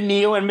couldn't it have been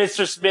Neo and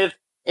Mr. Smith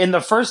in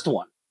the first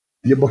one?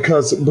 Yeah,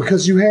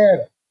 because you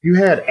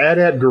had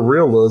AT-AT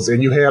gorillas,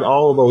 and you had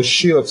all of those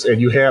ships,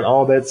 and you had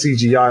all that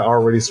CGI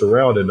already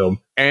surrounding them.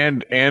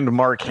 And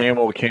Mark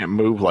Hamill can't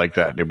move like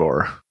that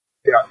anymore.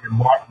 Yeah,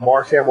 and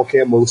Mark Hamill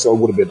can't move, so it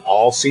would have been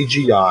all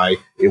CGI.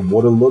 It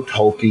would have looked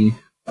hokey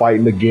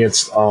fighting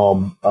against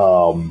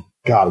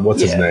God,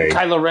 what's his name?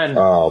 Kylo Ren.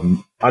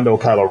 I know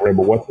Kylo Ren,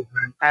 but what's his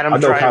name? Adam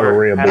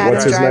Driver.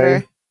 What's his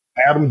name?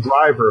 Adam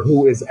Driver,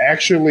 who is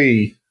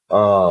actually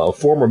a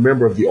former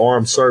member of the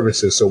armed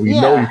services, so we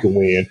know you can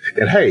win.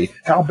 And hey,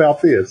 how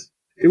about this?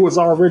 It was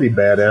already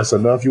badass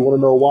enough. You want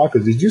to know why?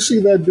 Because did you see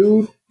that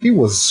dude? He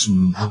was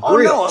ripped. Oh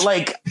no,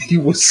 like he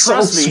was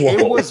trust so me, swole.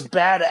 it was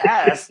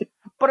badass.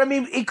 But I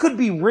mean, it could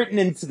be written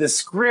into the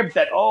script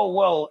that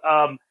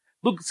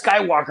Luke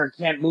Skywalker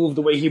can't move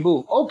the way he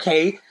moved.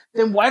 Okay,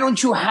 then why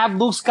don't you have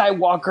Luke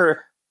Skywalker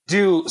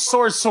do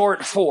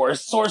sword,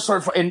 force,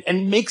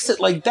 and mix it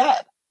like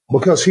that?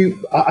 Because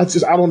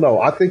I don't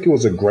know. I think it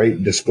was a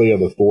great display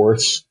of the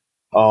Force.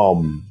 I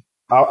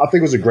think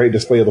it was a great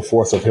display of the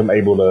Force of him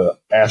able to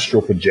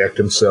astral project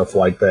himself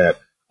like that.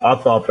 I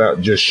thought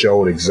that just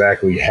showed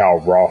exactly how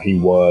raw he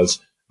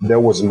was. There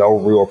was no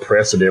real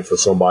precedent for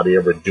somebody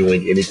ever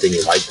doing anything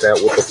like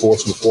that with the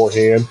Force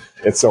beforehand.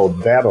 And so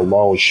that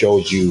alone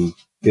showed you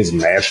his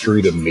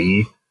mastery to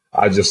me.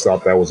 I just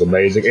thought that was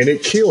amazing. And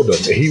it killed him.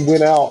 He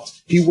went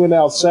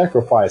out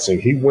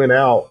sacrificing. He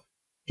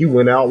He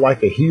went out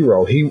like a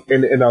hero.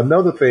 And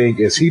another thing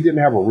is he didn't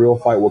have a real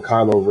fight with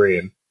Kylo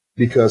Ren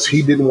because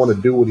he didn't want to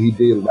do what he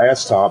did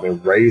last time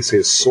and raise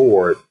his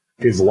sword,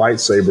 his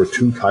lightsaber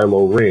to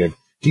Kylo Ren.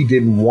 He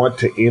didn't want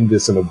to end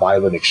this in a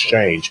violent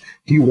exchange.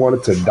 He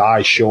wanted to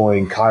die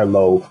showing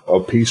Kylo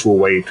a peaceful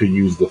way to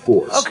use the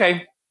Force.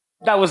 Okay.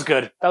 That was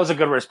good. That was a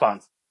good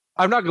response.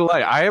 I'm not gonna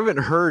lie, I haven't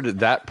heard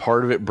that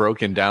part of it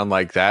broken down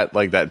like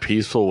that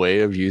peaceful way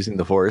of using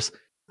the Force.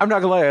 I'm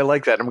not gonna lie, I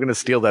like that. I'm gonna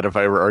steal that if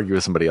I ever argue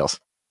with somebody else.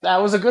 That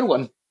was a good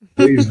one.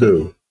 Please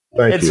do.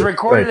 Thank It's you.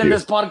 recorded Thank in you.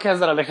 this podcast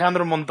that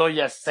Alejandro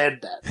Montoya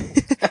said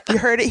that. You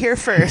heard it here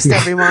first,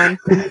 everyone.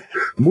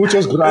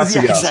 Muchas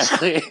gracias. Yeah,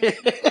 exactly.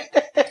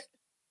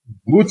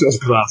 Muchas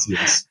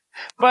gracias.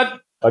 But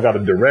I got a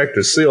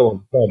director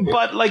seal on the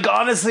But like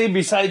honestly,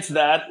 besides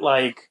that,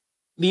 like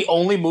the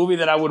only movie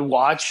that I would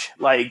watch,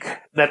 like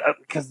that,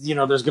 because you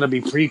know there's gonna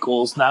be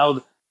prequels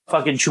now.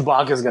 Fucking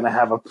Chewbacca's gonna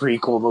have a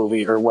prequel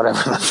movie or whatever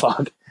the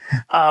fuck.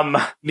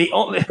 The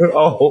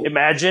only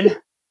imagine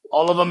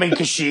all of them in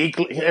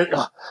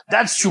Kashyyyk.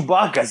 That's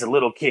Chewbacca as a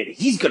little kid.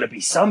 He's gonna be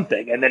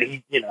something, and then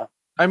he, you know.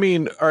 I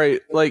mean, all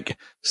right, like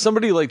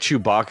somebody like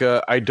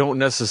Chewbacca, I don't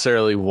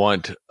necessarily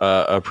want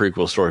a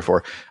prequel story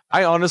for.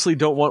 I honestly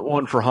don't want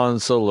one for Han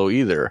Solo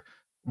either.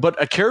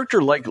 But a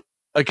character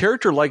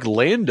like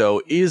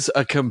Lando is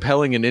a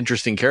compelling and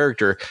interesting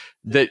character.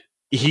 That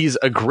he's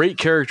a great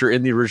character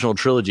in the original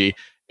trilogy,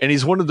 and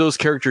he's one of those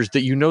characters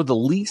that you know the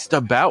least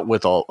about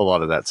with a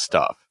lot of that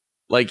stuff.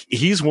 Like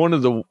he's one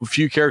of the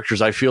few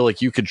characters I feel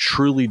like you could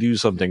truly do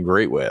something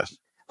great with.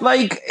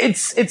 Like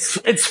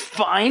it's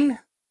fine.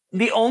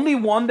 The only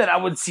one that I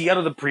would see out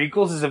of the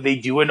prequels is if they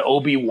do an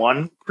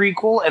Obi-Wan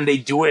prequel and they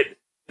do it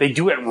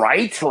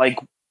right. Like,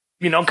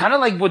 you know, kind of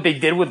like what they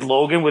did with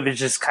Logan, where it's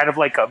just kind of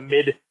like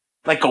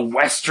a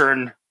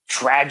Western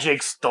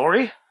tragic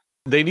story.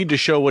 They need to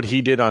show what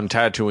he did on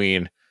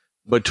Tatooine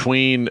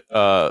between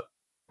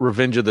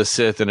Revenge of the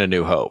Sith and A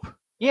New Hope.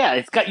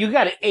 Yeah, you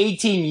got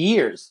 18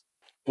 years.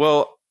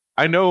 Well,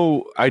 I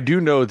do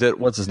know that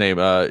what's his name?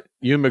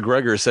 Ewan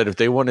McGregor said if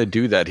they want to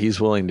do that, he's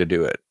willing to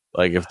do it.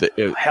 Like if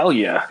Hell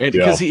yeah.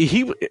 because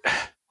he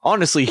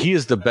honestly, he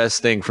is the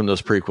best thing from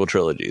those prequel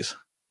trilogies.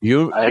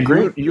 I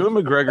agree. Ewan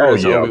McGregor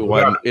as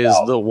Obi-Wan is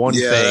the one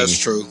thing. Yeah, that's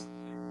true.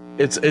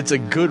 It's a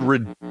good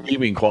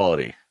redeeming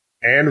quality.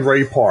 And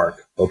Ray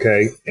Park,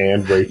 okay?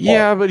 And Ray Park.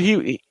 Yeah, but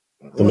he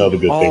Another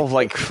good all thing. of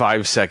like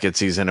 5 seconds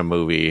he's in a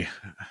movie.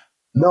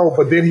 No,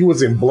 but then he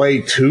was in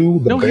Blade 2,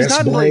 the No, he's best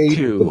not in Blade Blade,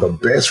 2. with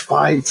the best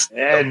fights.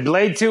 And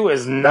Blade 2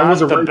 is not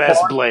was a the Ray best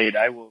Park. Blade.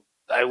 I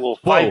will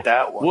fight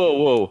that one.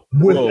 Whoa.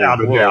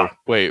 Without a doubt.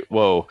 Wait.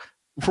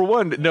 For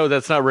one, no,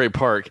 that's not Ray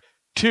Park.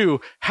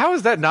 2, how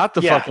is that not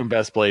the Yeah. fucking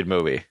best Blade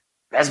movie?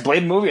 Best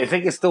Blade movie, I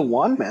think it's still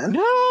one, man.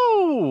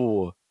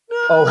 No.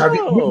 Oh, when's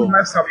the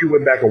last time you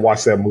went back and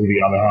watched that movie,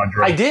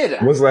 Alejandro? I did.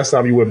 When's the last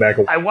time you went back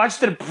and I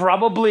watched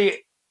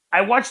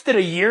it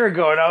a year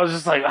ago, and I was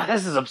just like, oh,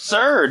 this is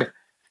absurd.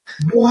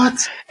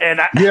 what? And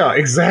Yeah,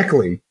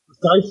 exactly.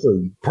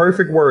 Precisely.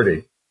 Perfect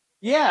wording.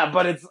 yeah,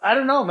 but I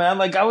don't know, man.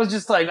 Like, I was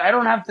just like, I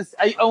don't have to,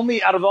 I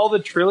only, out of all the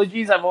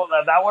trilogies, that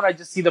one, I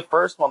just see the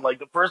first one. Like,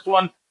 the first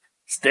one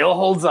still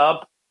holds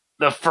up.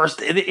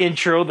 The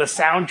intro, the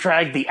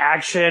soundtrack, the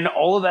action,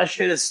 all of that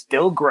shit is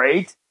still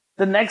great.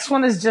 The next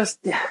one is just,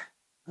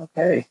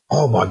 okay.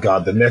 Oh my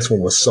God, the next one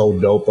was so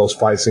dope. Those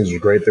fight scenes were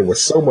great. There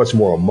was so much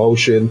more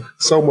emotion,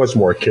 so much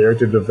more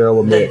character The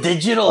development.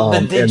 digital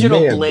and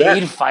man,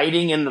 Blade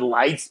fighting in the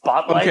light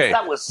spotlights, Okay.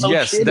 that was so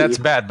yes, shitty. that's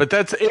bad, but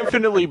that's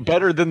infinitely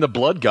better than the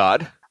Blood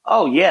God.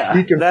 Oh, yeah.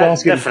 Deacon That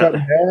Frost getting cut in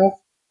definitely. half.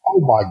 Oh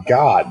my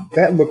God,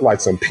 that looked like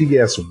some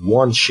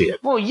PS1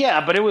 shit. Well,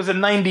 yeah, but it was in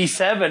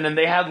 97 and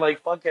they had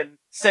like fucking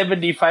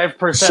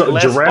 75% So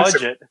less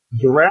budget.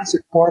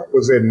 Jurassic Park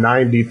was in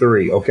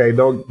 93. Okay,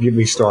 don't get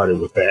me started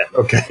with that.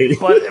 Okay,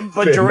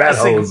 But That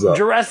holds up.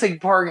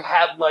 Jurassic Park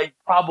had like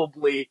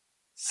probably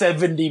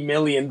 $70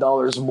 million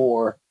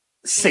more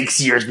 6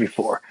 years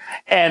before.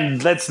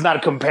 And let's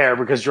not compare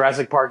because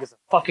Jurassic Park is a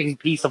fucking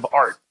piece of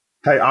art.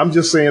 Hey, I'm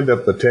just saying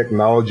that the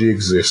technology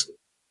existed.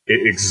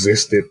 It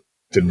existed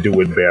to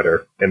do it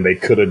better, and they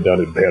could have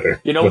done it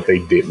better, You know- but they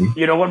didn't.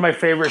 You know what my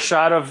favorite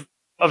shot of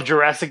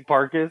Jurassic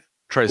Park is?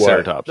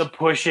 Triceratops. The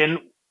push in.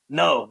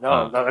 No.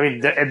 Oh. I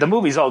mean, the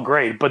movie's all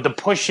great, but the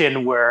push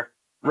in where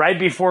right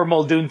before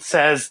Muldoon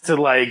says to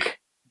like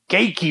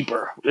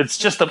gatekeeper, it's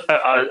just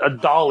a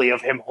dolly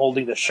of him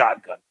holding the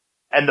shotgun,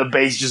 and the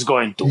bass just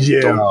going dum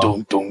Yeah.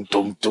 dum dum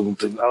dum dum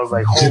dum. I was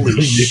like, holy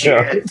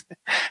Yeah. shit!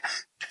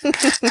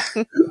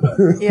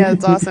 Yeah,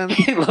 it's awesome.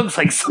 He looks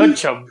like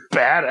such a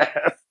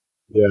badass.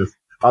 Yes,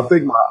 I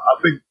think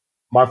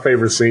my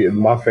favorite scene,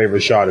 my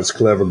favorite shot is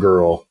Clever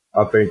Girl.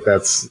 I think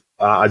that's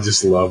I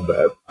just love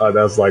that.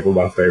 That's like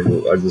my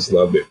favorite. I just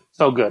loved it.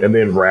 So good. And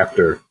then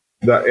Raptor.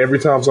 Every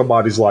time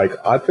somebody's like,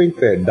 I think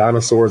that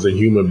dinosaurs and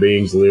human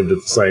beings lived at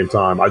the same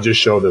time, I just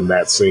show them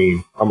that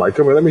scene. I'm like,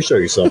 come here, let me show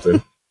you something.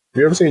 Have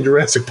you ever seen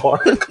Jurassic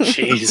Park?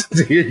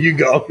 Jeez. Here you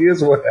go.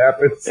 Here's what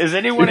happens. Is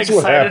anyone Here's what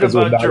excited happens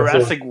when about dinosaurs-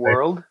 Jurassic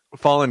World?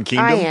 Fallen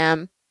Kingdom. I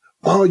am.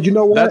 Oh, you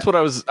know what? That's what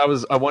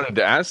I wanted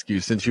to ask you,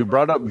 since you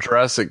brought up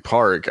Jurassic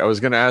Park. I was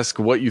going to ask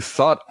what you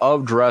thought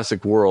of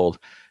Jurassic World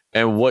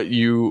and what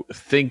you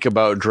think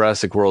about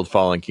Jurassic World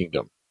Fallen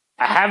Kingdom.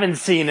 I haven't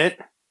seen it,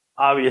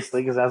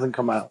 obviously, because it hasn't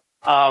come out.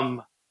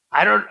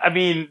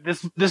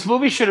 This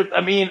movie should have,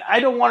 I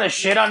don't want to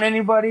shit on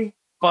anybody,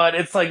 but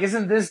it's like,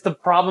 isn't this the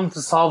problem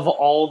to solve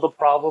all the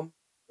problem?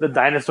 The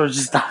dinosaurs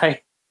just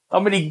die. How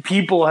many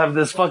people have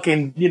this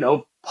fucking,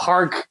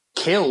 park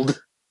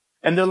killed?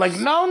 And they're like,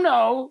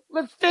 no,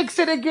 let's fix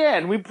it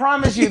again. We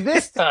promise you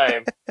this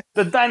time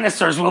the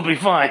dinosaurs will be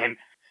fine.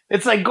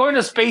 It's like going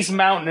to Space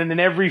Mountain and then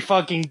every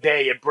fucking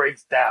day it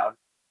breaks down.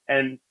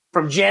 And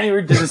from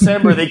January to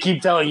December, they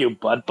keep telling you,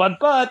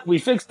 but, we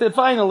fixed it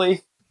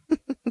finally.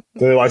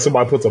 They're like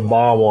somebody puts a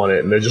bomb on it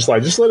and they're just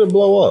like, just let it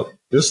blow up.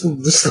 Just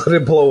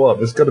let it blow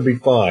up. It's going to be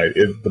fine.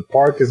 The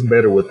park is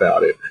better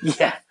without it.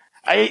 Yeah.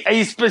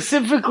 I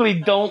specifically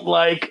don't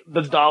like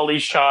the dolly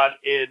shot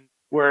in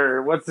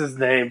where, what's his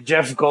name?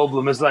 Jeff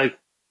Goldblum is like,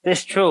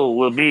 this too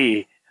will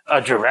be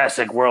a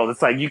Jurassic World.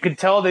 It's like, you can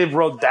tell they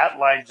wrote that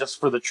line just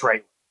for the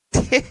trailer.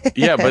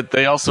 Yeah, but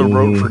they also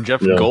wrote for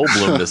Jeff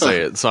Goldblum to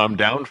say it, so I'm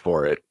down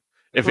for it.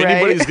 If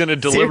anybody's going to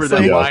deliver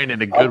that line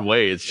in a good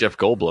way, it's Jeff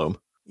Goldblum.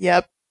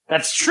 Yep.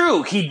 That's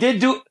true. He did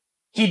do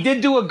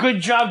a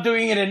good job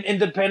doing it in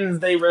Independence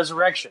Day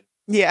Resurrection.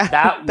 Yeah.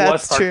 That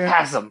was true.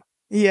 sarcasm.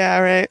 Yeah,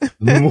 right.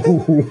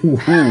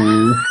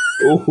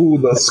 Ooh,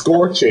 the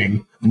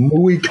scorching.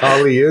 Muy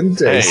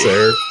caliente,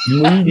 sir.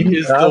 He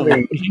is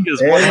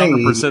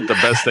 100% the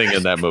best thing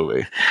in that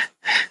movie.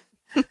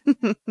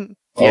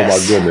 Oh my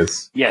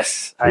goodness.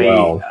 Yes.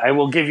 Wow. I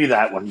will give you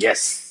that one.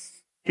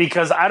 Yes.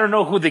 Because I don't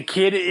know who the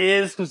kid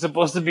is who's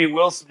supposed to be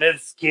Will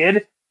Smith's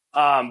kid.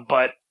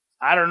 But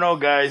I don't know,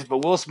 guys,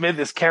 but Will Smith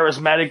is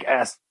charismatic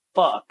as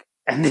fuck.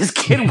 And this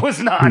kid was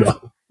not.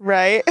 No.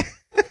 Right?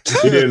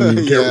 He didn't.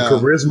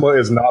 Charisma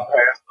is not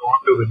passed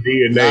on to the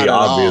DNA,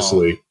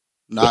 obviously.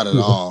 Not at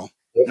all.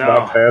 It's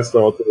not passed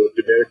on to the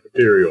genetic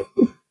material.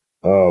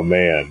 Oh,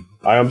 man.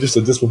 I am just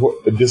a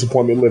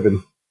disappointment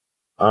living.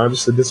 I'm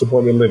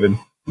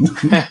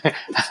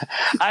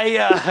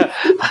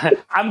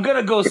going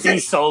to go see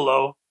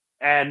Solo,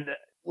 and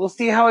we'll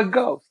see how it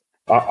goes.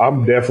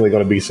 I'm definitely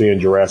going to be seeing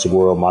Jurassic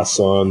World. My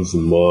sons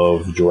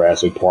love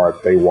Jurassic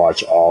Park. They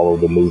watch all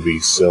of the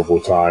movies several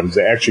times.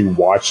 They actually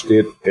watched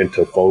it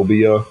into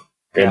Phobia,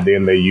 and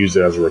then they use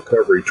it as a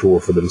recovery tool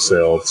for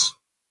themselves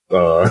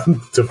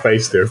to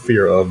face their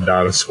fear of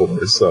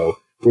dinosaurs. So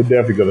we're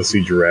definitely going to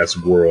see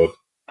Jurassic World.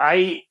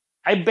 I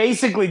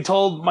basically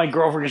told my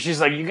girlfriend, she's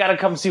like, you got to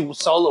come see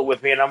Solo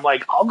with me. And I'm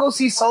like, I'll go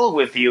see Solo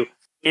with you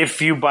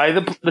if you buy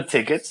the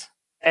tickets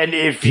and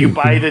if you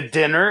buy the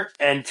dinner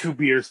and 2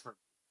 beers for me.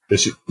 Did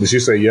she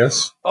say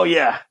yes? Oh,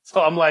 yeah.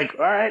 So I'm like,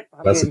 all right.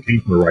 That's a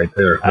keeper right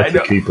there. That's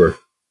a keeper.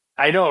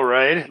 I know,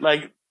 right?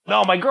 Like,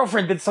 no, my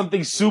girlfriend did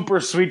something super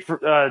sweet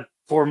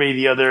for me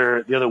the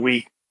other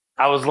week.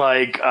 I was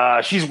like,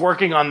 she's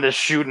working on this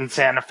shoot in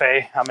Santa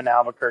Fe. I'm in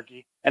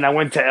Albuquerque. And I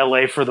went to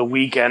LA for the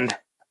weekend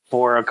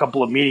for a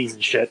couple of meetings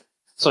and shit.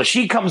 So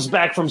she comes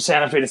back from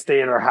Santa Fe to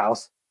stay at our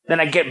house. Then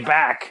I get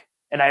back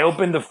and I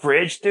open the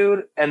fridge,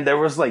 dude, and there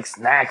was like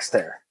snacks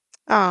there.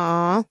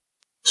 Aww.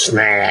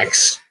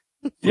 Snacks.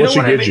 What'd she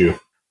get you?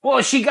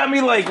 Well, she got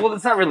me like,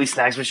 it's not really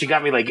snacks, but she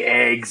got me like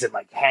eggs and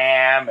like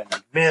ham and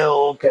like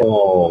milk. And,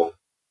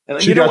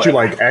 and she got you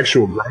like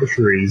actual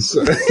groceries.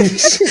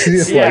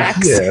 Yeah.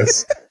 Like,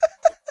 yes.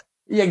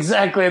 Yeah,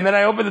 exactly. And then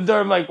I opened the door.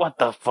 I'm like, what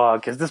the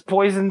fuck? Is this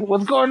poison?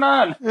 What's going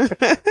on?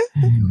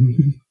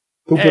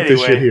 Who put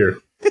this shit here?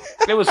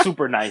 It was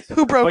super nice.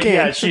 Who broke in?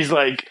 Yeah, she's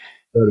like,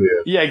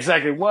 yeah,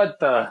 exactly. What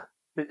the?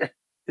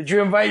 Did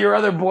you invite your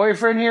other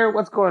boyfriend here?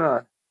 What's going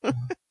on?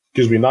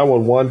 Excuse me,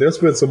 911. There's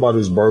been somebody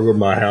who's burgled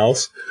my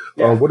house.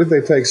 Yeah. What did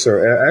they take,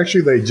 sir?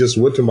 Actually, they just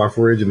went to my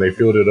fridge and they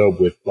filled it up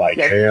with like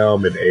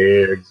ham and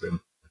eggs and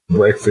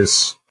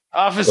breakfast.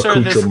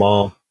 Officer,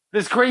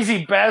 this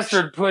crazy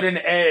bastard put in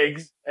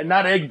eggs and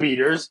not egg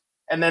beaters,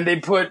 and then they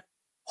put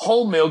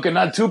whole milk and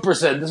not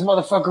 2%. This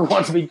motherfucker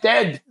wants me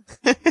dead.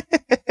 He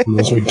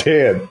wants me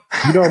dead.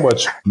 You know how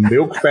much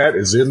milk fat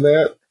is in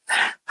that?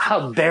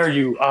 How dare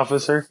you,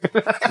 officer?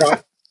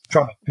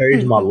 Trying to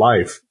change my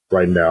life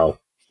right now.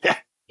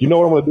 You know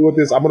what I'm going to do with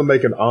this? I'm going to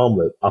make an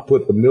omelet. I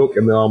put the milk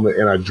in the omelet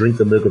and I drink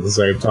the milk at the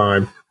same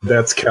time.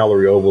 That's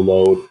calorie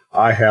overload.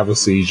 I have a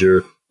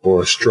seizure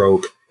or a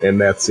stroke,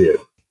 and that's it.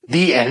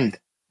 The end.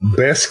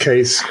 Best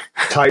case,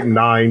 type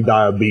 9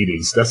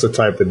 diabetes. That's a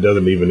type that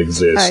doesn't even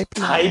exist.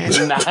 Type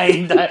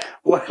 9?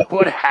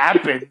 What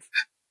happened?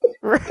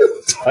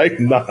 Type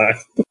 9.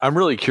 I'm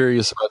really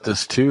curious about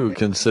this, too,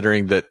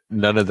 considering that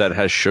none of that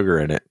has sugar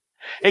in it.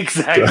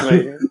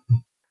 Exactly.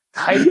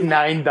 Type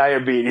 9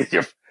 diabetes.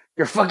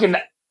 You're fucking...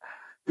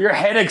 Your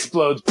head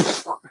explodes.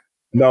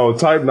 No,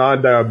 type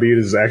 9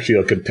 diabetes is actually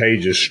a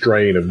contagious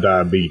strain of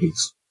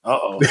diabetes.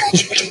 Uh-oh.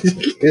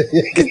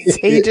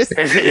 Contagious?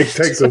 It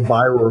takes a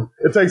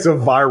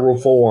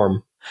viral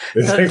form.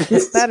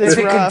 That is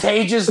rough.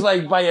 Contagious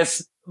like by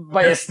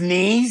a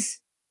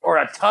sneeze or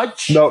a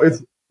touch? No,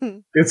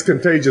 It's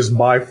contagious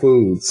by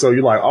food. So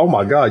you're like, oh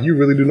my God, you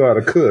really do know how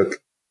to cook.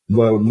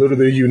 But little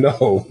do you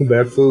know,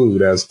 that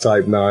food has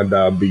type 9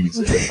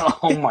 diabetes.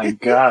 Oh my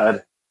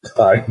God.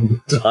 Type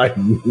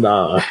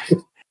 9.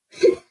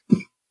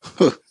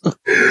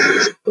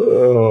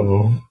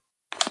 Oh.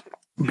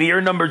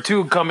 Beer number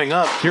 2 coming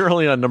up. You're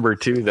only on number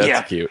 2. That's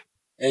Yeah. cute.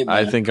 Hey, man,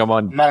 I think I'm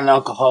on I'm not an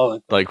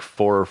alcoholic. like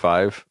 4 or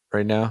 5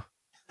 right now.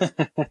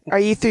 Are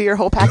you through your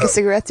whole pack of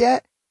cigarettes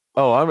yet?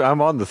 Oh,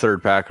 I'm on the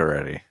 3rd pack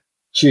already.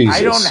 Jesus.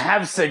 I don't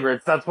have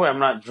cigarettes. That's why I'm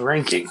not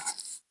drinking.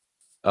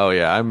 Oh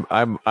yeah,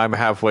 I'm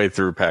halfway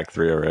through pack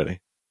 3 already.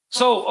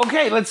 So,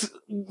 okay,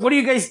 what are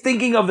you guys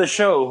thinking of the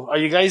show? Are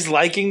you guys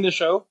liking the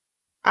show?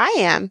 I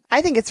am.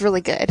 I think it's really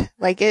good.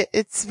 Like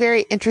it's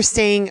very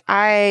interesting.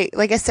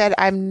 Like I said,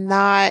 I'm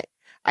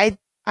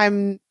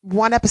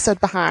 1 episode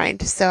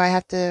behind, so I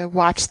have to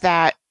watch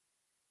that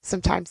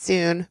sometime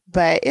soon,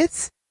 but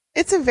it's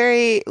a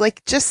very,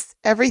 like, just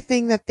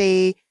everything that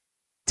they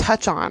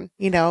touch on,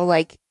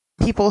 like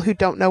people who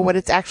don't know what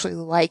it's actually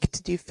like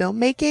to do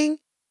filmmaking.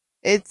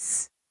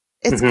 It's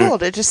cool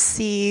to just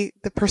see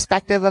the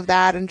perspective of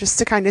that and just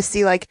to kind of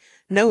see like,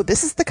 no,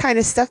 this is the kind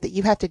of stuff that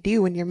you have to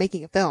do when you're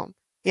making a film.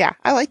 Yeah,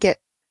 I like it.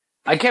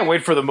 I can't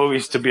wait for the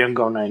movies to be on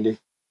Go 90.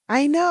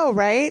 I know,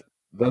 right?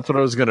 That's what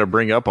I was going to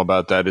bring up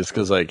about that is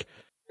because, like,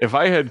 if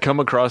I had come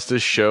across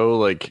this show,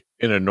 like,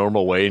 in a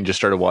normal way and just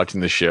started watching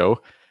the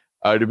show,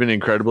 I would have been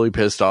incredibly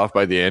pissed off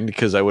by the end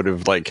because I would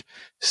have, like,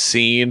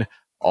 seen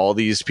all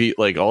these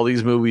all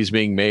these movies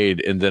being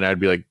made, and then I'd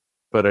be like,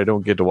 but I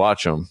don't get to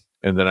watch them.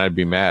 And then I'd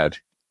be mad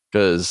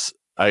because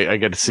I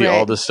get to see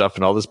all this stuff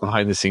and all this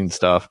behind the scenes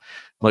stuff.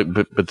 Like,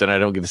 but then I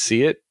don't get to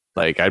see it.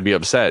 Like, I'd be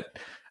upset.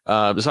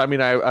 So, I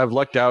mean, I've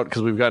lucked out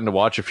because we've gotten to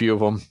watch a few of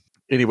them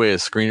anyway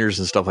as screeners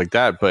and stuff like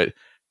that. But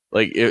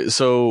like,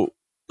 so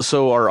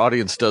our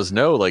audience does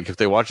know, like, if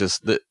they watch this,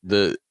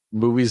 the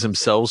movies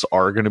themselves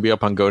are going to be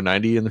up on Go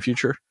 90 in the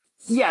future.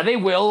 Yeah, they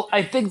will.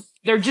 I think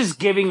they're just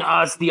giving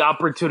us the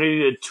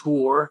opportunity to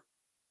tour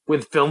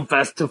with film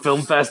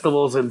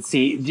festivals and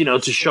see,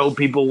 to show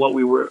people what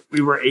we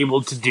were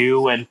able to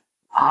do and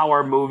how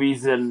our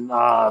movies and,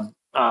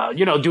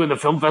 doing the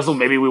film festival,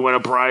 maybe we win a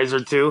prize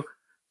or two.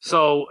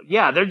 So,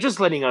 yeah, they're just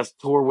letting us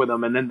tour with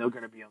them, and then they're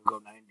going to be on Go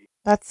 90.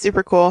 That's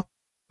super cool.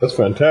 That's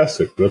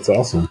fantastic. That's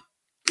awesome.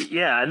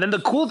 Yeah, and then the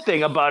cool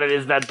thing about it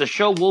is that the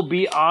show will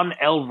be on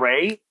El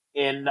Rey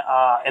in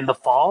the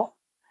fall,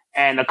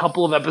 and a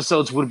couple of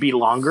episodes would be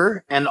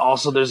longer, and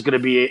also there's going to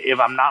be, if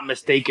I'm not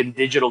mistaken,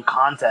 digital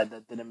content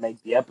that didn't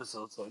make the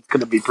episode, so it's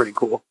going to be pretty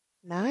cool.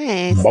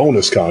 Nice.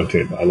 Bonus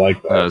content. I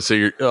like that.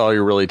 So all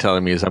you're really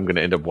telling me is I'm going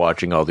to end up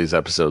watching all these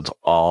episodes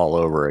all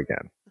over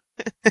again.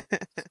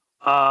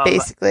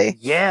 Basically.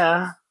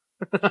 Yeah.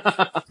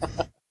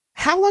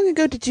 How long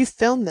ago did you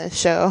film this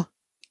show?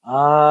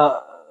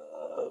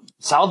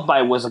 South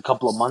by was a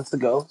couple of months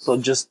ago. So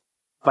just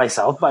by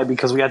South by,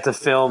 because we had to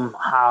film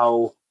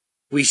how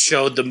we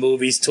showed the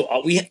movies to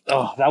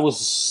that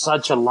was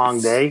such a long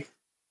day.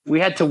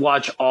 We had to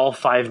watch all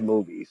 5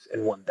 movies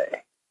in one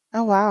day.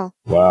 Oh, wow.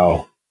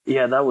 Wow.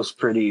 Yeah, that was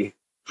pretty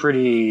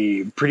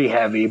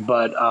heavy,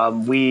 but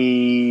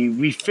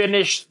we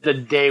finished the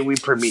day we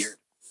premiered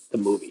the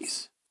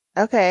movies.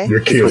 Okay.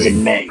 You're It was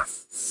in kidding. May.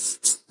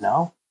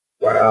 No?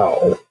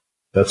 Wow.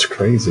 That's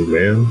crazy,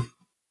 man.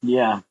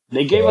 Yeah.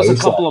 They gave us a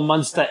couple of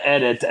months to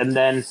edit, and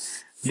then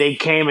they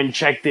came and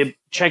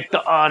checked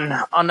on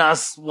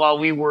us while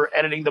we were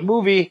editing the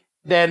movie.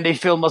 Then they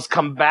filmed us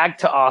come back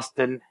to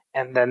Austin,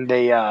 and then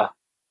they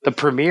the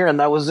premiere, and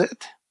that was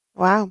it.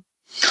 Wow.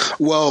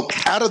 Well,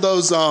 out of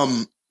those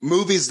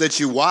movies that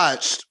you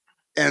watched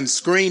and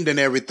screened and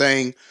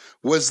everything,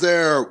 was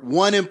there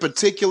one in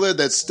particular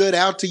that stood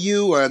out to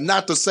you? Or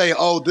not to say,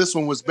 oh, this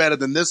one was better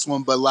than this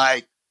one, but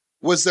like,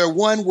 was there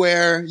one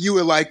where you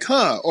were like,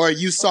 or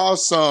you saw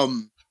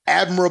some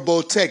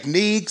admirable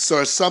techniques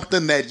or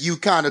something that you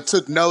kind of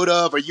took note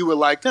of, or you were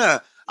like, I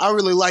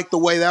really like the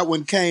way that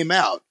one came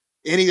out?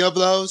 Any of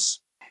those?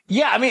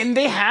 Yeah, I mean,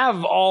 they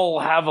all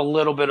have a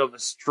little bit of a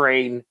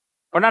strain,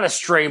 or not a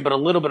strain, but a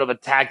little bit of a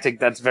tactic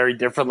that's very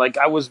different. Like,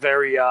 I was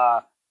very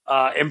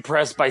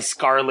impressed by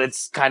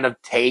Scarlett's kind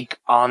of take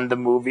on the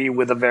movie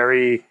with a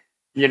very,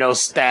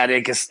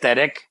 static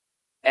aesthetic.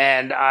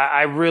 And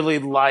I really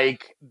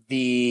like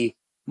the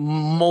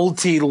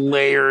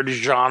multi-layered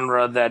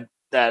genre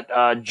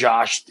that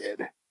Josh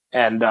did.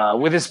 And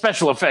with his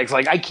special effects,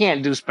 like, I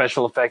can't do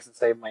special effects to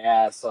save my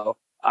ass. So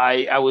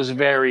I was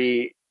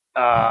very,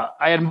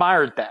 I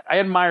admired that. I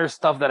admire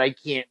stuff that I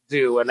can't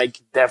do, and I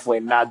can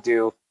definitely not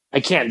do. I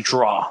can't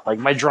draw. Like,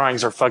 my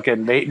drawings are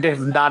fucking, they have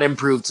not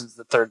improved since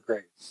the 3rd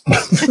grade.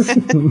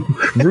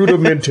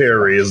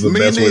 Rudimentary is the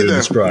best way to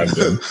describe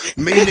them.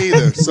 Me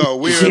neither. So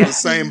we're in the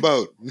same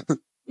boat.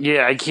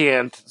 Yeah, I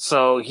can't.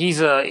 So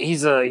he's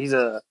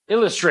a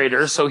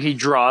illustrator, so he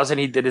draws, and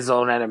he did his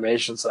own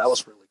animation, so that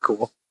was really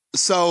cool.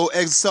 So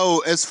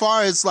as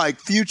far as like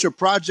future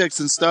projects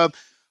and stuff,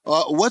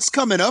 what's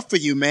coming up for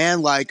you,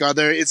 man? Like,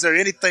 is there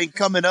anything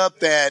coming up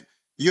that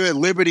you're at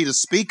liberty to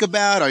speak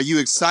about? Are you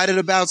excited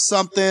about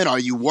something? Are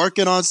you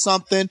working on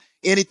something?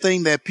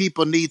 anything that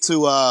people need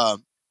to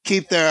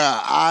keep their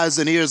eyes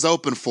and ears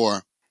open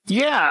for?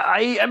 Yeah,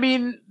 I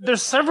mean,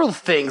 there's several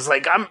things.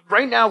 Like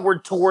right now we're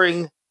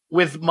touring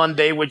with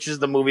Monday, which is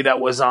the movie that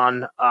was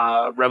on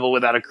Rebel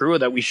Without a Crew,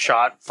 that we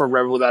shot for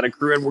Rebel Without a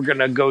Crew, and we're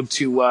gonna go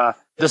to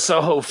the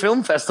Soho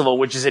Film Festival,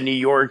 which is in New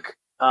York,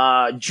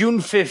 June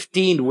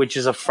 15th, which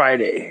is a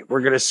Friday.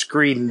 We're gonna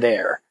screen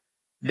there.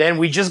 Then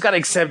we just got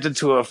accepted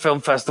to a film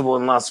festival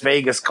in Las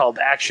Vegas called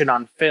Action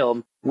on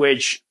Film,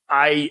 which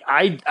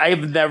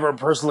I've never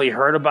personally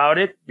heard about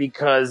it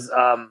because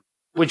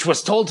which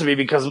was told to me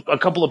because a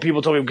couple of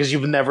people told me because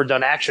you've never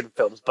done action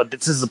films, but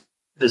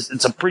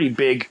it's a pretty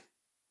big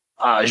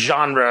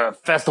genre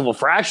festival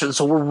for action.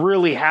 So we're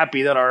really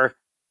happy that our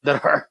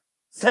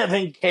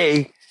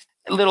 7K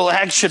little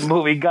action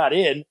movie got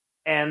in.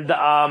 And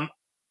I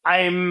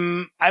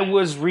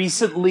was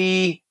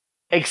recently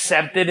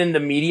accepted in the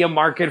media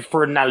market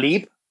for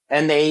NALIP,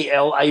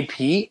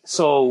 NALIP.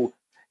 So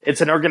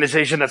it's an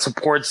organization that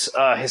supports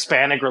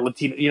Hispanic or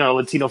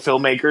Latino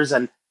filmmakers,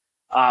 and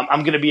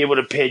I'm going to be able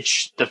to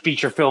pitch the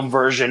feature film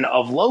version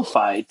of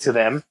Lo-Fi to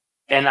them.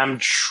 And I'm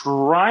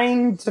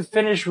trying to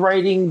finish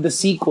writing the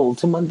sequel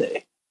to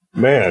Monday.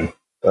 Man,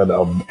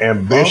 an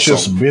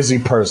ambitious, busy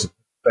person.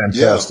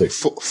 Fantastic.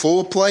 Yeah,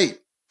 full plate,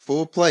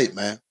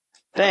 man.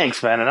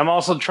 Thanks, man. And I'm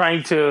also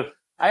I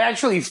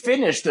actually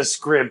finished a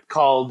script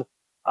called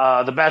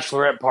The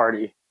Bachelorette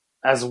Party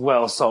as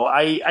well. So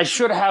I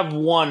should have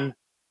one's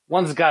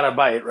got a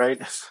bite, right?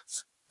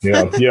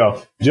 Yeah.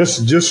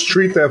 Just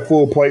treat that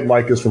full plate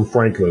like it's from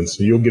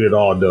Franklin's. You'll get it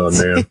all done,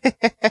 man.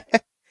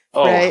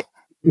 Oh, right.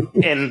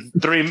 in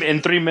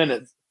 3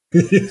 minutes.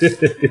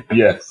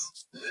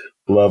 Yes.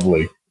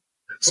 Lovely.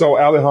 So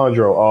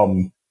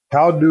Alejandro,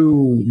 how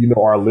do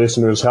our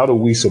listeners, how do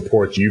we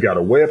support you? You got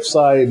a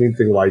website,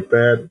 anything like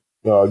that?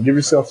 Give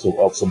yourself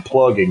some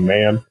plugging,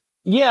 man.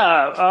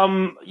 Yeah.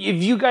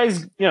 If you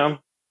guys,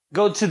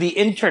 go to the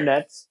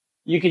internet,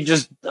 you can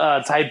just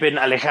type in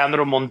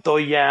Alejandro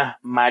Montoya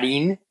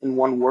Marin in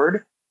one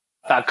word,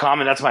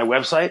 .com, and that's my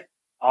website.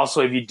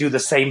 Also, if you do the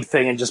same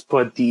thing and just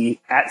put the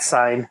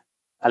 @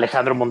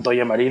 Alejandro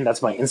Montoya Marin,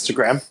 that's my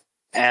Instagram.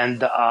 And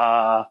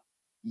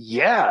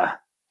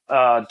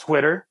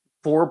Twitter,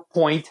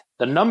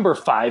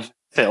 4.5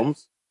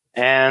 films.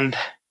 And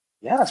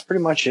yeah, that's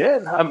pretty much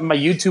it. My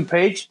YouTube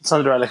page, it's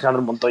under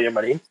Alejandro Montoya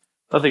Marin.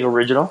 Nothing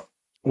original.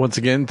 Once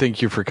again,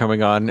 thank you for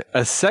coming on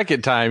a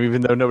second time,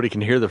 even though nobody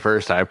can hear the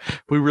first time.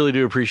 We really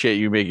do appreciate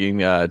you making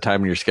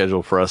time in your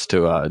schedule for us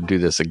to do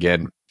this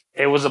again.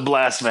 It was a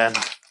blast, man.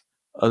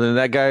 Other than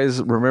that,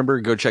 guys, remember,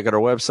 go check out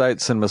our website,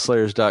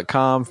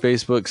 cinemaslayers.com,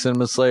 Facebook,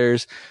 Cinema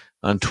Slayers.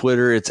 On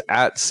Twitter, it's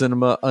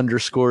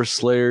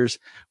 @cinema_slayers.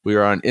 We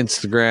are on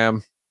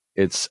Instagram.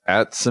 It's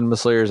 @Cinema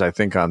Slayers, I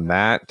think, on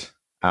that.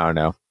 I don't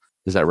know.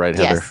 Is that right,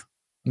 Heather? Yes.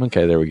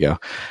 Okay, there we go.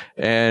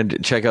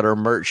 And check out our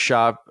merch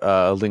shop.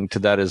 A link to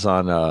that is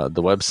on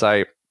the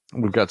website.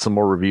 We've got some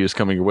more reviews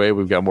coming your way.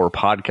 We've got more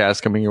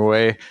podcasts coming your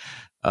way.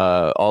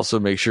 Also,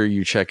 make sure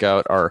you check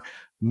out our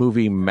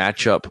movie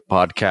matchup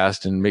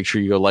podcast and make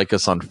sure you go like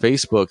us on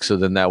Facebook. So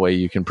then that way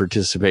you can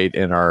participate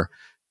in our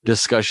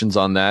discussions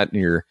on that, and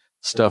your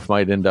stuff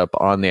might end up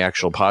on the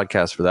actual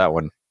podcast for that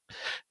one.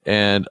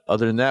 And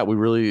other than that, we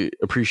really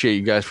appreciate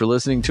you guys for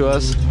listening to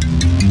us.